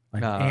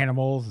 Like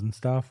animals and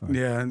stuff.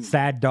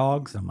 Sad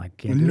dogs. I'm like,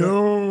 can't do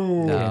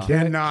No,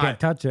 cannot. Can't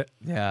touch it.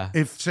 Yeah.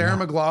 If Sarah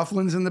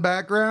McLaughlin's in the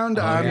background,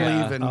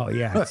 I'm leaving. Oh,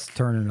 yeah. It's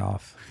turning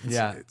off.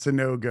 It's a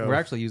no-go. We're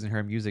actually using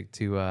her music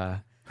to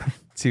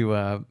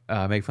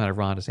make fun of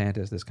Ron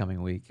DeSantis this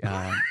coming week.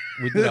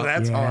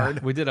 That's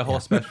hard. We did a whole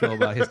special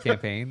about his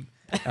campaign,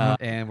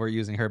 and we're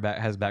using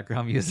his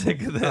background music.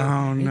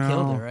 Oh, he no.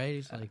 killed it, right?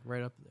 He's like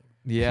right up there.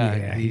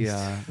 Yeah, he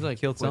like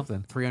killed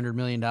something. $300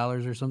 million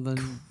or something.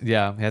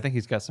 Yeah, I think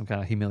he's got some kind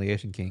of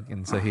humiliation kink,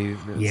 and so he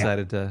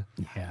decided to.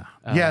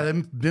 Yeah.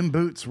 Them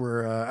boots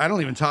were. I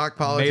don't even talk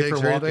politics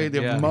for or walking,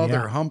 anything. The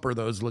mother humper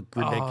those look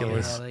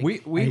ridiculous.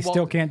 We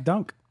still can't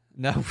dunk.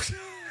 No.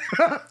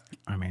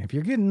 I mean, if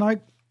you're getting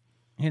like,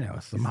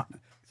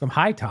 some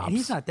high tops. And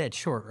he's not that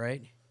short,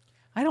 right?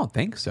 I don't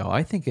think so.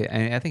 I think it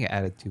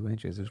added 2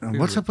 inches. It was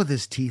What's up with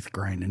his teeth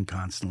grinding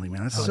constantly,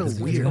 man? That's so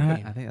weird.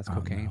 I think that's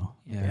cocaine. No.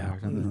 Yeah. Or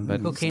something.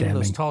 But Cocaine in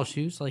those tall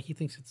shoes, like he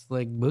thinks it's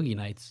like boogie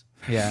nights.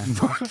 yeah.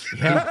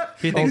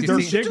 He Oh, thinks Dirk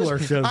he's seen- Diggler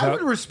shows I up.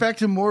 would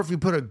respect him more if he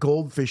put a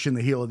goldfish in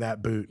the heel of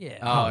that boot. Yeah.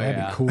 Oh, That'd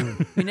yeah. be cool.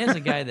 I mean, as a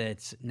guy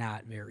that's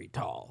not very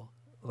tall,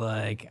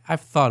 like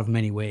I've thought of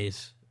many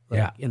ways,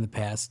 in the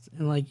past,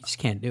 and like you just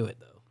can't do it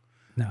though.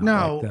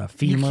 No, like the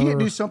femur, you can't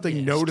do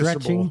something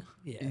noticeable. stretching.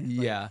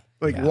 Yeah.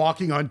 Like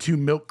walking on 2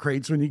 milk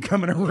crates when you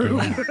come in a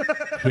room.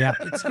 Yeah.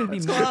 It's gonna be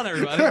What's going on,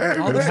 everybody?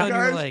 all of a sudden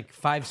you're Guys. like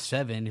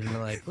 5'7", and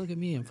you're like, look at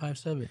me, I'm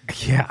 5'7".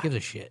 Yeah. Who gives a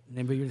shit?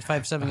 And but you're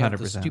 5'7", got the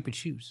 100%. stupid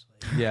shoes.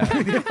 Yeah.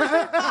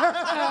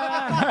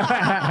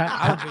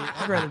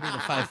 I'd rather be the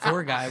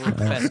 5'4" guy with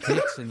the best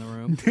kicks in the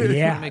room.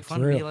 Yeah, Make fun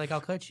it's of me real. like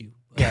I'll cut you.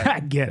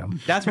 Get him.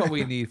 That's what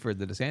we need for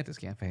the DeSantis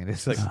campaign.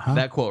 It's like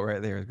that quote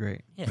right there is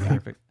great. Yeah.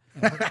 Perfect.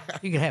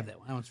 You can have that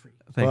one. That one's free.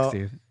 Thanks, Well,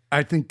 Steve.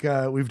 I think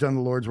we've done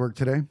the Lord's work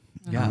today.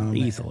 Yeah.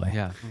 Easily.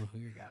 Yeah.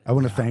 I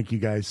want to thank you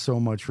guys so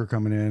much for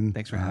coming in.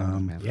 Thanks for having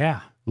us, man.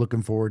 Yeah.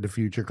 Looking forward to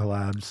future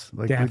collabs.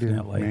 Like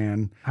Definitely. we do,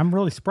 man. I'm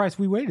really surprised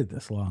we waited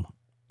this long.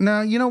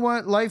 Now, you know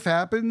what? Life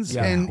happens.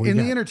 Yeah, and we in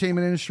got- the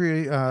entertainment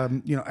industry,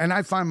 and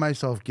I find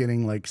myself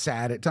getting like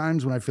sad at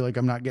times when I feel like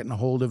I'm not getting a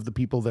hold of the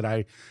people that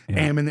I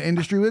am in the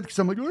industry with because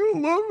I'm like, I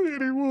don't love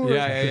it anymore.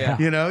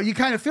 Yeah. You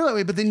kind of feel that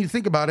way, but then you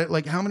think about it,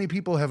 like how many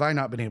people have I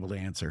not been able to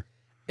answer?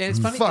 And it's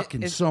funny.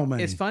 Fucking so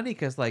many. It's funny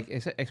because, like,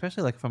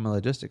 especially like from a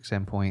logistics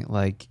standpoint,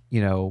 like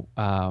you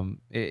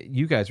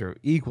guys are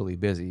equally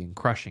busy and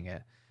crushing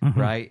it,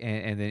 right?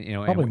 And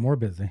then Probably more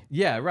busy.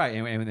 Yeah, right.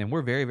 And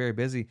we're very, very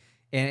busy.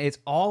 And it's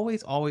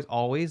always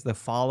the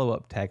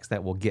follow-up text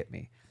that will get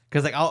me.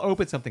 Because like I'll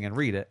open something and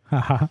read it,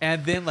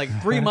 and then like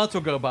 3 months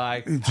will go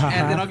by, and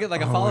then I'll get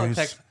like a follow-up Always.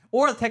 text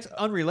or a text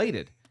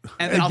unrelated.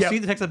 And then I'll see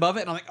the text above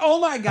it, and I'm like, oh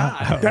my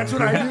God. That's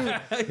what I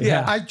do.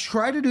 Yeah. I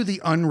try to do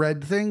the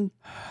unread thing,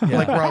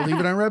 like where I'll leave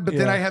it unread, but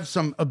then I have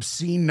some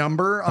obscene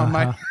number on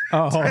my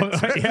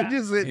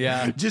messages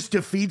that just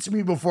defeats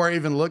me before I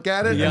even look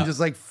at it. Yeah. I'm just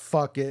like,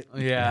 fuck it.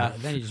 Yeah.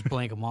 Then you just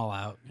blank them all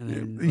out, and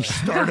then You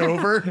start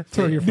over,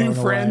 Throw your new phone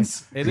away.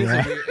 friends. It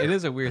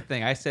is a weird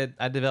thing.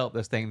 I developed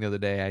this thing the other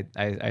day.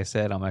 I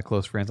said on my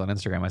close friends on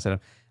Instagram, I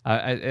said,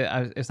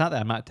 it's not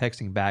that I'm not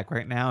texting back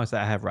right now. It's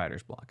that I have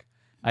writer's block.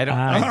 I don't.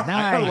 Nice.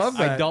 I love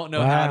that. I don't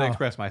know how to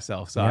express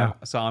myself. So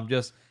I'm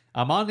just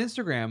I'm on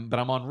Instagram, but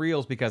I'm on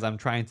Reels because I'm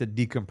trying to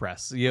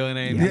decompress. You know what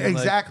I mean? Yeah, Like,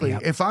 exactly.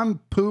 If I'm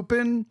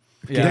pooping,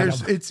 Yeah.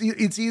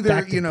 it's either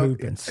Back to you know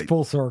pooping. It's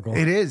full circle.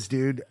 it is,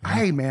 dude.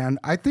 Hey, man,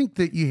 I think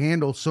that you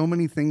handle so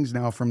many things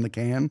now from the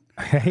can.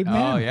 Hey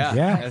man. Oh yeah,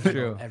 Yeah. that's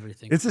true.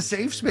 Everything. It's a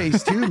safe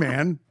space too,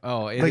 man.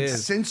 Oh, it like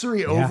is.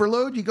 sensory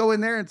overload. You go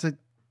in there, it's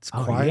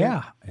Oh, quiet.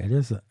 yeah. It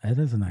is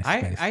a nice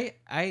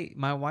space.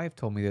 My wife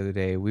told me the other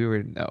day, we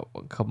were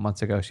a couple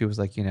months ago, she was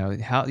like, you know,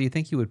 how do you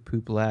think you would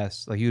poop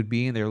less? Like you would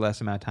be in there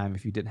less amount of time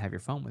if you didn't have your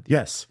phone with you.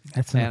 Yes.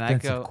 That's an And I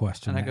offensive go,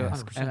 question. and I to go,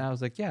 ask. and I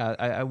was like, yeah,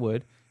 I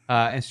would.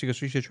 And she goes,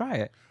 you should try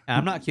it. And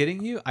I'm not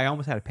kidding you. I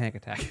almost had a panic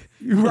attack.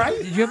 Right?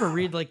 Did you ever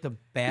read like the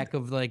back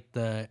of like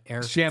the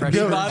air Shampoo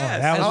freshener? bottle.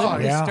 that I was-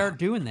 literally yeah. start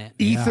doing that.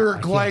 Ether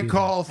I can't do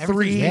glycol that.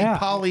 3 Yeah.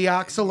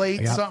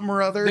 polyoxalate Yep. something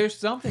or other. There's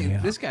something.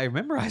 Yeah. This guy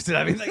memorized it.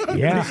 I mean, like,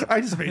 Yeah.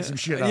 I just made some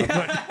shit up.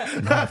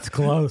 But No, it's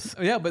close.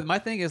 yeah, but my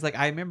thing is like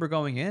I remember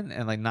going in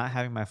and like not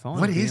having my phone.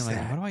 What and being is like,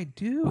 that? What do I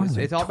do? What is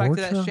It's it, all back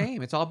to that torture?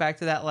 shame. It's all back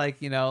to that like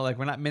like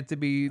we're not meant to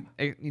be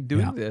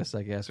doing Yeah. this,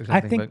 I guess, or I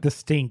something. think but, the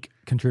stink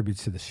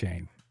contributes to the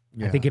shame.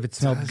 I Yeah. think if it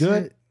smelled Does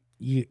good,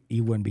 it?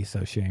 you wouldn't be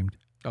so shamed.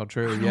 oh,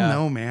 true. I don't Yeah.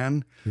 know,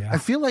 man. Yeah. I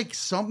feel like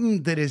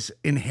something that is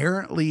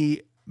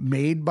inherently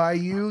made by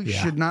you Yeah.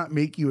 should not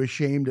make you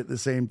ashamed at the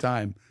same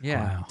time.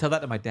 Yeah. Wow. Tell that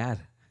to my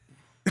dad.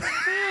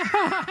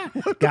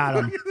 Got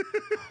him.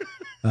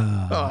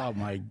 Oh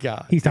my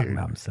god. He's talking dude.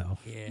 about himself.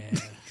 Yeah.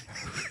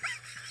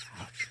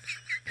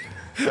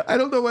 I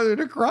don't know whether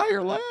to cry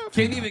or laugh.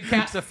 Can't even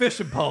cast a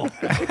fishing pole.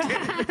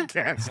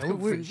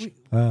 we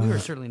were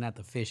certainly not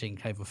the fishing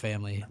type of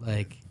family.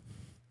 Like,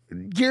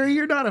 Gary,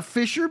 you're not a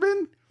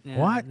fisherman? yeah,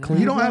 What? no.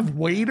 You don't have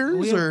waders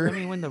We- or I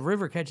mean, when the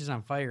river catches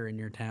on fire in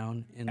your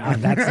town, and That's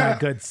not a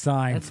good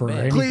sign That's for bad.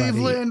 anybody.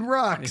 Cleveland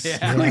rocks.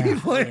 Yeah.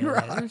 Cleveland Yeah,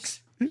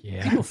 rocks.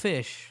 Yeah. people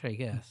fish, I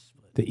guess.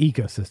 But The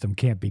ecosystem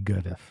can't be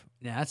good if.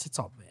 yeah, it's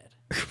all bad.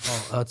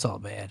 It's all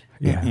bad.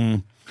 Yeah.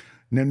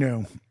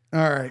 No.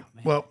 All right.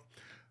 Well,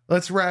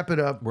 let's wrap it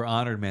up. We're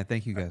honored, man.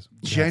 Thank you guys.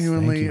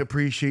 Genuinely thank you.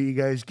 appreciate you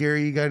guys.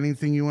 Gary, you got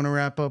anything you want to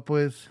wrap up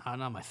with? I don't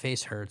know, my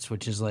face hurts,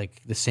 which is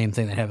like the same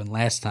thing that happened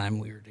last time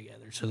we were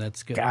together. So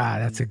that's good.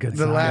 God, that's a good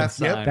The sign. laugh.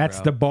 Good Yep. sign, That's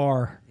bro. the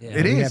bar. Yeah.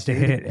 It We is. have to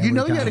dude. hit it. You every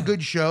know you had a time.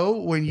 good show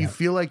when you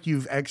feel like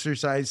you've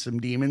exercised some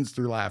demons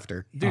through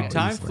laughter. Dude, Oh,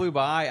 time easily. flew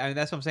by. I mean,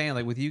 that's what I'm saying.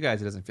 Like with you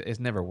guys, it's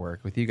never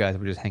worked. With you guys,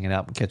 we're just hanging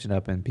out and catching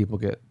up, and people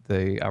get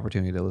the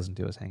opportunity to listen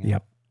to us hanging Yep.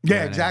 out. Yeah, You know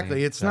what I exactly.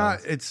 mean? It's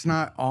So,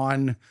 not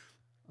on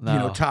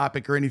no,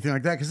 topic or anything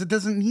like that because it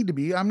doesn't need to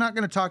be. I'm not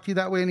going to talk to you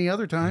that way any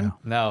other time.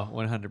 no,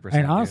 100%.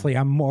 And honestly,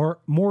 I'm more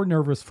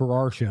nervous for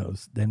our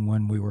shows than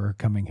when we were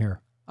coming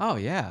here. oh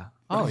yeah,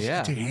 oh Just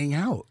yeah. to hang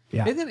out.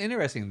 Yeah. Isn't it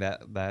interesting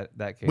that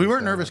case? We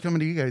weren't nervous coming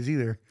to you guys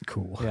either.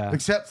 Cool. Yeah.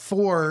 Except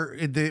for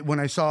when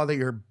I saw that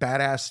your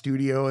badass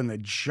studio and the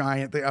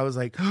giant thing, I was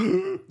like,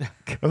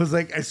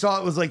 I saw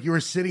it was like you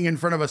were sitting in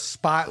front of a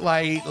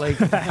spotlight,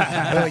 like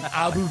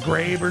Abu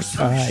Ghraib or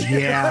something.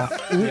 Yeah.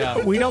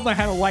 Yeah. We don't know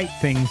how to light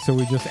things, so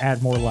we just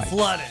add more light.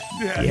 Flood it.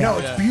 Yeah, Yeah. no,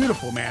 it's Yeah.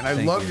 beautiful, man. I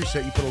Thank love you. your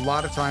set. You put a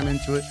lot of time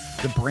into it.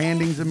 The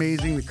branding's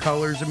amazing. The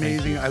color's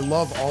amazing. I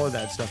love all of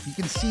that stuff. You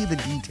can see the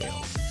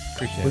details,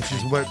 Appreciate which it.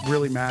 is what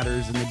really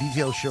matters, and the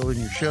details show in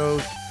your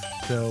shows.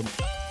 So,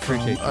 from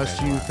Appreciate you us guys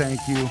to a you, lot. thank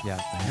you. Yeah,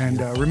 thank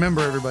And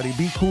remember, everybody,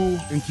 be cool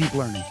and keep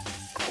learning.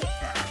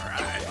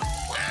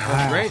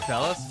 That's great,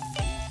 fellas.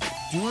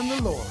 Doing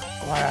the Lord.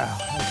 Wow.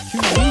 That's too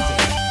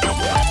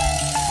easy.